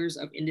larger dealers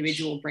of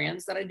individual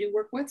brands that I do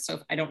work with. So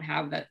if I don't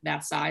have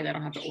that size, I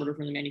don't have to order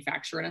from the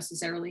manufacturer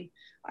necessarily.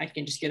 I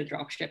can just get a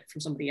drop ship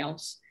from somebody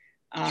else.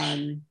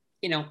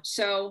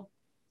 So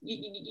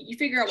you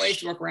figure out ways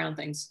to work around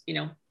things,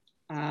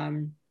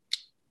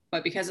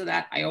 but because of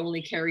that, I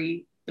only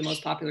carry the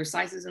most popular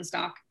sizes in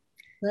stock.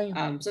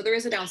 Right. So there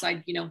is a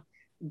downside,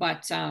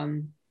 but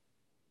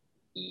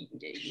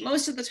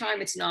most of the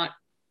time it's not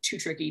too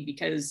tricky,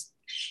 because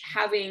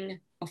having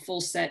a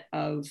full set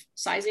of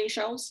sizing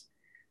shelves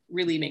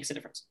really makes a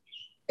difference.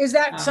 Is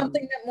that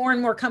something that more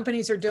and more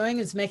companies are doing,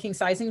 is making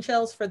sizing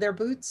shelves for their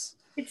boots?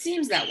 It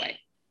seems that way.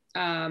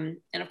 And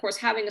of course,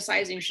 having a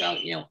sizing shelf,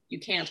 you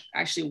can't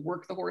actually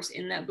work the horse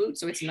in that boot.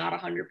 So it's not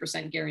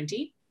 100%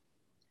 guaranteed.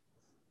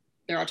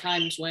 There are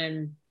times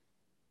when,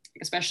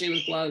 especially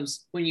with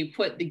gloves, when you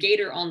put the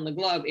gaiter on the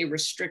glove, it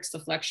restricts the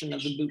flexion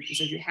of the boot.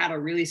 So if you had a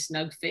really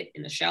snug fit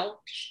in the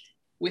shell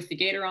with the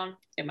gaiter on,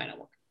 it might not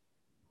work.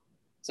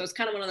 So it's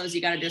kind of one of those, you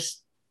got to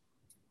just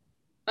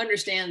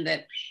understand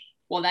that,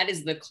 well, that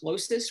is the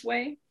closest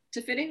way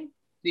to fitting.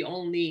 The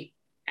only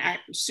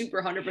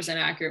super 100%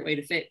 accurate way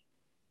to fit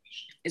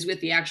is with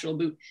the actual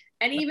boot.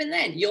 And even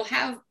then, you'll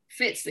have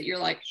fits that you're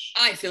like,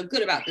 I feel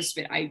good about this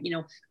fit. I,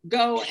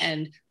 go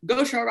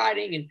trail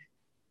riding and,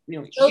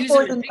 use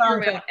them and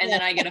figure them out. And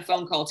then I get a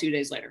phone call 2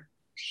 days later.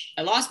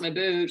 I lost my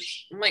boot.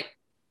 I'm like,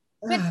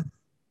 what?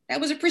 That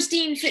was a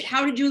pristine fit.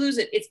 How did you lose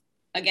it? It's,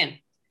 again,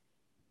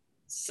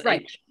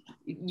 right.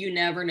 You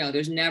never know.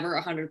 There's never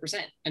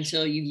 100%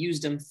 until you've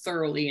used them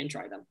thoroughly and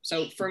tried them.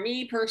 So for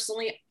me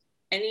personally,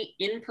 any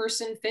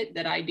in-person fit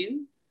that I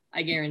do,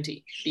 I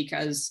guarantee,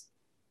 because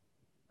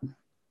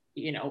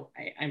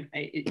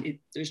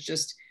there's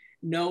just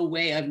no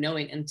way of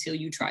knowing until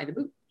you try the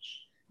boot.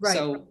 Right.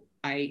 So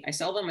I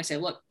sell them. I say,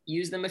 look,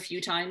 use them a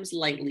few times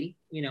lightly,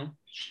 in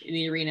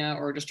the arena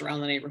or just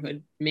around the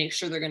neighborhood. Make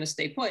sure they're going to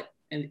stay put,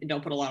 and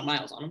don't put a lot of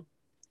miles on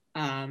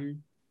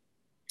them.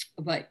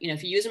 But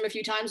if you use them a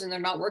few times and they're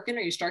not working, or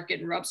you start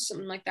getting rubs or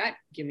something like that,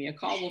 give me a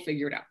call. We'll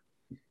figure it out.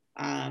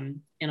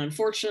 And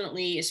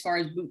unfortunately, as far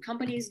as boot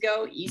companies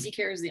go,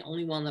 EasyCare is the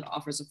only one that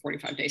offers a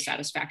 45-day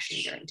satisfaction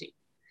guarantee.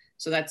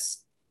 So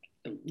that's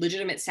a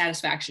legitimate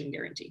satisfaction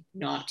guarantee,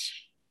 not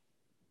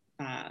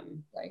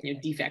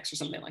defects or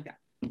something like that.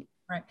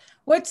 Right.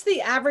 What's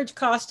the average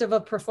cost of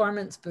a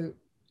performance boot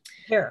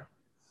here?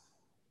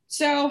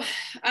 So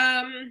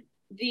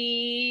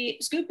the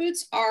scoop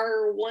boots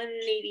are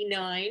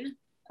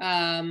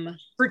 $189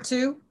 for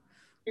two.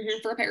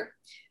 For a pair.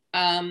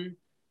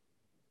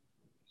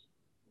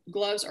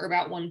 Gloves are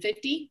about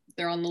 $150.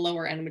 They're on the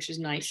lower end, which is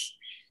nice.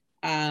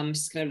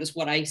 It's kind of just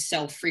what I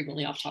sell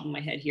frequently off the top of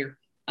my head here.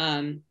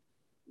 A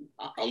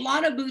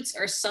lot of boots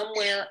are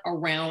somewhere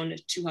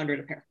around $200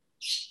 a pair,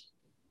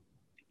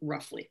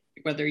 roughly.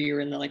 Whether you're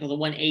in the the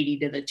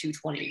 $180 to the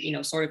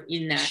 $220, sort of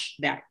in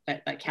that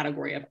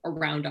category of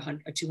around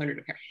 $200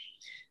 a pair.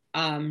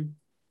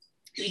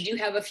 We do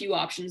have a few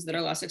options that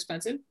are less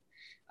expensive,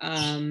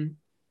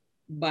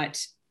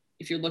 but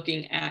if you're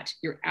looking at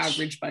your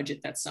average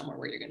budget, that's somewhere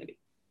where you're going to be.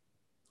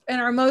 And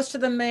are most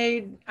of them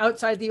made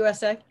outside the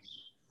USA?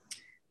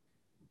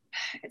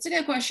 It's a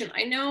good question.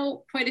 I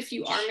know quite a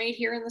few are made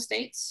here in the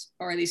States,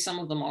 or at least some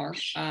of them are.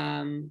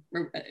 The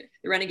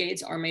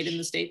Renegades are made in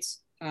the States.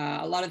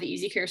 A lot of the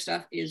EasyCare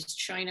stuff is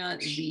China.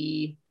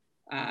 The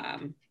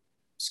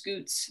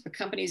Scoots, the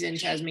company's in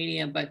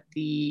Tasmania, but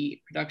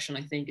the production,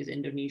 I think, is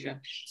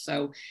Indonesia.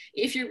 So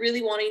if you're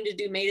really wanting to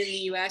do made in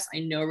the US, I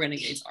know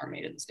Renegades are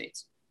made in the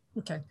States.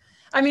 Okay.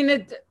 I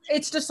mean,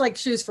 it's just like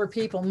shoes for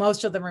people.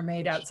 Most of them are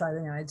made outside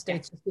the United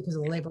States just because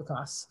of the labor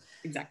costs.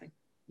 Exactly.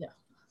 Yeah.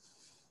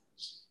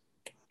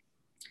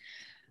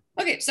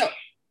 Okay, so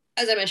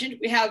as I mentioned,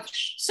 we have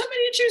so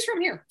many to choose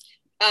from here.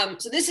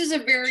 So this is a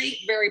very,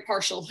 very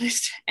partial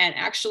list. And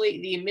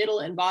actually the middle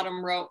and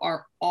bottom row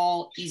are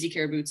all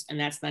EasyCare boots. And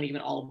that's not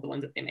even all of the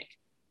ones that they make.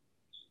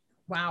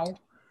 Wow.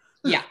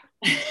 Yeah.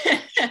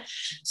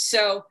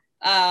 So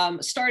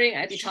starting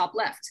at the top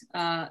left,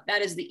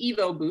 that is the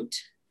Evo boot.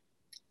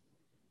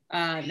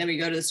 Then we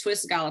go to the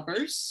Swiss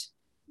Gallopers.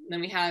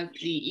 Then we have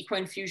the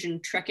Equine Fusion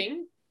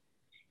Trekking.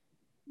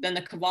 Then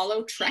the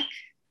Cavallo Trek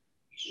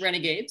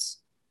Renegades.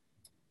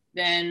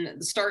 Then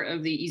the start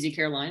of the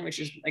EasyCare line, which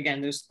is, again,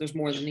 there's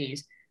more than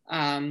these.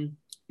 The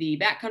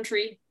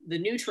Backcountry, the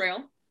New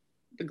Trail,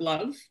 the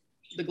Glove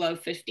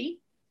 50,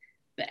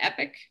 the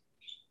Epic,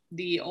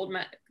 the Old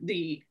Mac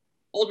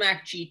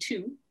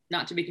G2,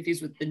 not to be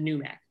confused with the New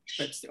Mac,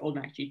 but it's the Old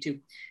Mac G2.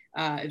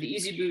 The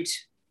Easy Boot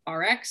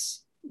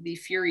RX, the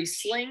Fury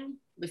Sling,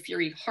 the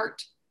Fury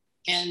Heart,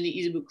 and the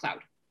Easy Boot Cloud.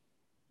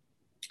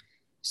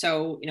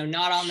 So,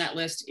 not on that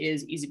list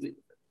is Easy Boot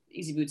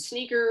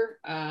Sneaker,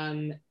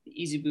 the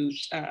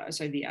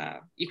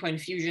Equine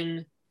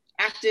Fusion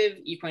Active,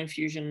 Equine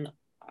Fusion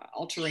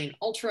All-Terrain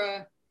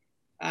Ultra.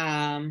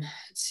 Let's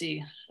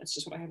see, that's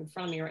just what I have in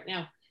front of me right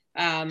now.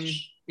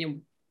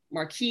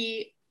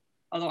 Marquee,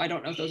 although I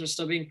don't know if those are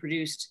still being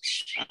produced.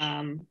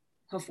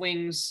 Hoof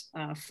Wings,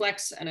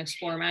 Flex, and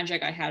Explorer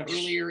Magic I had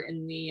earlier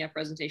in the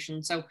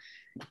presentation. So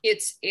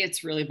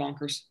it's really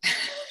bonkers.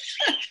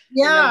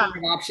 Yeah. The number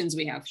of options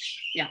we have.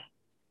 Yeah.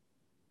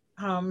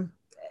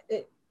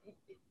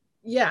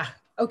 Yeah.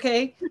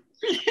 Okay.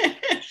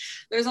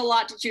 There's a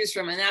lot to choose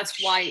from, and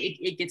that's why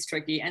it gets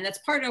tricky. And that's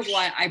part of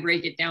why I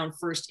break it down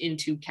first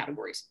into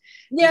categories.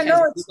 Yeah,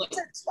 no,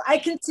 I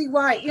can see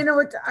why. You know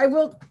what,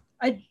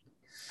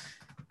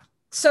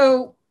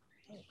 so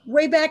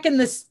way back in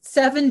the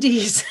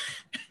 70s,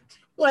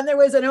 when there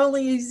was an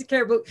only easy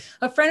care boot,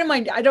 a friend of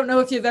mine, I don't know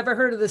if you've ever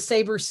heard of the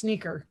Sabre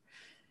sneaker.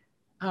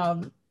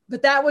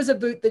 But that was a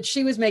boot that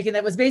she was making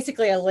that was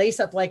basically a lace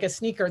up like a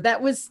sneaker.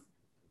 That was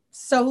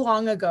so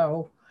long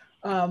ago,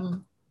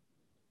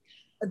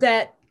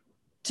 that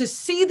to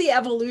see the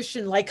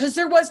evolution, like, because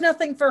there was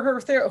nothing for her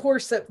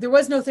horse, there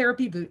was no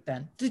therapy boot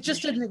then. It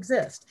just didn't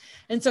exist.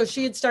 And so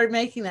she had started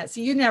making that.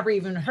 So you never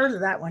even heard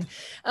of that one.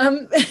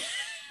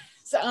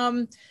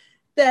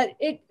 That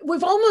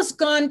we've almost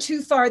gone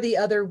too far the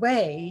other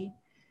way.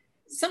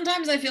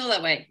 Sometimes I feel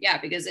that way. Yeah,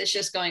 because it's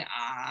just going,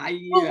 yeah.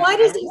 Well, why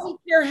does Easy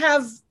Care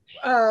have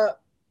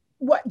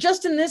what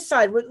just in this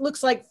side, what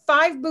looks like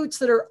 5 boots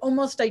that are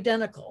almost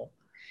identical?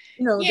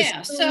 You know,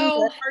 yeah.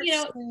 So,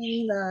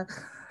 you know,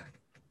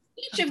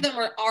 each of them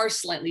are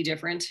slightly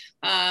different.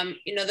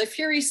 You know, the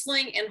Fury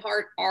Sling and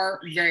Heart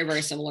are very,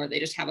 very similar. They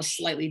just have a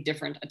slightly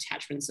different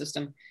attachment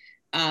system.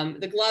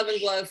 The Glove and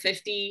Glove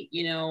 50,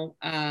 you know,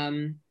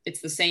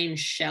 it's the same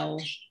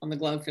shell on the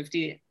Glove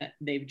 50.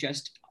 They've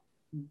just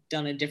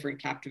done a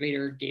different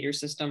captivator gator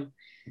system.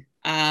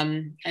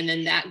 And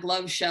then that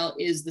glove shell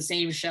is the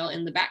same shell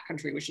in the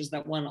backcountry, which is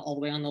that one all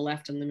the way on the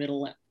left in the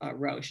middle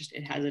row. It's just,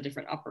 it has a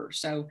different upper.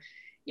 So,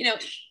 you know,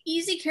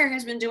 Easy Care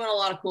has been doing a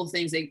lot of cool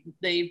things.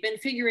 They've been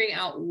figuring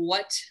out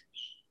what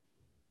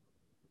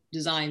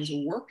designs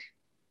work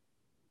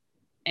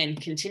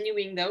and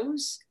continuing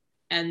those,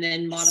 and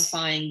then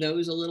modifying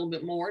those a little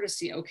bit more to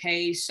see,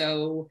 okay,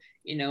 so,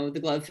 you know, the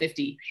Glove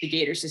 50, the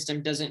gator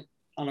system doesn't,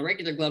 on a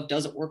regular glove,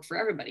 doesn't work for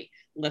everybody.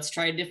 Let's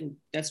try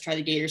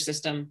the gator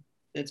system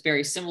that's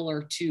very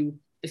similar to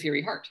the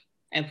Fury Heart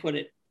and put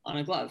it on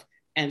a glove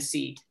and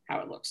see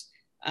how it looks.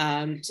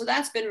 So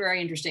that's been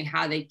very interesting,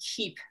 how they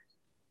keep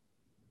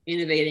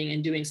innovating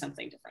and doing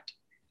something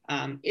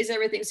different. Is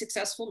everything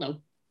successful?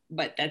 No,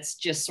 but that's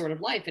just sort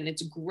of life. And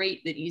it's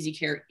great that Easy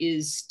Care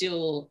is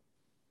still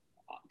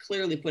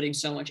clearly putting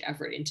so much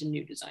effort into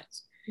new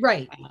designs.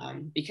 Right.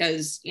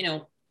 Because, you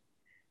know,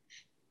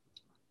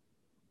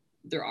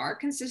 there are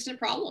consistent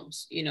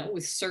problems, you know,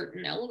 with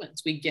certain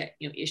elements. We get,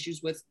 you know,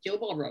 issues with heel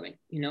ball rubbing,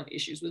 you know,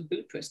 issues with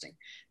boot twisting.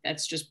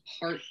 That's just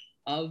part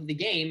of the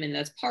game. And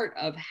that's part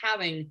of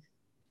having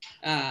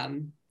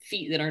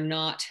feet that are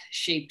not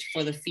shaped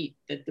for the feet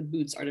that the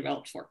boots are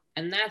developed for.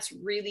 And that's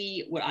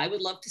really what I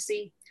would love to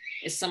see,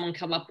 is someone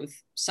come up with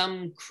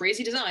some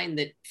crazy design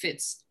that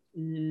fits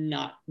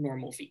not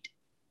normal feet.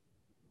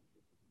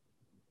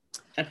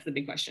 That's the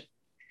big question.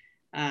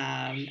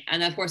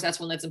 And of course, that's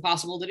one that's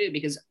impossible to do,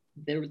 because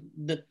the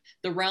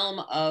realm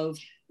of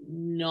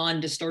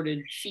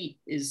non-distorted feet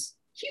is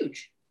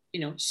huge,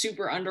 you know,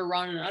 super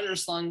underrun and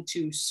underslung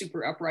to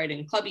super upright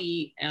and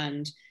clubby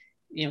and,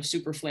 you know,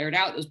 super flared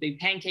out, those big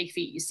pancake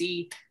feet you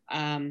see.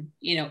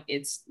 You know,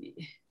 it's,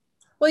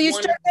 well, you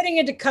start getting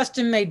into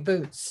custom made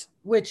boots,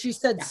 which you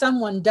said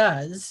someone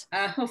does.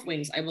 Hoof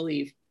wings, I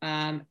believe.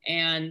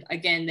 And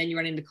again, then you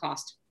run into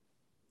cost.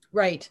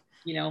 Right.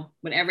 You know,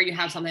 whenever you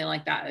have something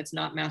like that, it's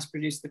not mass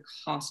produced, the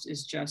cost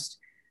is just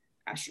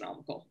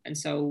astronomical. And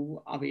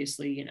so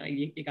obviously, you know,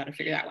 you got to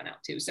figure that one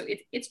out too. So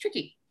it's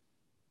tricky.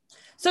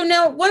 So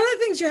now one of the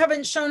things you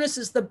haven't shown us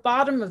is the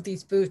bottom of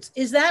these boots.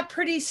 Is that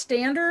pretty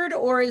standard,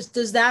 or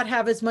does that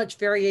have as much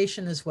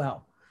variation as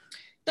well?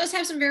 It does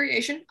have some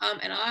variation.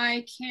 And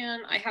I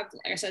have,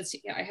 like I said,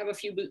 I have a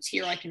few boots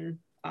here.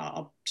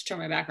 I'll turn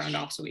my background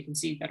off so we can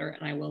see better,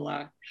 and I will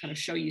kind of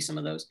show you some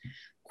of those.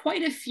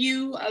 Quite a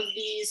few of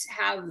these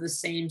have the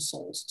same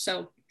soles.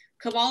 So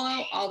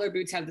Cavallo, all their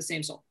boots have the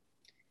same sole.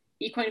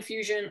 Equine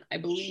Fusion, I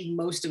believe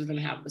most of them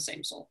have the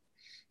same sole.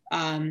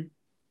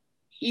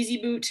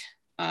 Easy Boot,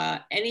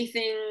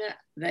 anything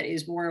that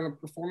is more of a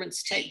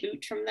performance type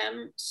boot from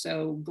them.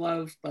 So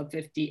Glove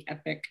 50,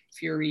 Epic,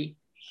 Fury,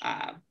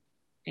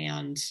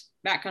 and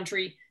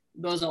Backcountry,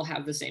 those all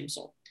have the same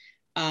sole.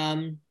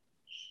 And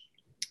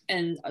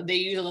they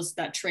use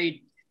that tread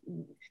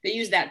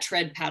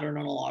pattern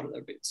on a lot of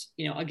their boots,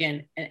 you know,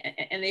 again,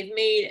 and they've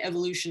made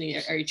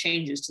evolutionary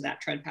changes to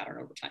that tread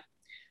pattern over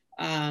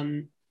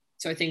time.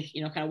 So I think,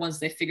 you know, kind of once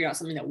they figure out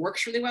something that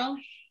works really well,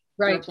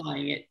 they're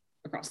applying it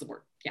across the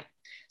board. Yeah.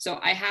 So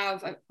I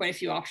have quite a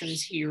few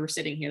options here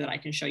sitting here that I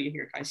can show you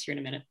here, guys, here in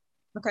a minute.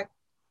 Okay.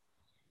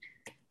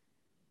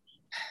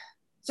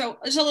 So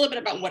just a little bit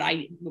about what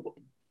I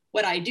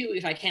do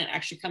if I can't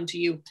actually come to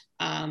you.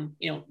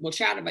 You know, we'll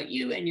chat about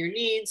you and your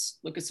needs,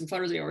 look at some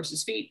photos of your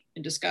horse's feet,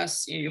 and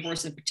discuss, you know, your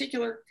horse in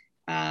particular,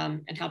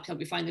 and help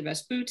you find the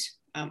best boot.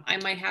 I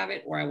might have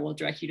it, or I will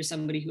direct you to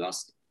somebody who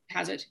else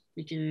has it.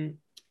 You can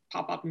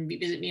pop up and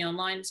visit me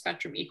online,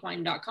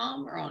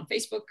 spectrumequine.com, or on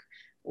Facebook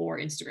or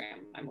Instagram.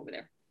 I'm over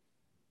there.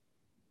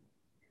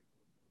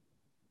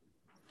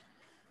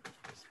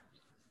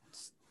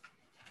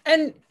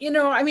 And, you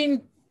know, I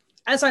mean,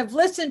 as I've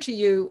listened to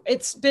you,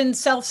 it's been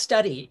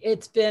self-study.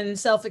 It's been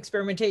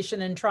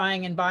self-experimentation and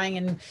trying and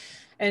buying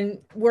and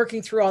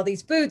working through all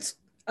these boots.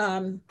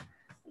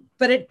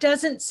 But it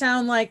doesn't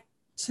sound like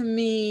to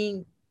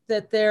me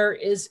that there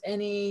is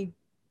any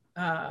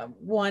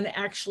one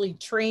actually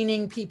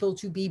training people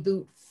to be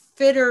boot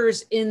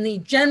fitters in the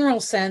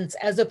general sense,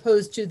 as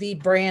opposed to the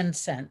brand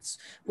sense,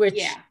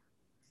 which,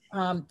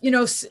 you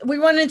know, we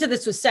went into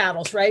this with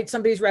saddles, right?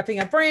 Somebody's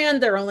repping a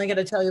brand, they're only going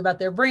to tell you about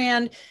their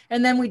brand.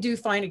 And then we do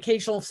find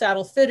occasional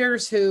saddle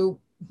fitters who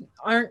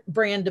aren't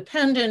brand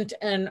dependent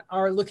and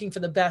are looking for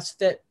the best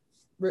fit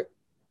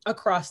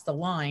across the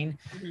line.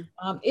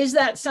 Mm-hmm. Is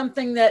that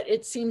something that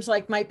it seems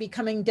like might be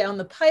coming down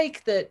the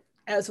pike, that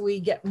as we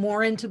get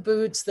more into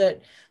boots,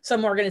 that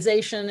some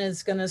organization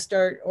is going to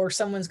start, or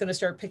someone's going to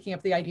start picking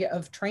up the idea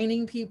of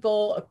training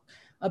people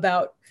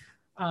about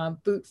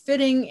boot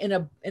fitting in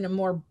a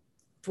more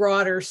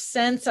broader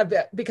sense?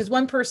 Because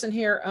one person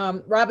here,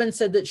 Robin,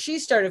 said that she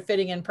started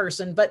fitting in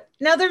person, but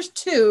now there's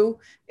two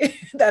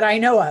that I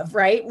know of,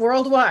 right,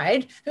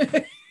 worldwide.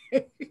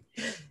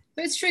 But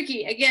it's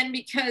tricky again,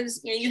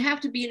 because you know, you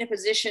have to be in a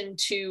position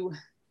to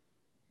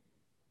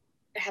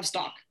have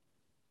stock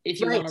if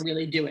you want to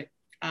really do it.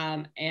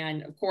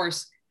 And of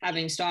course,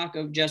 having stock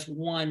of just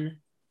one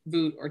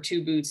boot or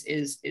two boots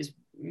is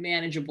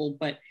manageable,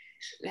 but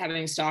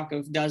having stock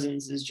of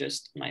dozens is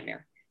just a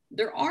nightmare.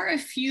 There are a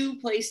few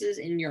places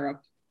in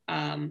Europe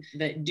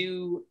that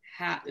do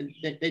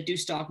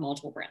stock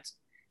multiple brands,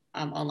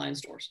 online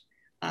stores.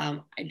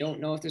 I don't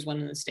know if there's one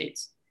in the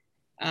States.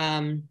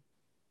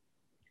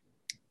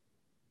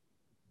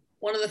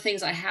 One of the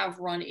things I have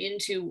run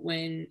into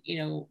when, you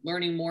know,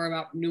 learning more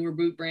about newer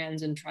boot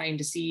brands and trying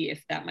to see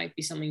if that might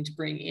be something to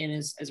bring in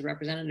as a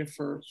representative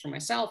for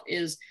myself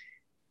is,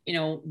 you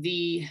know,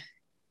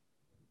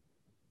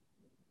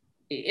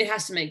 it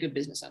has to make good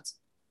business sense,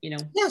 you know?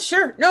 Yeah,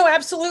 sure. No,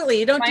 absolutely.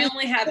 You don't. If I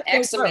only have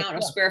X amount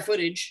of square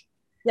footage,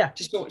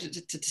 just go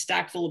to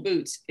stack full of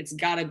boots. It's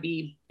got to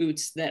be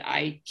boots that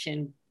I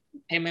can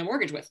pay my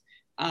mortgage with.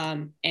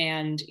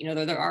 And you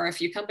know, there are a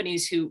few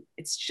companies who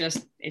it's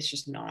just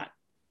not.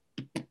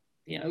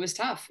 You know, it was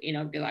tough, you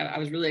know, because I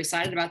was really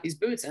excited about these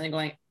boots, and then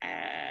going,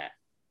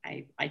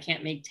 I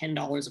can't make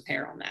 $10 a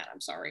pair on that.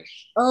 I'm sorry.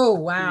 Oh,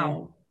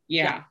 wow.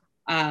 You know?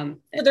 Yeah.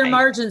 So their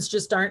margins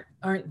just aren't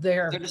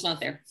there. They're just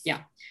not there. Yeah.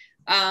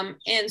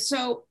 And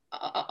so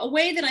a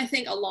way that I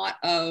think a lot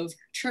of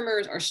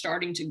trimmers are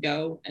starting to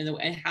go,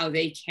 and how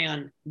they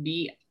can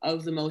be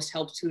of the most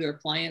help to their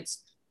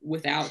clients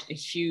without a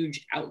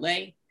huge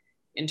outlay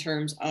in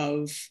terms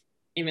of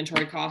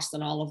inventory costs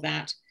and all of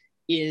that,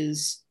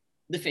 is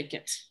the fit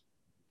kits.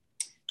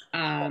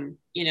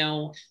 You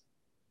know,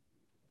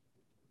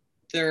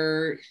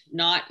 they're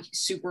not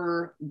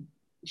super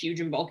huge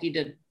and bulky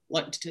to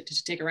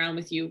take around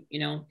with you.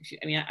 You know,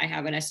 I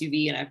have an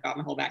SUV and I've got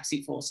my whole back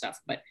seat full of stuff,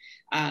 but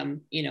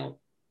you know,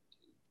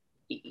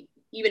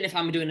 even if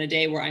I'm doing a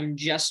day where I'm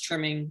just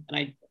trimming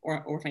and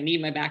or if I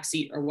need my back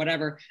seat or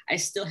whatever, I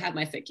still have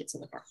my fit kits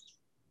in the car.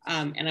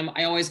 And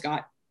I always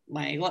got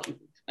my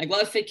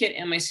glove fit kit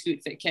and my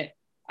scoot fit kit.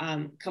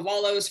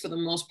 Cavallos, for the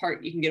most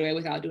part, you can get away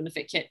without doing a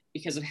fit kit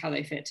because of how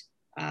they fit.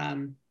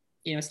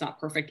 You know, it's not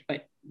perfect,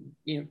 but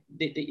you know,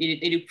 they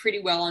do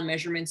pretty well on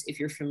measurements if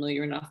you're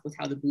familiar enough with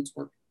how the boots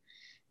work.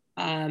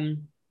 Although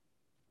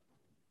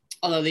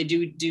they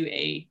do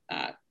a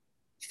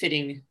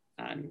fitting,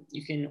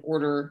 you can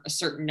order a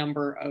certain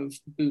number of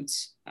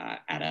boots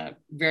at a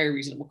very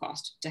reasonable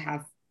cost to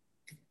have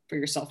for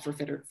yourself for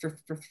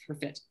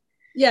fit.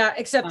 Yeah,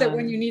 except that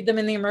when you need them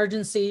in the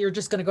emergency, you're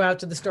just going to go out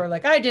to the store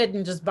like I did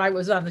and just buy what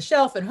was on the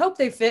shelf and hope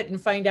they fit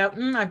and find out,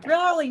 I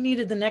probably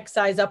needed the next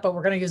size up, but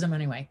we're going to use them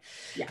anyway.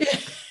 Yeah.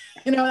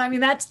 You know, I mean,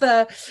 that's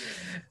but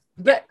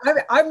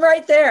I'm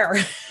right there.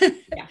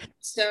 Yeah.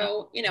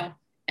 So, you know,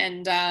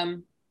 and,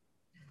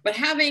 but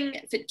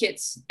having fit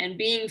kits and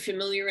being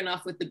familiar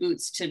enough with the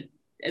boots to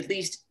at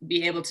least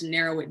be able to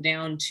narrow it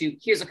down to,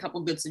 here's a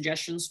couple good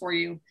suggestions for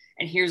you.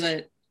 And here's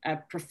a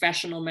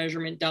professional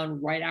measurement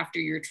done right after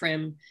your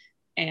trim.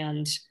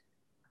 And,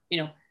 you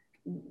know,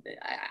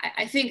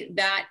 I think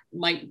that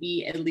might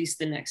be at least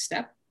the next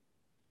step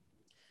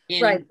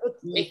in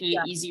making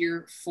it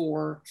easier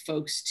for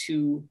folks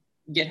to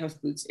get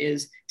hoof boots,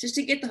 is just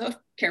to get the hoof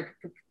care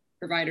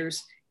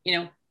providers, you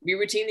know, we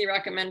routinely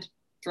recommend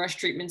thrush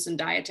treatments and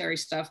dietary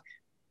stuff.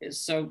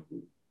 So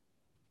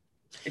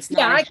it's not.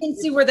 Yeah, I can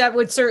see where that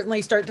would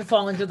certainly start to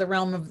fall into the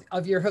realm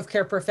of your hoof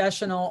care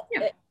professional.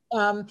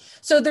 Yeah.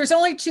 So there's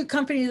only two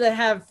companies that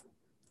have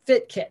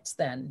fit kits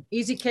then,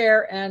 Easy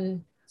Care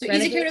and so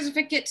Renegade? Easy Care does a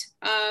fit kit.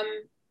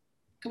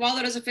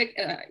 Cavallo does a fit.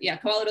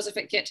 Cavallo does a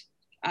fit kit.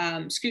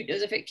 Scoot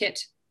does a fit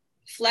kit.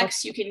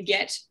 Flex, you can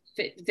get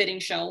fitting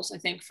shells, I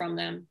think, from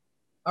them.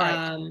 All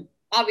right.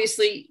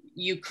 Obviously,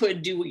 you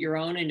could do your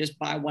own and just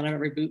buy one of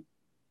every boot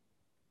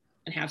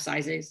and have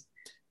sizes.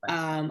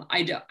 Right.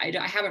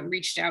 I haven't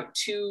reached out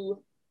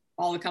to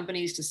all the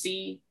companies to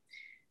see.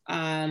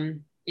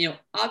 You know,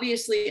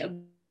 obviously, a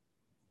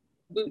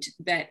boot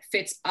that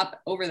fits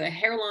up over the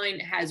hairline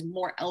has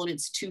more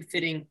elements to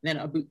fitting than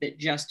a boot that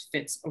just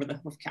fits over the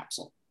hoof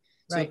capsule.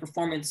 So right.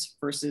 performance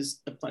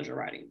versus the pleasure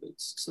riding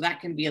boots. So that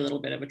can be a little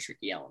bit of a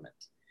tricky element.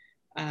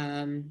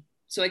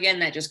 So again,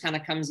 that just kind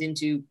of comes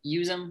into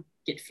use them,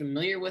 get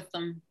familiar with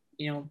them.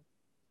 You know,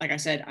 like I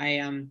said,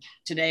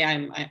 today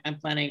I'm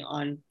planning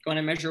on going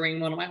and measuring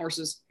one of my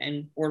horses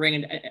and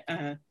ordering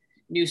a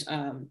new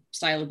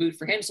style of boot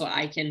for him so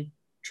I can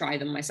try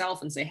them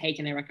myself and say, hey,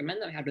 can I recommend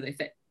them? How do they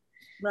fit?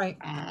 Right.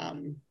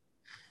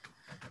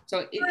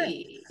 So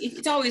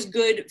it's always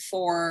good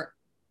for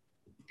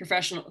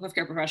hoof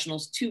care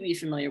professionals to be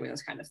familiar with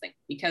this kind of thing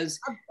because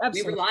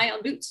Absolutely. We rely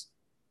on boots.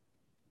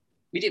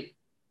 We do.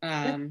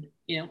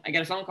 You know, I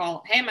get a phone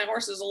call, hey, my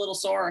horse is a little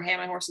sore, or hey,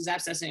 my horse is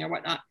abscessing or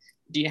whatnot.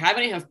 Do you have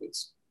any hoof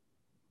boots?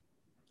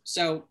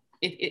 So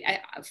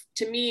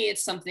to me,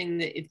 it's something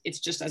that it's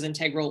just as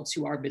integral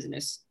to our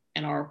business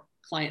and our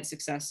client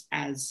success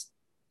as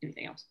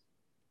anything else.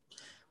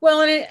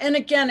 Well, and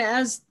again,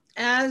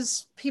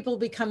 as people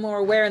become more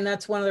aware, and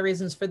that's one of the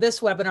reasons for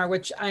this webinar,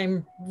 which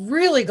I'm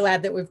really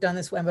glad that we've done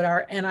this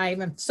webinar, and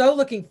I'm so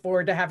looking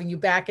forward to having you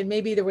back. And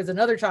maybe there was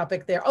another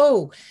topic there.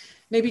 Oh,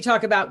 maybe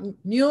talk about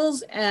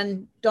mules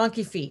and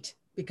donkey feet,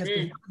 because we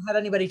haven't had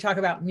anybody talk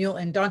about mule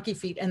and donkey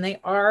feet, and they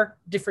are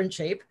different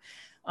shape.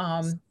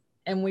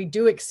 And we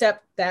do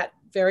accept that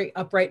very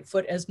upright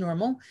foot as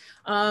normal.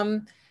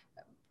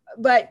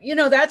 But you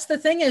know, that's the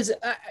thing is,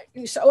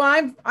 so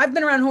I've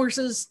been around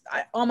horses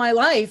all my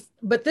life,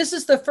 but this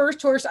is the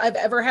first horse I've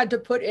ever had to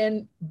put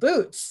in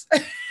boots.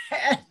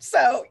 And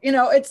so, you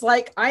know, it's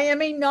like, I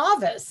am a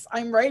novice.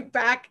 I'm right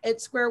back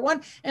at square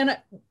one. And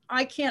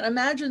I can't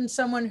imagine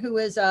someone who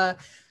is a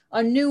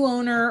new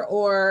owner,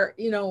 or,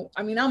 you know,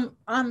 I mean,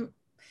 I'm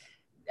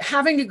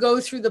having to go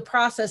through the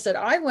process that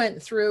I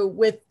went through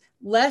with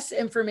less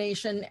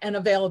information and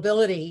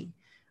availability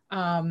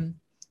than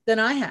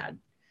I had.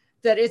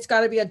 That it's got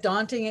to be a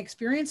daunting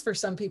experience for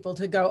some people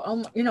to go,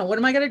 oh, you know, what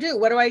am I going to do?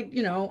 What do I,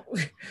 you know?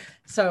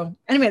 So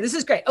anyway, this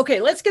is great. Okay,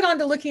 let's get on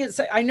to looking at,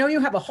 I know you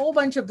have a whole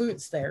bunch of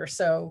boots there.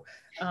 So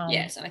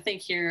yes, and I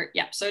think here,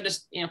 yeah. So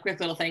just, you know, quick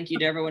little thank you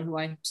to everyone who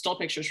I stole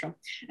pictures from.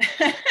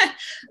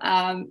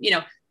 You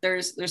know,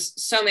 there's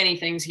so many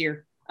things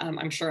here.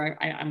 I'm sure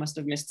I must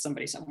have missed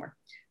somebody somewhere,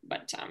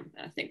 but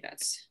I think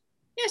that's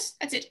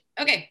it.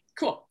 Okay,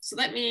 cool. So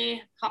let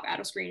me hop out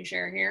of screen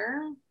share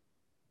here.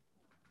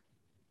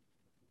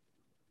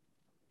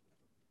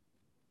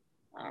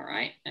 All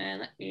right, and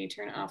let me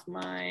turn off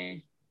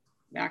my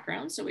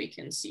background so we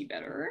can see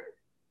better.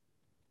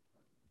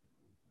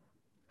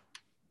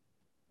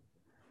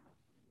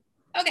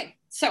 Okay,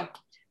 so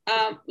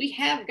we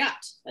have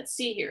got, let's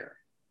see here.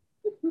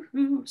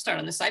 Start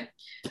on this side.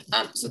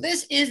 So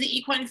this is the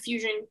Equine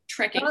Fusion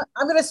Trekking.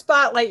 I'm going to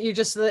spotlight you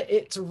just so that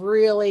it's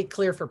really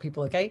clear for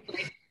people, okay?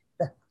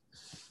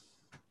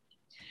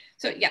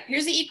 So yeah,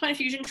 here's the Equine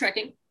Fusion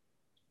Trekking.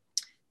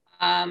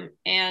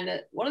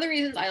 And one of the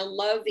reasons I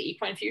love the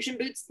Equine Fusion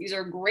boots, these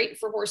are great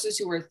for horses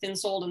who are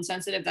thin-soled and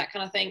sensitive, that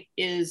kind of thing,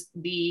 is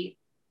the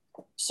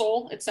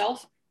sole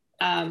itself.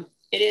 It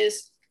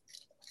is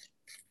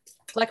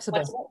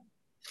flexible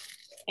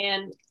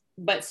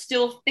but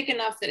still thick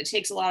enough that it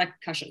takes a lot of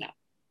concussion out.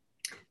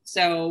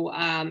 So,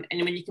 and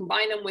when you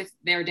combine them with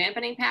their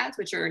dampening pads,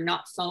 which are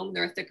not foam,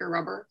 they're a thicker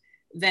rubber,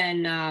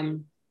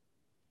 then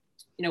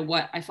you know,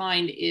 what I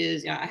find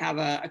is, I have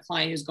a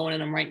client who's going in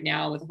them right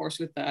now with a horse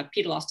with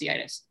pedal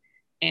osteitis,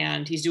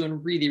 and he's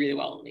doing really, really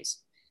well in these.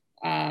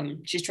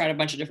 She's tried a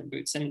bunch of different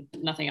boots and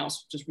nothing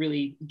else just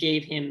really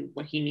gave him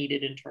what he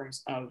needed in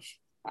terms of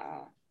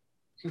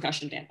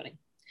concussion dampening.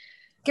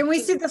 Can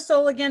we see the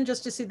sole again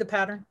just to see the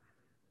pattern?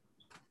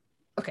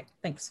 Okay,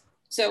 thanks.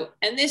 So,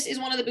 and this is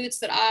one of the boots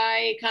that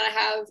I kind of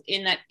have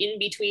in that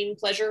in-between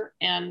pleasure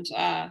and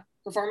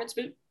performance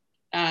boot.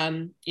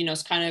 You know,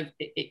 it's kind of,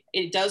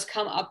 it does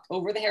come up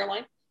over the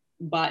hairline,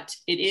 but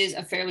it is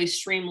a fairly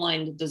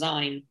streamlined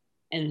design.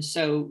 And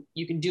so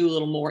you can do a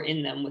little more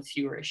in them with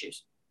fewer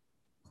issues.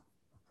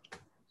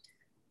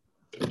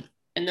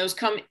 And those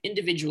come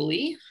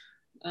individually.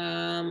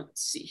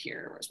 Let's see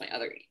here, where's my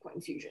other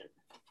Equine Fusion?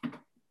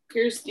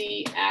 Here's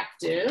the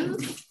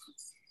active.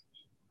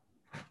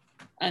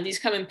 And these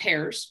come in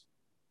pairs.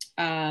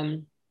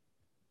 And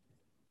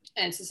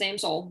it's the same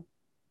sole.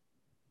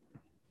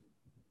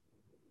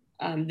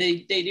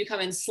 They do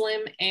come in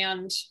slim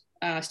and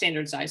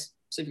standard size.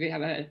 So if you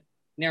have a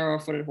narrower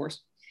footed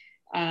horse.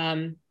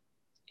 And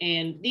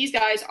these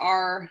guys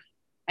are,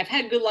 I've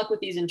had good luck with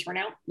these in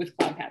turnout with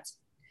cloud pads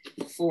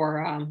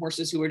for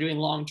horses who are doing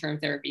long-term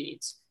therapy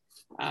needs.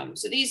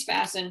 So these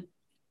fasten,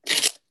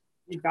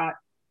 you've got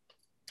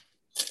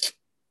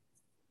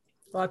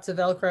lots of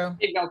Velcro.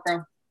 Big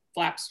Velcro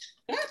flaps.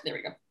 There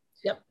we go.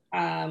 Yep.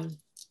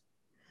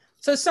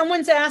 So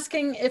someone's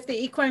asking if the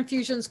Equine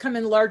Fusions come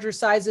in larger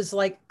sizes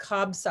like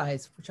cob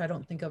size, which I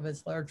don't think of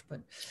as large, but.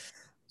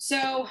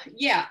 So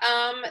yeah,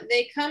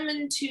 they come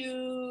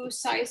into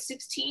size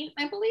 16,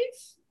 I believe.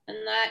 And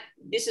that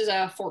this is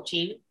a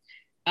 14.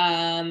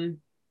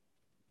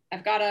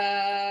 I've got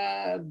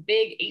a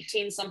big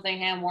 18 something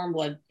ham warm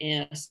blood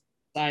in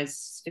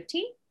size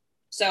 15.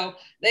 So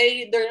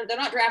they're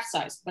not draft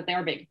size, but they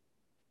are big.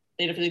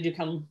 They definitely do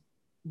come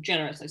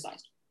generously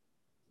sized.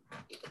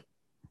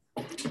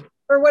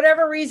 For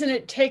whatever reason,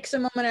 it takes a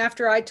moment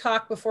after I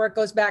talk before it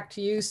goes back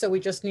to you. So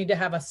we just need to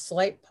have a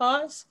slight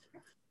pause.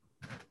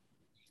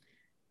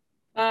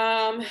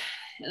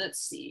 Let's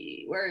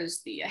see, where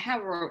is the, I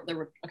have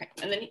okay.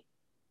 And then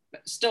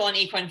still on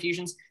Equine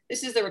Fusions,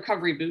 this is the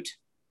recovery boot,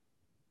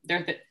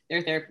 their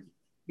therapy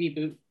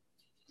boot,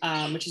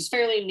 which is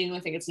fairly new. I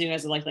think it's new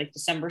as of like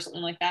December,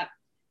 something like that.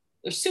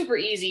 They're super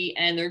easy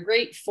and they're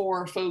great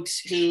for folks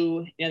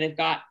who, they've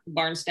got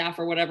barn staff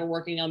or whatever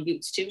working on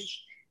boots too,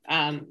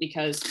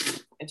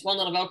 because it's one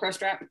little Velcro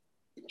strap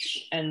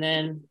and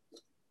then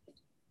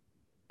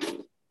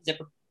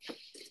zipper.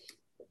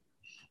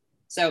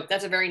 So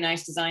that's a very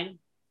nice design,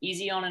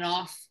 easy on and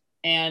off.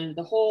 And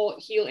the whole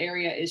heel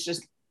area is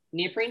just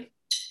neoprene.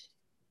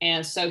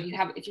 And so if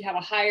you have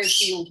a higher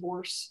heeled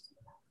horse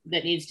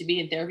that needs to be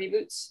in therapy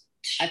boots,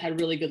 I've had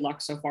really good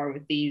luck so far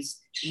with these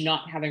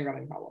not having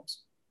rubbing problems.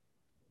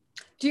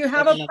 Do you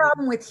have a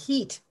problem with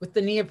heat with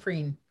the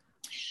neoprene?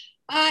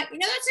 That's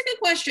a good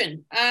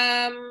question.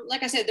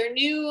 Like I said, they're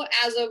new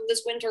as of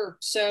this winter.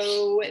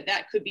 So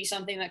that could be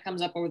something that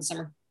comes up over the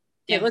summer.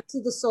 Yeah. Okay, let's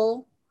see the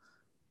sole.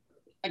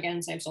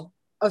 Again, same sole.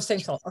 Oh, same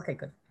sole. Okay,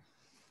 good.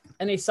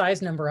 Any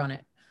size number on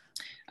it?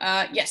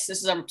 Yes, this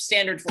is a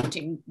standard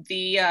 14.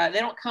 They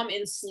don't come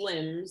in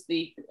slims,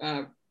 the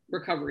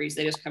recoveries,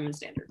 they just come in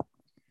standard.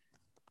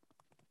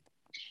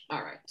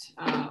 All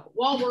right.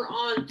 While we're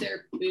on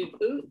therapy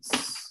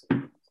boots,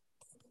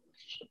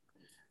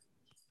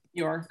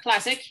 your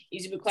classic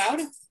Easy Boot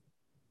Cloud.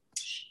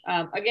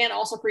 Again,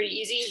 also pretty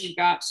easy. You've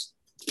got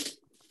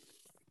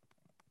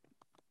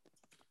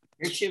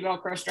your 2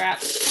 Velcro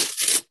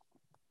straps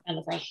and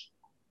the front.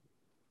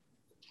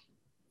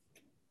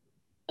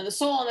 And the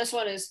sole on this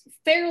one is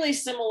fairly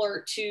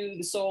similar to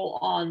the sole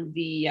on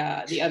the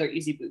other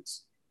Easy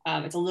Boots.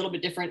 It's a little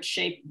bit different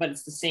shape, but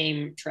it's the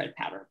same tread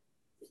pattern.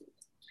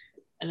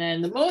 And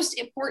then the most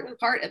important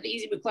part of the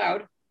Easy Boot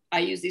Cloud, I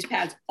use these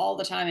pads all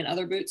the time in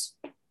other boots,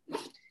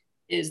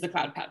 is the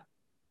cloud pad.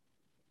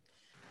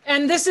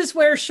 And this is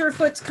where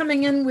Surefoot's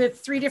coming in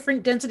with 3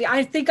 different density.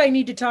 I think I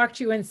need to talk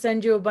to you and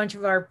send you a bunch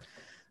of our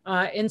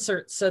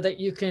inserts so that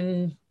you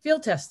can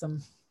field test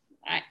them.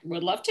 I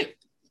would love to.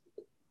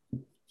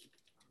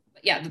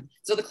 But yeah,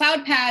 so the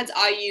cloud pads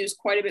I use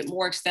quite a bit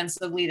more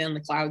extensively than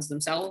the clouds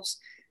themselves.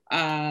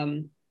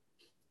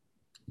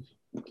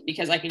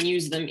 Because I can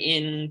use them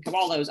in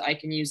caballos, I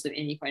can use them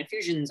in Equine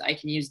Fusions, I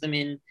can use them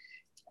in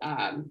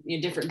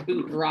different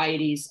boot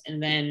varieties,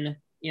 and then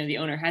the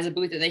owner has a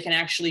boot that they can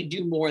actually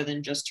do more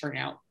than just turn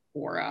out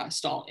or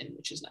stall in,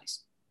 which is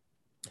nice.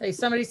 Hey,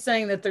 somebody's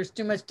saying that there's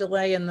too much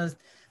delay in the,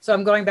 so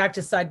I'm going back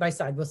to side by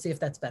side. We'll see if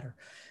that's better.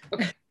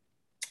 Okay.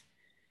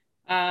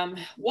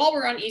 While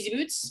we're on Easy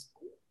Boots,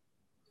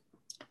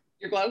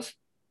 your glove,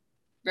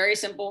 very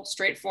simple,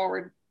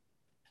 straightforward.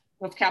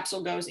 Hoof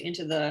capsule goes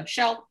into the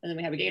shell, and then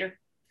we have a gaiter.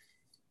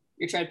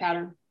 Your tread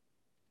pattern.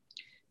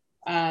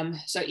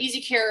 So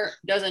Easy Care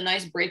does a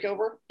nice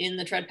breakover in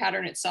the tread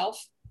pattern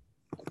itself.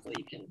 Hopefully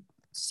you can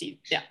see,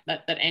 yeah,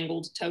 that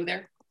angled toe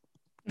there.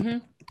 Mm-hmm.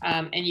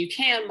 And you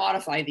can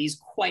modify these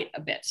quite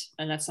a bit.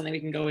 And that's something we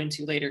can go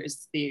into later,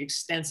 is the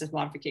extensive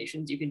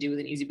modifications you can do with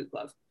an Easy Boot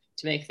glove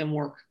to make them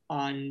work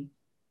on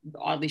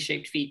oddly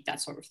shaped feet,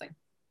 that sort of thing.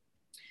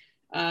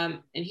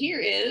 And here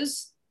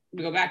is,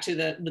 we go back to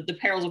the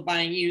perils of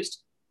buying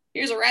used.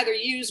 Here's a rather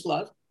used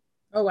glove.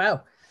 Oh,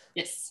 wow.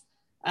 Yes.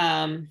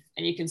 And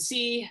you can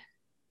see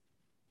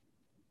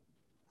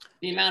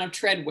the amount of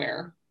tread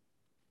wear.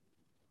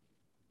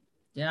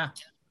 Yeah.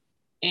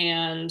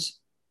 And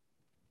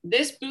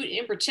this boot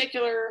in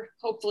particular,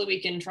 hopefully we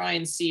can try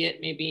and see it.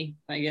 Maybe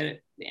if I get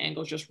it, the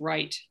angle's just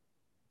right.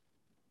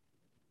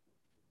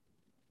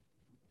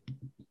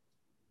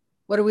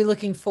 What are we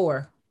looking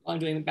for? I'm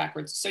doing it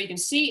backwards. So you can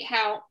see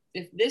how,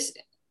 if this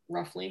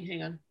roughly,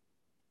 hang on,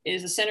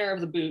 is the center of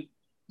the boot.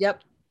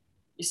 Yep.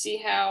 You see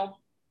how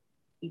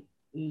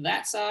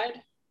that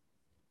side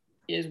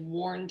is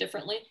worn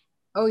differently?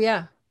 Oh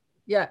yeah.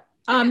 Yeah.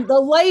 The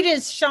light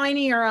is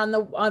shinier on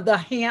the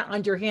hand,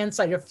 on your hand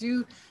side. If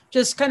you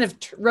just kind of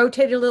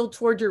rotate a little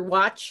toward your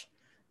watch,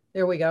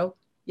 there we go.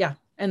 Yeah.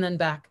 And then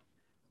back.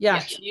 Yeah.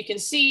 Yes, you can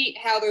see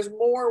how there's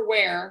more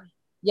wear.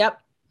 Yep.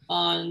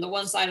 On the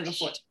one side of the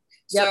foot.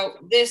 Yep. So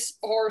this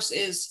horse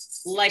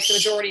is, like the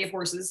majority of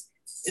horses,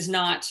 is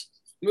not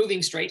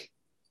moving straight.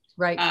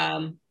 Right.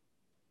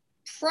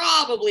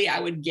 Probably, I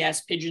would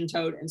guess,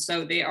 pigeon-toed. And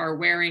so they are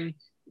wearing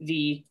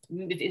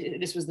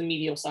this was the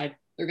medial side.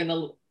 They're going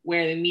to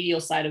wear the medial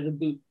side of the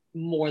boot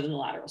more than the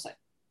lateral side.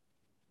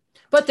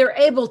 But they're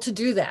able to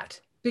do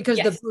that because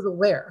yes, the boot will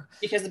wear.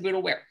 Because the boot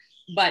will wear.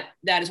 But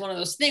that is one of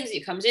those things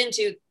that comes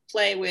into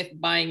play with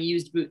buying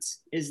used boots,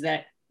 is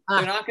that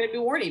they're not going to be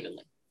worn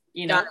evenly,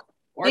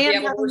 Or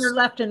and having your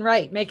left and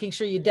right, making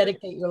sure you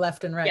dedicate your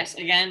left and right. Yes,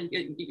 again,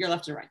 your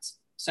left and rights.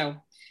 So,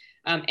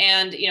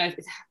 and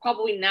it's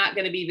probably not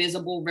going to be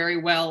visible very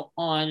well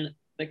on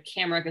the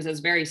camera because it's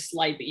very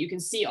slight, but you can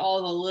see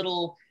all the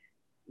little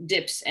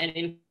dips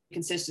and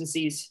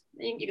inconsistencies.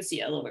 You can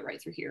see it a little bit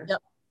right through here.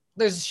 Yep.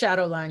 There's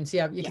shadow lines.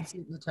 Yeah, you can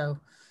see the toe.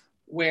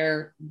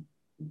 Where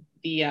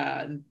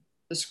the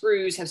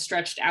screws have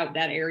stretched out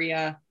that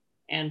area,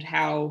 and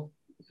how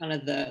kind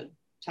of the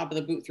top of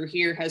the boot through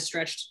here has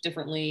stretched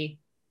differently.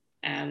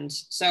 And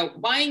so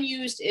buying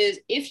used is,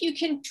 if you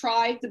can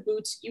try the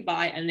boots you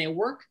buy and they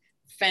work,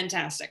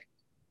 fantastic.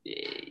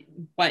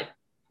 But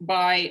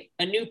buy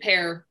a new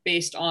pair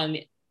based on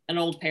an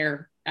old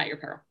pair at your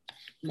peril,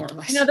 more or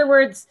less. In other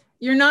words,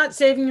 you're not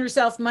saving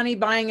yourself money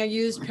buying a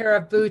used pair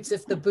of boots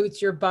if the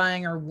boots you're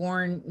buying are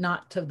worn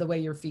not to the way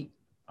your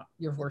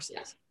horse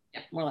is.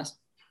 Yeah, more or less.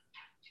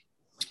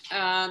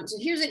 So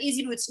here's an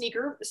Easy Boot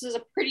sneaker. This is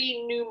a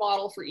pretty new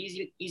model for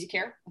Easy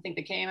Care. I think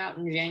they came out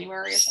in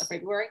January or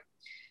February.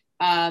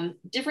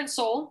 Different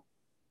sole.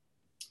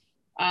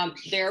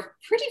 They're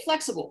pretty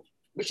flexible,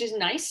 which is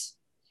nice.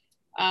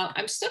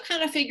 I'm still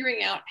kind of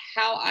figuring out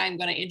how I'm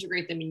going to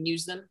integrate them and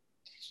use them.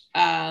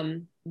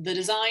 The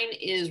design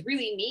is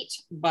really neat,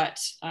 but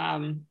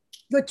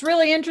what's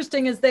really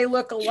interesting is they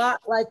look a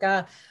lot like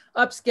a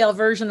upscale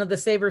version of the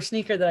Sabre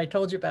sneaker that I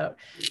told you about,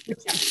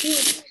 which she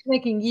was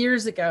making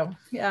years ago.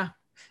 Yeah.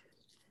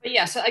 But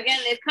yeah, so again,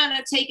 they've kind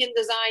of taken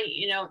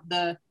design,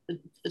 the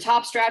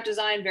top strap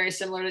design, very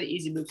similar to the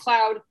Easy Boot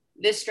Cloud.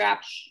 This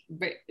strap,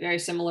 very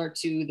similar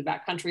to the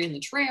backcountry and the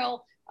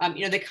trail.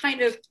 They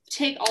kind of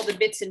take all the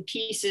bits and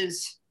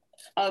pieces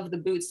of the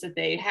boots that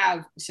they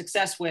have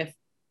success with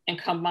and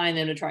combine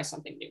them to try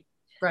something new.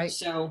 Right.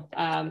 So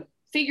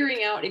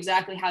figuring out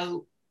exactly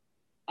how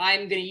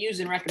I'm going to use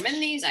and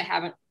recommend these, I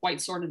haven't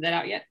quite sorted that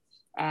out yet.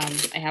 I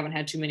haven't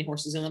had too many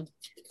horses in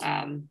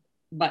them.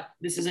 But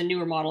this is a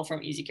newer model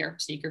from Easy Care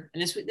sneaker.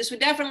 And this would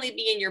definitely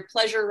be in your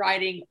pleasure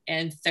riding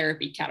and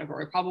therapy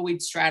category, probably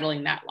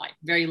straddling that line.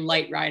 Very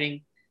light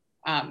riding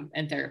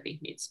and therapy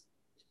needs.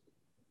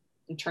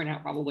 And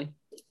turnout probably.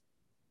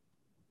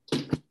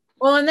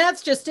 Well, and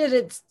that's just it.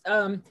 It's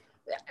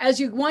as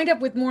you wind up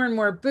with more and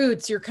more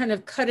boots, you're kind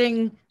of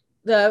cutting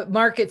the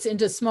markets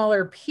into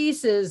smaller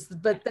pieces,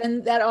 but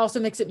then that also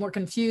makes it more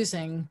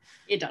confusing.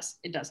 It does.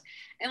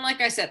 And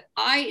like I said,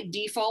 I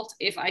default,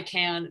 if I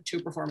can, to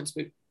a performance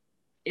boot.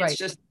 It's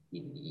just,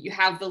 you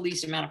have the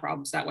least amount of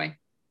problems that way.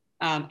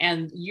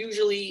 And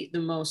usually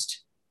the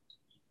most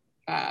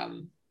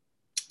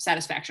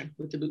satisfaction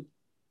with the boot.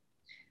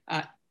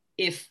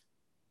 If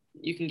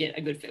you can get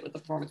a good fit with the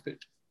performance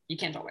boot. You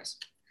can't always.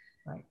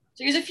 Right.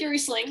 So here's a Fury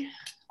sling.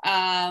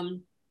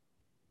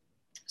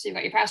 So you've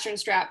got your pastern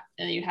strap,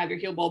 and then you have your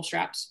heel bulb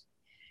straps.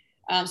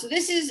 So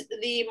this is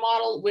the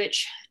model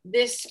which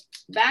this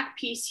back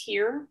piece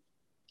here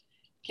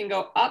can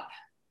go up.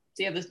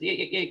 So you have this,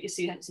 you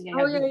see you have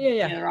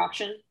the other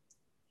option.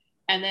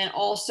 And then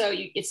also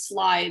it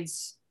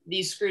slides,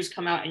 these screws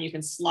come out and you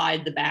can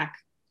slide the back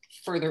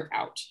further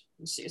out.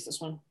 Let's see, is this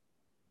one?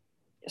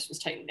 This one's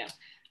tightened down.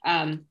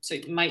 So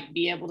you might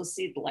be able to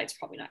see, the light's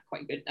probably not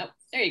quite good. Oh,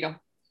 there you go.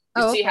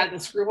 You see how the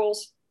screw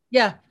holes?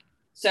 Yeah.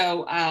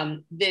 So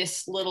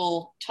this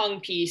little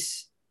tongue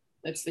piece,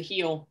 that's the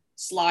heel,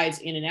 slides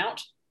in and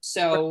out.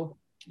 So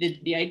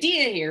the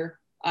idea here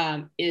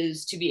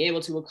is to be able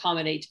to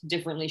accommodate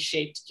differently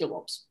shaped heel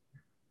bulbs.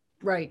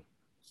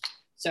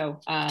 So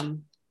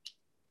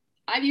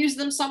I've used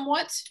them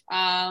somewhat.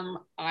 Again,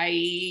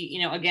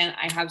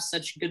 I have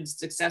such good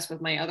success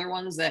with my other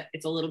ones that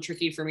it's a little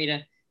tricky for me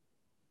to,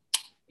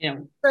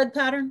 thread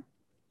pattern.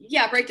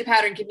 Yeah, break the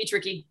pattern can be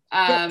tricky.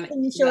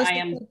 Can you show us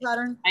the thread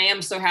pattern? I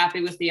am so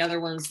happy with the other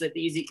ones that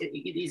the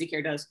Easy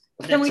Care does.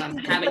 Can we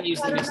haven't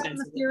used them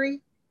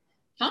extensively.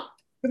 Huh?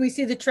 Can we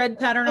see the tread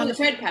pattern on the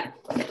tread pattern?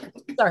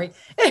 Sorry.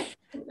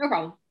 No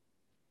problem.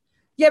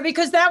 Yeah,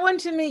 because that one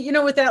to me,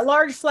 with that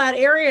large flat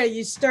area,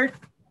 you start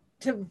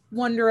to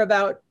wonder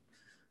about,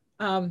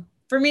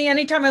 for me,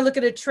 anytime I look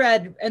at a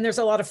tread and there's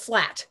a lot of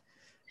flat.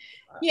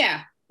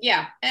 Yeah.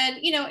 And,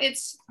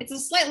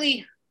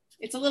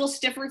 it's a little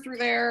stiffer through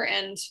there.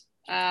 And,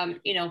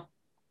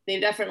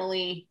 they've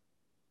definitely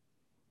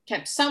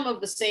kept some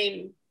of the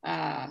same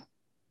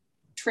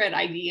tread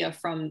idea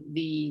from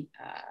the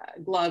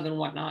glove and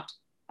whatnot.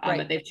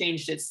 But they've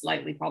changed it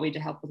slightly, probably to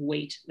help with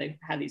weight. They've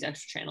had these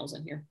extra channels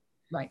in here.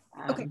 Right.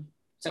 Okay.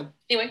 So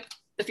anyway,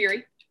 the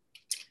Fury.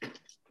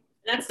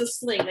 That's the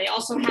sling. They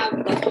also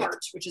have the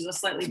heart, which is a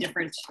slightly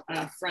different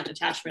front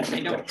attachment. I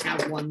don't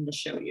have one to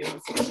show you,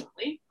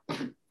 unfortunately.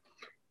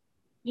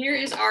 Here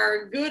is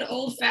our good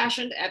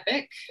old-fashioned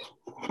Epic.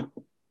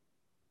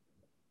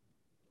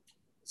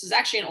 This is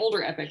actually an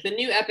older Epic. The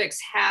new Epics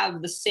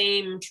have the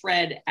same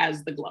tread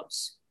as the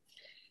gloves.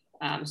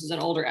 This is an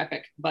older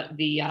Epic, but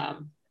the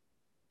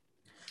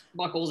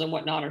buckles and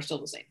whatnot are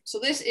still the same. So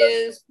this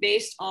is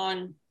based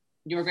on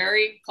your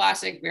very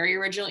classic, very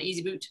original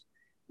Easy Boot,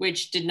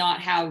 which did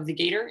not have the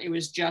gaiter. It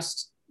was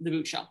just the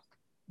boot shell.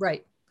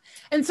 Right.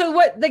 And so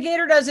what the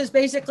gaiter does is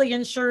basically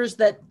ensures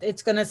that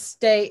it's going to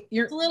stay.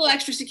 It's a little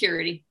extra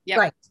security. Yep.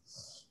 Right.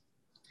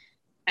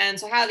 And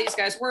so how these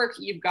guys work,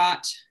 you've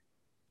got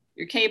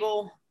your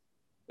cable,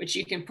 which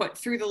you can put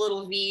through the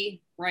little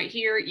V right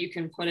here. You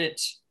can put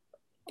it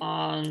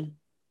on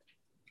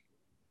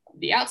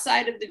the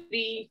outside of the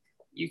V.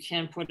 You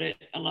can put it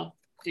on a,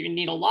 if you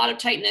need a lot of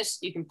tightness,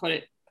 you can put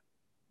it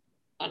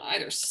on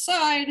either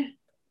side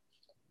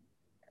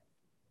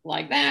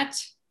like that.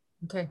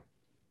 Okay.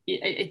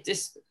 It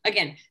just,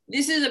 again,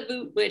 this is a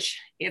boot which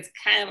it's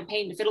kind of a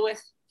pain to fiddle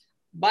with,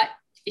 but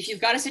if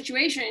you've got a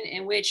situation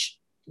in which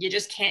you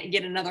just can't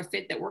get another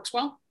fit that works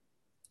well,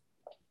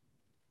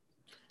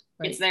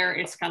 right, it's there.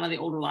 It's kind of the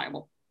old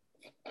reliable.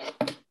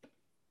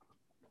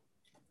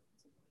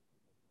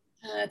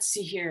 Let's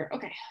see here.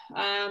 Okay.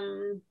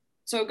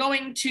 So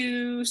going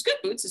to scoot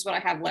boots is what I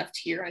have left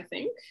here, I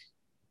think.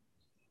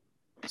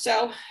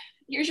 So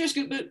here's your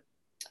scoot boot.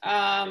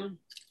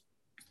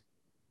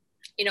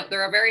 You know,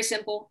 they're a very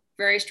simple,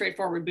 very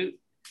straightforward boot.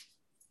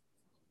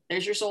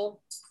 There's your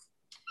sole.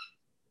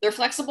 They're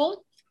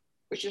flexible,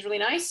 which is really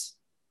nice.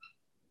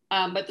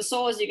 But the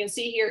sole, as you can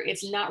see here,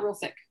 it's not real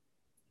thick.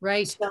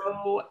 Right.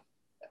 So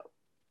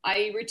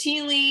I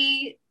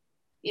routinely,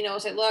 you know,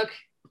 say, look,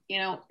 you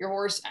know, your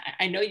horse,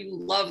 I know you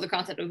love the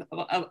concept of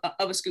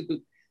a scoot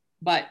boot,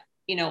 but,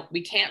 you know,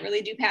 we can't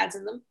really do pads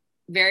in them.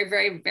 Very,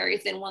 very, very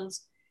thin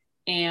ones.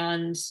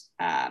 And,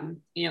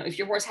 you know, if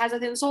your horse has a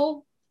thin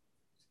sole,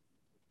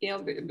 you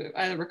know,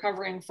 either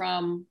recovering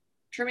from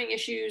trimming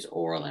issues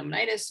or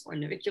laminitis or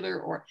navicular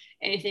or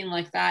anything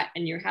like that,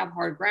 and you have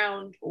hard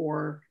ground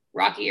or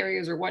rocky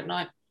areas or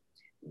whatnot,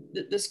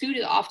 the scoot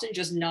is often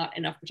just not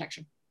enough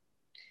protection.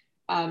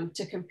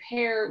 To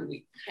compare,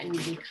 we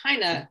can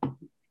kind of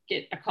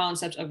get a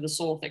concept of the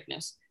sole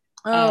thickness.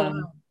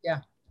 Oh, yeah.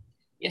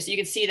 Yeah, so you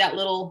can see that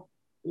little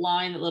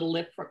line, that little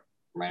lip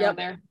right out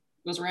there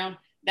goes around.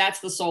 That's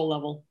the sole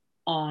level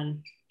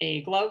on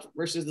a glove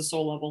versus the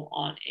sole level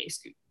on a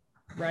scoot.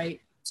 Right.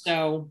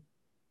 So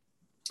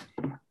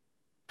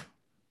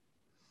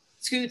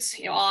scoots,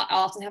 you know, I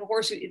often have a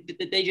horse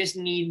that they just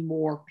need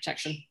more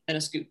protection than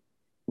a scoot.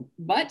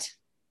 But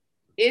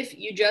if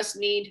you just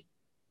need,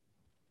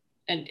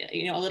 and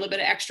you know, a little bit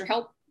of extra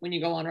help when you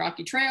go on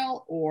rocky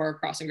trail or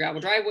crossing gravel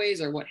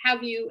driveways or what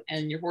have you,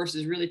 and your horse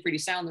is really pretty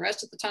sound the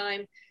rest of the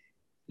time,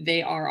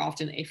 they are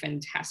often a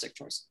fantastic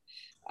choice.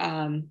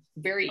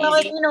 Very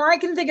easy. You know, I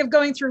can think of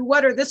going through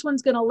water. This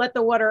one's going to let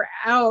the water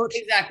out.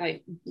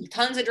 Exactly.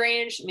 Tons of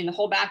drainage. I mean, the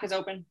whole back is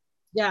open.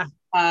 Yeah.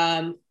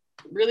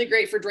 Really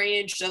great for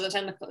drainage.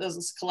 Doesn't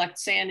collect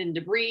sand and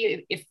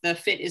debris if the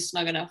fit is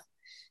snug enough.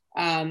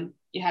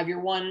 You have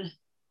your one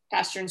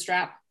pastern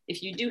strap.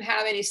 If you do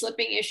have any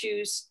slipping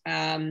issues,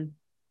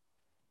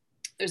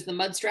 there's the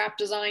mud strap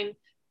design,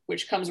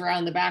 which comes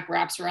around the back,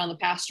 wraps around the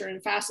pastern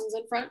and fastens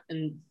in front,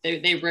 and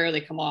they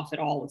rarely come off at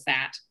all with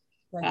that.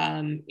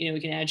 Right. You know, we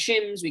can add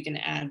shims, we can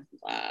add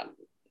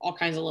all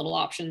kinds of little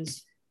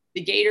options.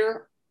 The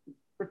gaiter,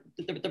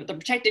 the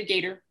protective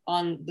gaiter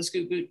on the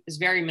scoot boot is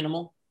very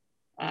minimal,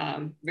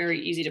 very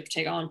easy to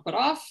take on, put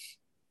off.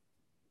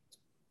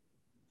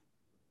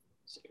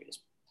 So we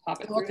just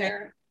pop it through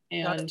there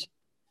and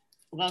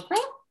Velcro.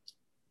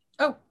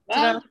 Oh,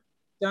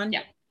 done.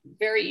 Yeah,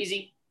 very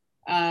easy.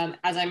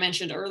 As I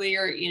mentioned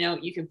earlier, you know,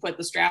 you can put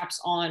the straps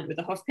on with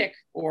a hoof pick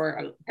or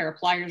a pair of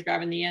pliers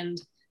grabbing the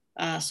end.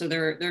 So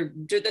they're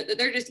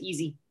just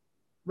easy.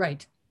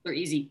 Right. They're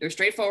easy. They're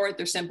straightforward.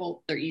 They're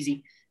simple. They're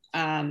easy.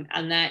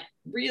 And that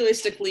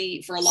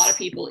realistically for a lot of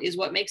people is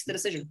what makes the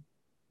decision.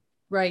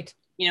 Right.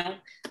 You know,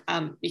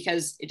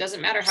 because it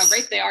doesn't matter how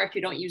great they are if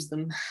you don't use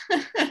them.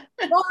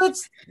 Well,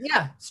 it's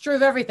true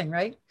of everything,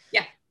 right?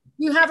 Yeah.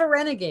 You have a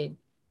Renegade.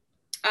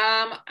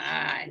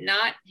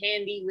 Not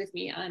handy with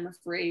me, I'm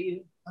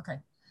afraid. Okay.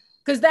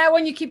 Because that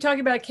one you keep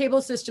talking about a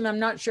cable system. I'm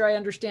not sure I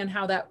understand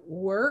how that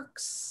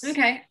works.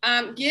 Okay.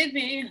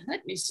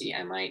 Let me see.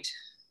 I might.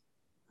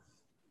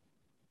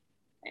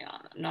 Hang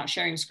on. I'm not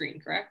sharing screen,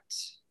 correct?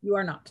 You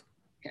are not.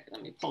 Okay.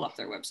 Let me pull up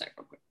their website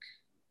real quick.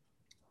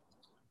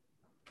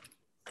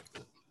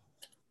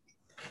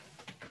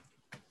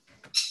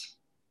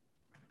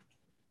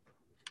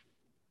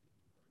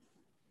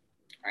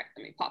 All right.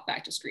 Let me pop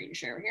back to screen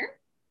share here.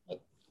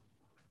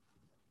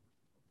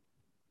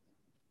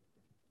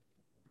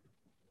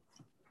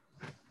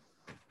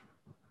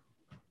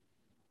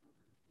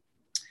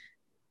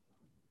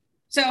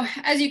 So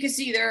as you can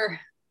see there,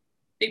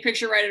 big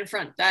picture right in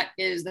front, that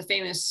is the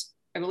famous,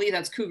 I believe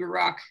that's Cougar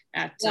Rock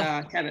at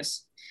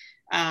Tevis,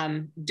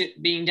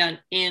 being done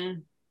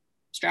in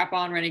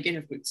strap-on Renegade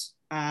hoof boots.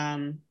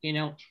 You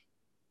know,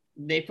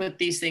 they put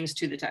these things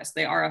to the test.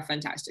 They are a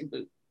fantastic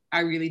boot. I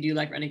really do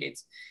like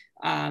Renegades.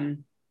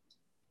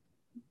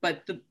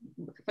 But the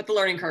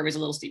learning curve is a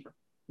little steeper,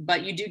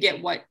 but you do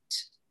get what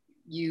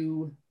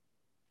you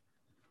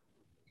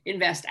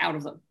invest out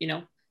of them, you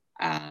know.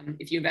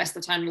 If you invest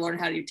the time to learn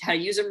how to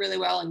use them really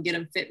well and get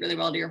them fit really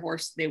well to your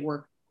horse, they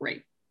work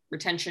great.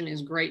 Retention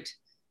is great.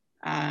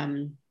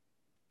 Rubbing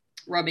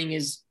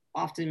is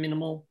often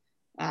minimal.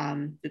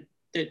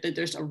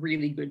 There's a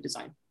really good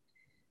design.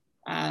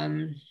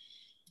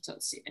 So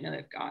let's see, I know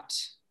they've got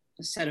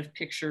a set of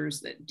pictures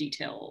that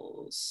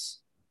details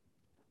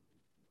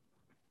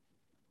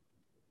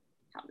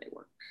how they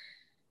work.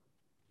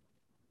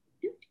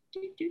 If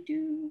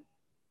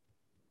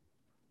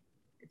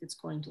it's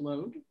going to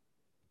load.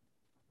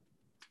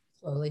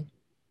 Slowly.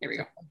 There we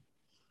go.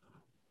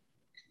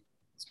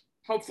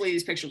 Hopefully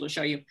these pictures will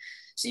show you.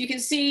 So you can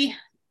see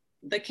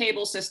the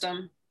cable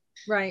system.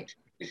 Right.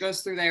 It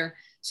goes through there.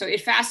 So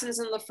it fastens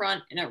in the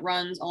front and it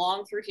runs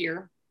along through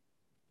here,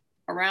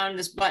 around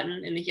this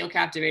button in the heel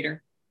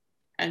captivator,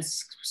 and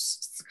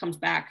comes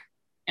back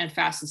and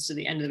fastens to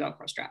the end of the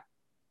Velcro strap.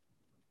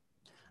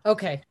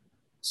 Okay.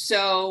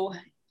 So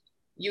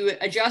you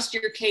adjust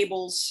your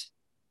cables.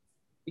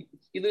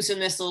 You loosen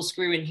this little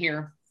screw in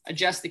here,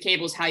 adjust the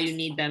cables how you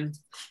need them,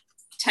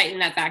 tighten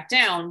that back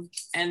down.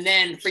 And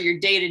then for your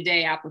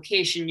day-to-day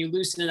application, you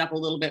loosen it up a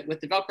little bit with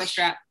the Velcro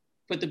strap,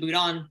 put the boot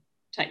on,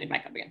 tighten it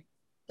back up again.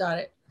 Got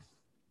it.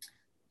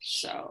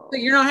 So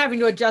you're not having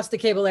to adjust the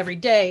cable every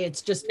day.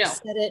 It's just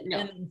set it no.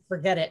 and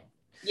forget it.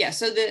 Yeah.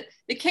 So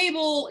the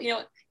cable, you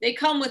know, they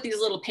come with these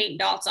little paint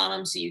dots on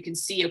them. So you can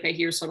see, okay,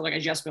 here's sort of like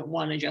adjustment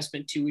 1,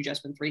 adjustment 2,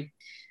 adjustment 3.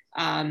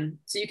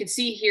 So you can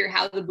see here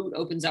how the boot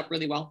opens up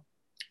really well,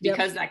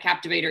 because that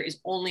captivator is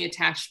only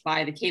attached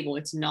by the cable.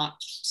 It's not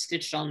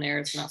stitched on there.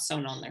 It's not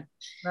sewn on there.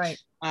 Right.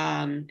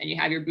 And you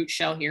have your boot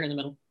shell here in the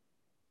middle.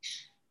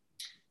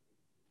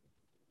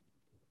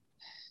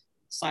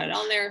 Slide it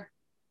on there,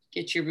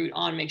 get your boot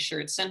on, make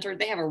sure it's centered.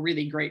 They have a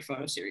really great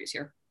photo series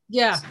here.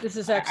 Yeah, this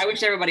is excellent. I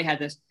wish everybody had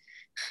this.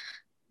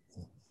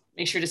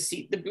 Make sure to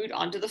seat the boot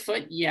onto the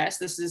foot. Yes,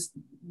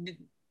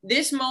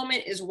 this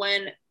moment is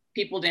when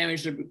people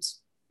damage their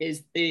boots.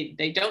 Is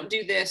they don't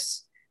do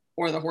this,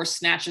 or the horse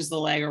snatches the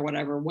leg or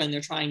whatever when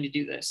they're trying to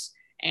do this,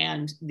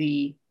 and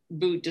the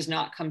boot does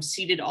not come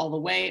seated all the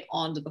way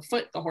onto the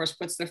foot. The horse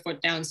puts their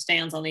foot down,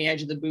 stands on the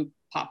edge of the boot,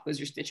 pop goes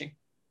your stitching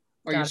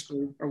or your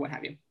screw or what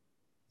have you.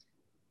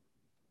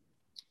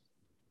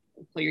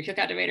 Pull your heel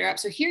captivator up.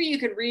 So here you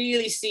could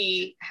really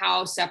see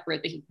how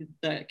separate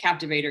the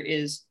captivator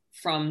is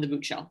from the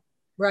boot shell.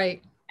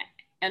 Right.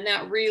 And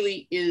that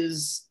really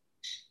is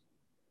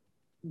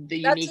the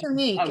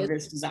uniqueness of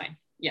this design.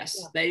 Yes,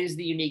 that is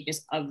the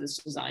uniqueness of this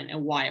design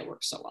and why it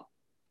works so well.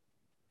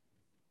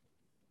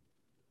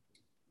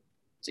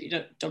 So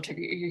you don't take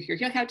your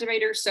heel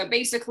captivator. So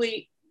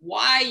basically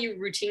why you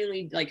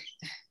routinely, like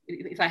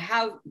if I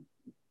have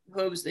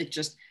hooves that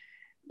just,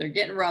 they're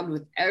getting rubbed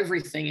with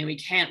everything and we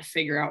can't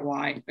figure out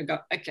why, I go,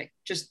 okay,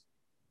 just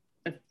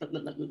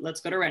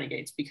let's go to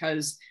Renegades,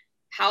 because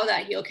how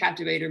that heel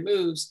captivator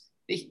moves,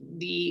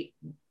 the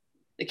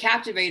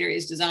captivator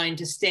is designed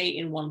to stay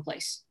in one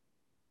place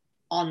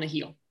on the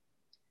heel.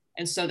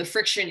 And so the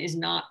friction is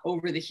not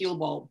over the heel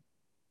bulb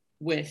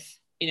with,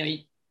 you know,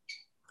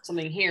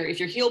 something here. If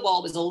your heel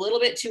bulb is a little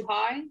bit too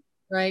high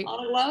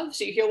on a glove,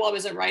 so your heel bulb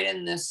isn't right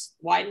in this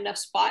wide enough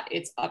spot,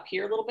 it's up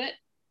here a little bit,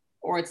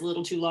 or it's a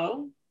little too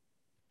low.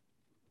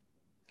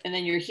 And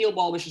then your heel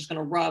bulb is just going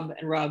to rub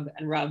and rub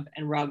and rub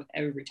and rub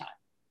every time.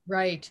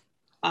 Right.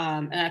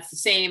 And that's the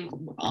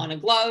same on a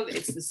glove.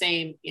 It's the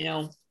same, you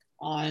know,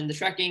 on the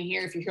trekking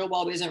here. If your heel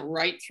bulb isn't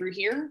right through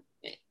here,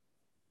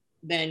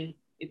 then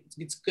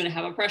it's going to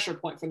have a pressure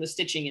point from the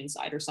stitching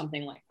inside or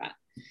something like that.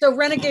 So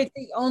Renegade's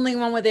the only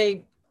one with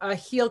a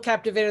heel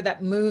captivator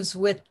that moves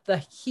with the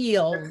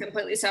heel. They're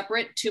completely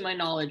separate, to my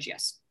knowledge,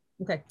 yes.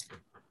 Okay.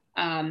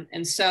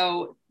 And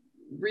so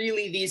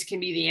really these can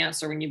be the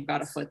answer when you've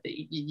got a foot that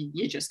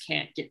you just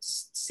can't get to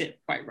sit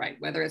quite right,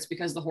 whether it's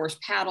because the horse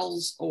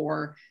paddles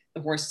or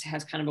the horse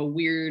has kind of a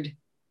weird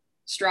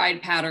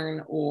stride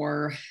pattern,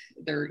 or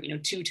they're, you know,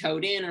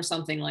 two-toed in or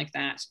something like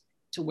that,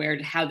 to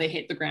where how they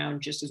hit the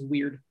ground just is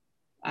weird.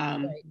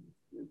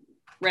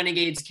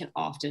 Renegades can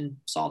often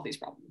solve these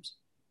problems.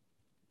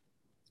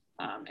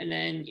 And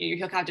then your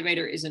heel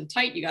captivator isn't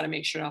tight. You got to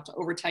make sure not to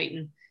over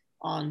tighten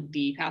on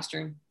the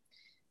pastern,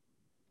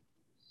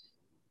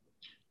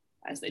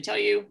 as they tell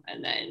you,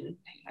 and then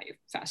how you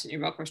fasten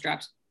your Velcro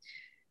straps.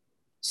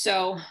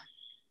 So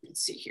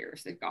let's see here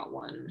if they've got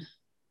one.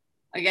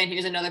 Again,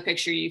 here's another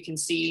picture. You can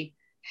see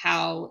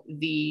how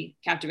the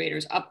captivator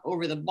is up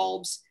over the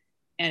bulbs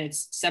and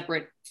it's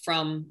separate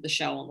from the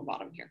shell on the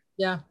bottom here.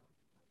 Yeah.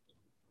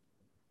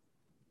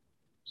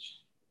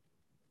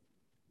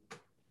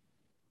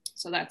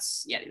 So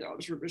that's, yeah, these are all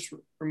just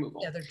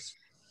removal. Yeah,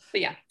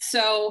 but yeah,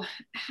 so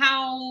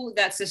how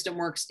that system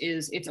works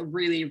is it's a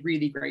really,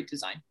 really great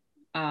design.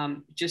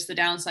 Just the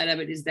downside of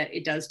it is that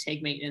it does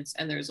take maintenance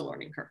and there's a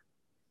learning curve.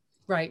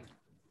 Right.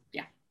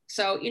 Yeah.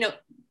 So, you know,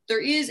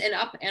 there is an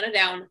up and a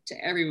down to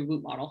every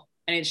boot model.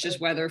 And it's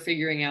just whether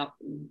figuring out,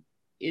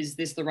 is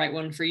this the right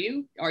one for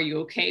you? Are you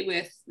okay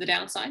with the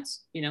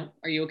downsides? You know,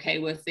 are you okay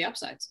with the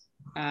upsides?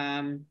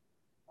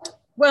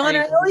 Well, and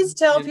I always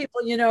tell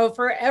people, you know,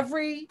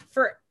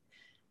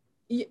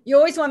 you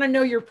always want to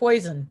know your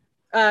poison,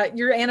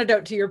 your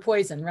antidote to your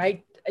poison,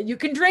 right? You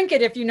can drink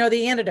it if you know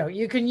the antidote.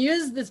 You can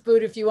use this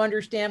boot if you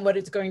understand what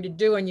it's going to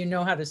do and you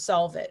know how to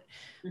solve it.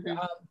 Mm-hmm.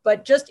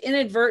 But just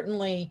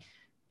inadvertently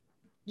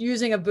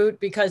using a boot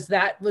because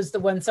that was the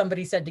one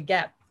somebody said to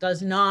get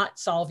does not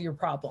solve your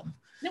problem.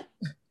 Nope.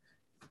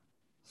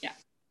 Yeah.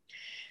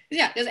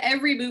 Yeah, because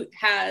every boot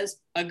has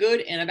a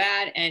good and a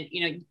bad, and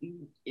you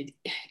know,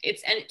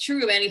 it's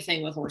true of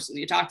anything with horses.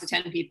 You talk to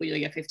 10 people, you'll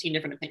get 15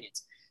 different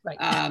opinions.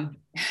 Right.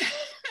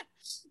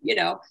 You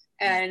know,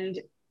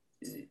 and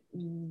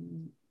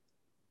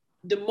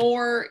the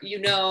more you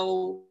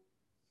know,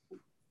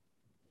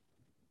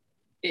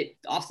 it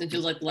often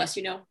feels like the less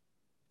you know.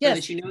 Yes. Or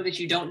that you know that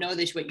you don't know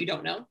that what you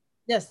don't know.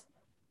 Yes.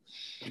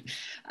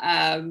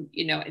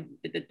 You know,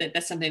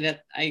 that's something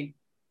that I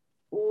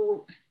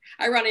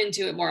run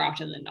into it more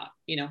often than not,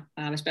 you know,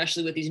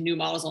 especially with these new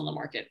models on the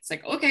market. It's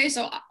like, okay,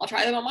 so I'll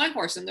try them on my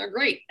horse and they're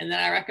great. And then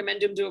I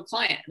recommend them to a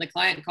client and the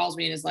client calls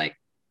me and is like,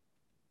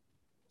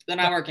 they're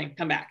not working,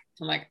 come back.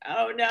 I'm like,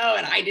 oh no.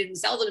 And I didn't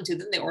sell them to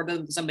them. They ordered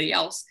them to somebody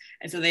else.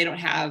 And so they don't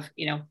have,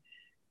 you know,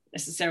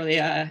 necessarily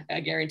a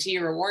guarantee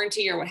or a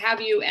warranty or what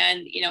have you.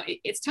 And, you know,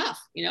 it's tough.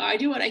 You know, I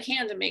do what I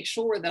can to make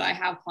sure that I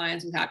have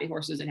clients with happy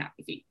horses and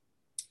happy feet.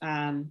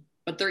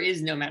 But there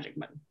is no magic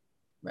button.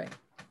 Right.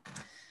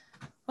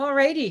 All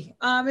righty.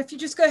 If you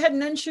just go ahead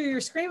and unshare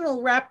your screen,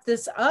 we'll wrap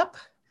this up.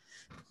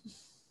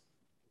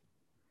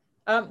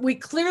 We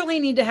clearly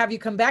need to have you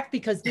come back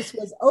because this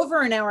was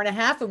over an hour and a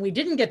half and we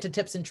didn't get to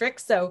tips and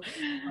tricks. So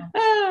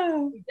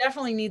we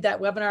definitely need that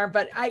webinar,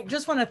 but I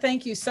just want to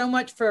thank you so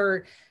much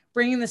for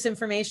bringing this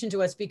information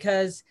to us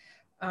because,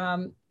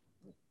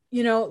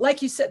 you know,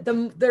 like you said,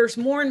 there's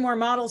more and more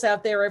models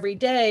out there every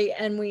day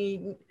and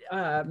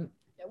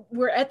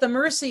we're at the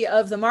mercy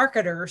of the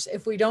marketers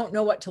if we don't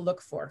know what to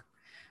look for.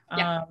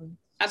 Yeah,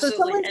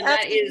 absolutely.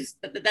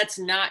 And that's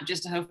not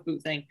just a hoof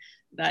boot thing.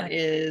 That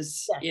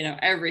is, you know,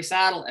 every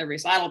saddle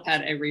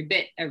pad, every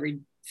bit, every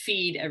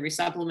feed, every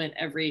supplement,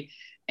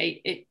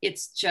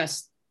 it's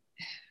just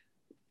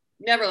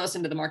never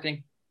listen to the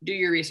marketing. Do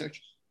your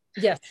research.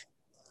 Yes.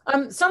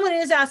 Someone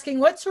is asking,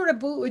 what sort of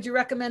boot would you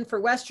recommend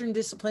for Western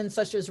disciplines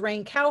such as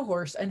rein cow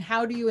horse? And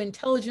how do you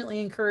intelligently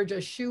encourage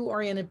a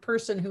shoe-oriented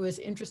person who is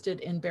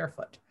interested in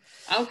barefoot?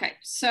 Okay,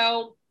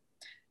 so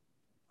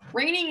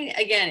reining,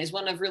 again, is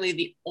one of really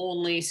the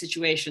only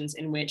situations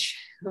in which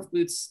hoof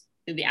boots,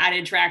 the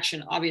added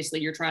traction, obviously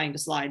you're trying to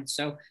slide,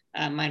 so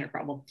minor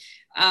problem.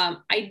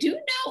 I do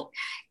know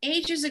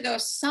ages ago,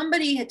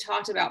 somebody had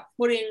talked about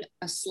putting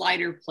a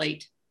slider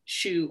plate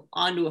shoe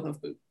onto a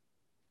hoof boot.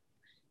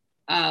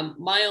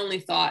 My only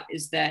thought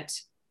is that,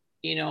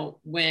 you know,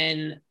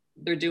 when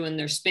they're doing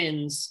their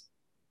spins,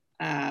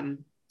 you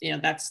know,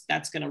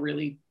 that's going to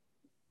really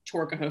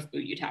torque a hoof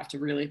boot. You'd have to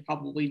really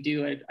probably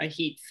do a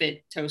heat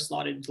fit toe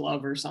slotted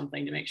glove or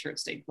something to make sure it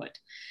stayed put.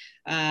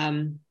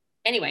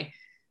 Anyway,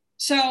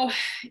 so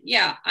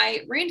yeah,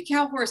 reined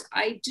cow horse,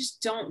 I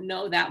just don't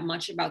know that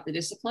much about the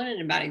discipline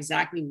and about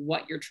exactly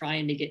what you're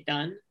trying to get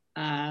done.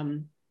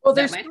 Well,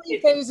 there's 3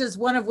 phases,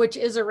 one of which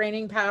is a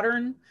reining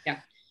pattern. Yeah.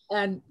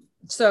 And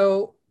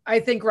so I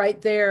think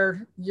right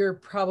there, you're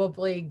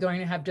probably going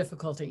to have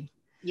difficulty.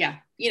 Yeah.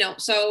 You know,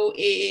 so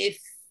if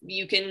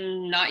you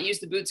can not use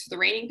the boots for the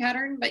reining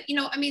pattern, but you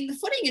know, I mean, the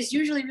footing is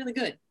usually really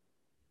good.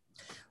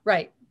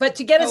 Right. But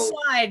to get a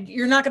slide,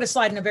 you're not going to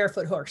slide in a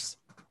barefoot horse.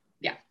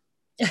 Yeah.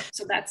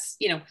 So that's,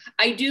 you know,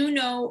 I do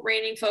know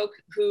reining folk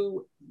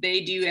who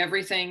they do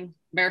everything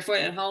barefoot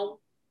at home,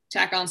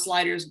 tack on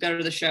sliders, go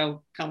to the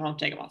show, come home,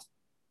 take them off.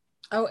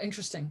 Oh,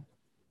 interesting.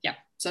 Yeah.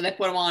 So they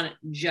put them on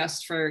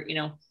just for, you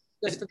know,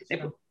 they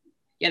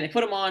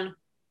put them on,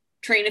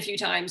 train a few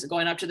times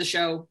going up to the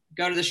show,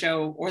 go to the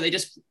show, or they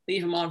just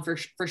leave them on for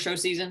show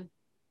season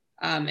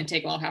and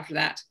take them off after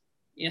that.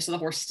 You know, so the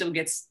horse still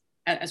gets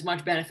as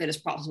much benefit as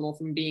possible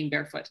from being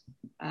barefoot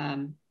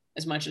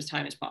as much as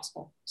time as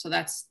possible. So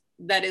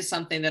that is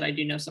something that I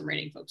do know some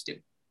reining folks do.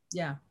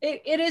 Yeah,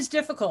 it is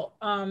difficult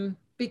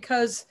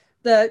because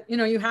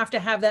you have to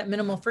have that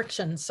minimal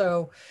friction.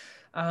 So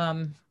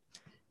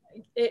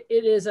it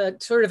is a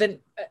sort of an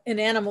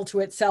animal to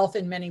itself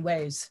in many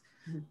ways.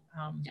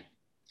 Yeah.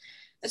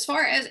 As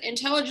far as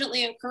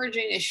intelligently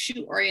encouraging a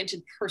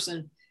shoe-oriented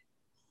person,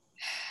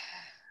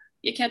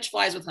 you catch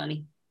flies with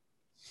honey.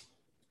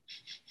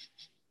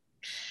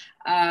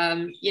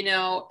 You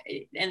know,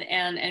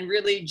 and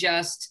really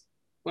just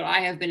what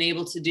I have been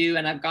able to do,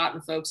 and I've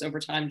gotten folks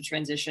over time to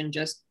transition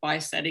just by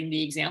setting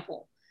the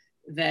example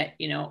that,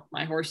 you know,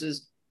 my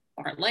horses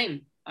aren't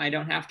lame. I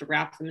don't have to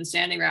wrap them in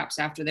standing wraps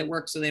after they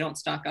work so they don't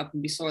stock up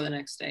and be sore the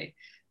next day.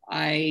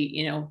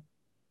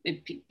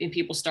 If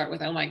people start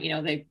with, oh my, you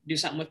know, they do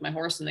something with my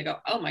horse and they go,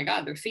 oh my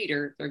God, their feet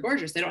they're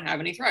gorgeous. They don't have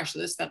any thrush. So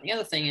this, that, and the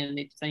other thing. And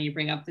then you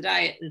bring up the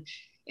diet. And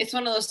it's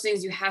one of those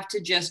things you have to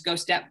just go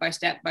step by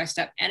step by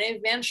step. And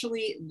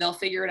eventually they'll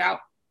figure it out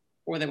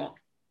or they won't.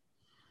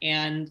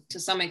 And to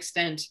some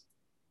extent,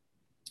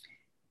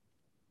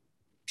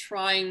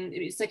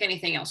 it's like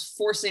anything else,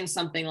 forcing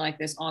something like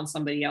this on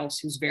somebody else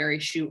who's very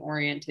shoe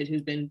oriented,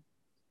 who's been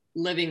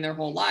living their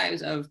whole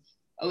lives of,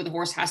 oh, the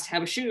horse has to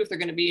have a shoe if they're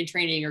going to be in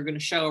training or going to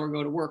show or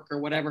go to work or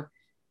whatever.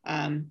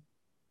 But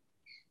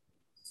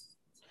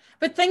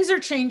things are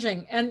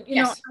changing. And, you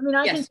know, I mean,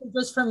 I can say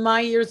just from my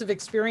years of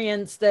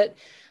experience that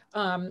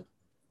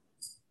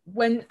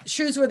when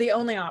shoes were the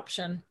only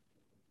option,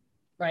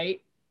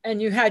 right? And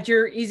you had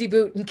your easy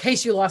boot in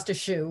case you lost a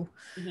shoe,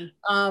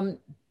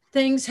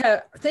 things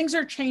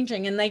are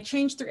changing, and they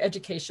change through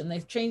education.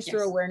 They've changed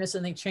through awareness,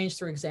 and they change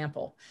through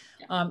example.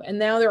 And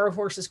now there are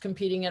horses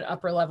competing at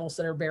upper levels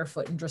that are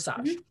barefoot and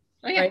dressage.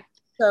 Oh, yeah. Right?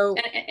 So,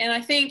 and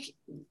I think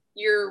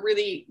your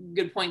really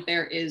good point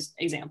there is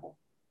example.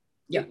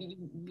 Yeah.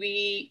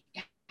 We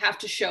have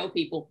to show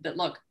people that,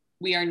 look,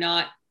 we are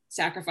not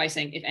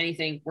sacrificing. If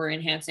anything, we're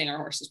enhancing our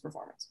horse's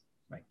performance.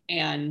 Right.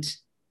 And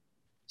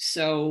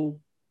so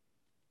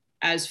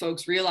as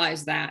folks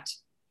realize that,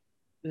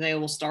 they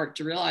will start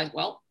to realize,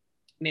 well,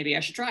 maybe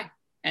I should try.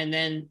 And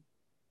then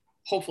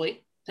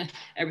hopefully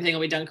everything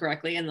will be done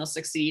correctly and they'll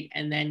succeed.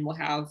 And then we'll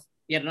have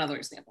yet another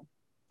example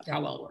of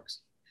how well it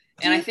works.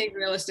 And I think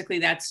realistically,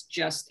 that's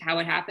just how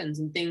it happens.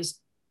 And things,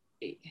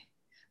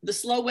 the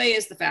slow way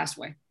is the fast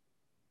way,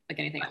 like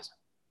anything else.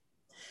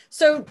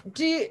 So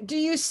do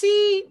you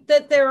see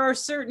that there are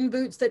certain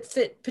boots that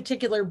fit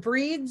particular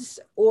breeds,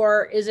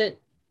 or is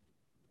it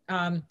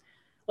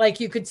like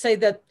you could say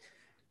that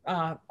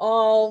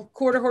all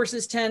quarter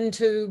horses tend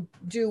to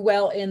do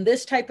well in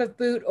this type of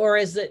boot, or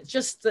is it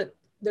just that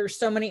there's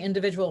so many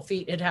individual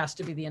feet, it has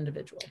to be the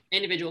individual?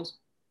 Individuals.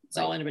 It's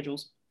all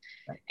individuals.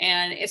 Right.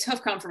 And it's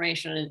hoof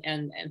conformation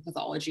and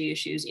pathology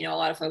issues. You know, a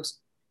lot of folks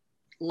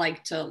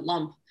like to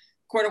lump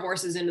quarter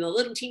horses into the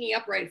little teeny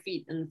upright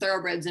feet and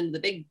thoroughbreds into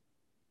the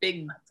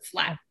big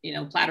flat, you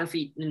know, platter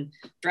feet, and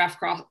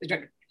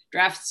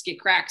drafts get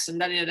cracks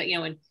and you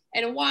know,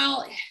 and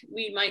while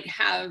we might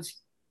have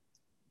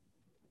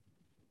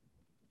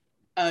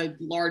a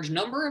large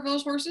number of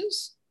those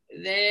horses,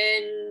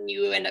 then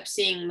you end up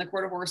seeing the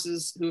quarter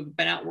horses who have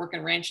been out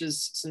working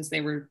ranches since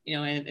they were, you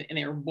know, and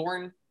they were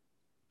born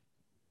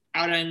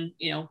out on,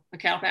 you know, a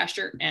cattle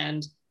pasture,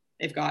 and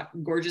they've got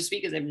gorgeous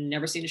feet because they've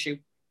never seen a shoe.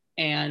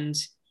 And,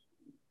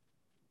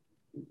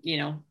 you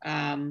know,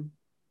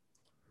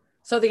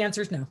 so the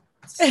answer is no.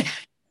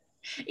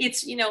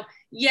 It's, you know,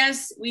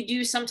 yes, we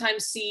do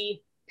sometimes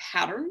see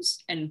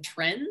patterns and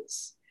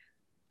trends,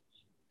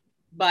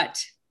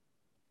 but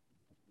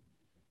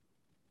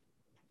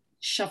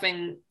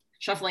shuffling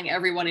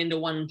everyone into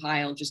one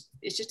pile it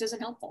just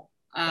isn't helpful.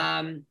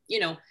 You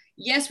know,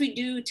 yes, we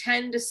do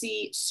tend to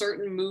see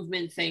certain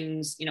movement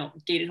things, you know,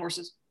 gaited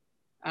horses.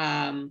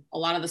 A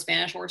lot of the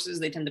Spanish horses,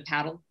 they tend to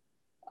paddle.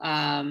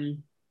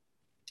 And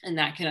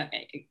that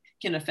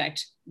can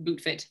affect boot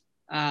fit,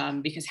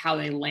 because how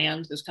they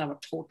land, there's kind of a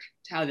torque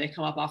to how they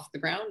come up off the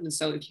ground. And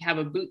so if you have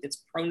a boot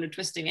that's prone to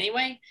twisting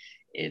anyway,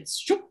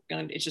 it's just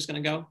going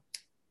to go.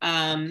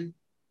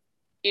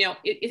 You know,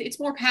 it's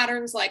more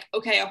patterns like,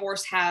 okay, a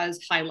horse has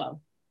high-low,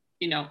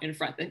 you know, in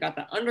front. They've got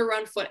the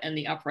underrun foot and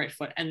the upright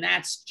foot. And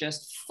that's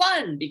just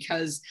fun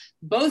because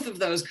both of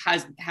those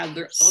have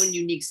their own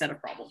unique set of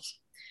problems.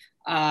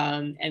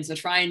 And so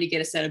trying to get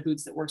a set of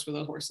boots that works for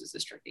those horses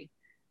is tricky.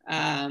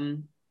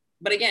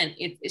 But again,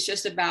 it's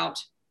just about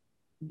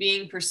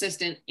being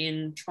persistent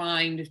in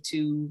trying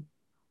to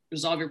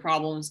resolve your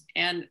problems,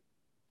 and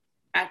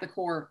at the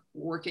core,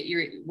 work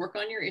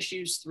on your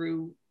issues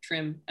through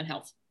trim and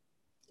health.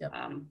 Yep.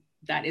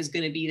 That is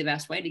going to be the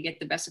best way to get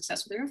the best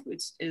success with your hoof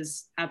boots,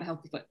 is have a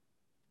healthy foot.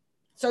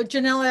 So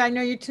Janella, I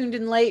know you tuned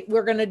in late.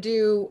 We're going to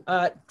do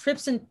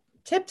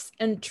tips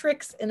and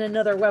tricks in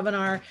another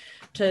webinar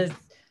to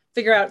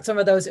figure out some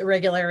of those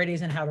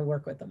irregularities and how to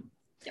work with them.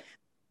 Yep.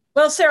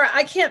 Well, Sara,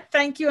 I can't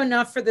thank you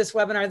enough for this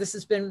webinar. This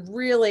has been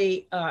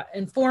really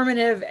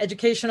informative,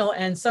 educational,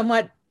 and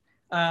somewhat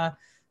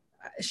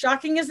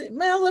shocking, is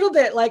well, a little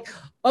bit like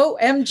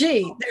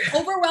OMG.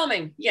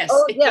 Overwhelming. Yes.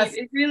 Oh, yes.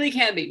 It really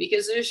can be,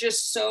 because there's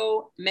just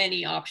so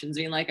many options.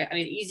 I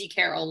mean, Easy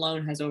Care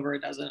alone has over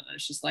a dozen. And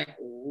it's just like,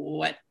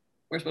 what?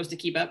 We're supposed to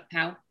keep up?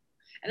 How?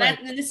 And right.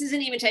 And this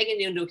isn't even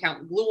taking into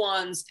account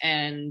glue-ons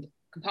and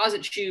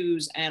composite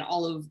shoes and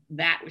all of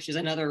that, which is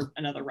another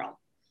realm.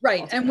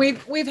 Right. And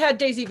we've had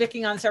Daisy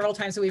Vicking on several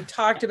times, so we've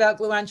talked about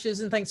glue-on shoes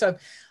and things. So,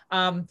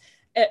 and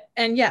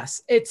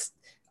yes, it's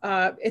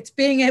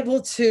being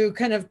able to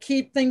kind of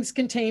keep things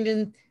contained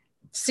and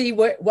see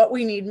what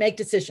we need, make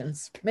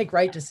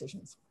right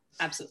decisions.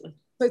 Absolutely.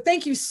 So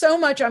thank you so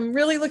much. I'm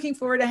really looking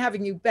forward to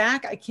having you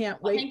back. I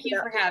can't wait. Thank you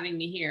for having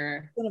me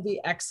here. It's going to be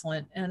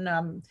excellent.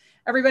 And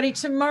everybody,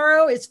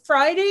 tomorrow is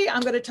Friday.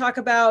 I'm going to talk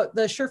about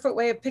the Surefoot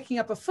way of picking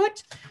up a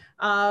foot.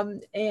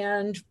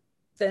 And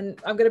then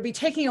I'm going to be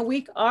taking a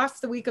week off,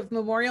 the week of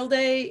Memorial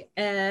Day.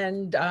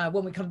 And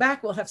when we come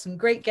back, we'll have some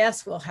great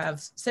guests. We'll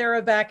have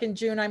Sara back in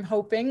June, I'm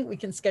hoping. We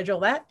can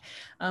schedule that.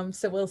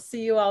 So we'll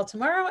see you all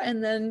tomorrow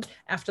and then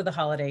after the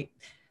holiday.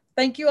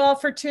 Thank you all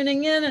for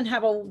tuning in and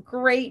have a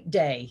great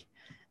day.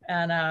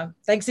 And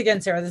thanks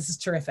again, Sara. This is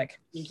terrific.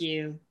 Thank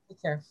you.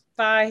 Take care.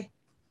 Bye.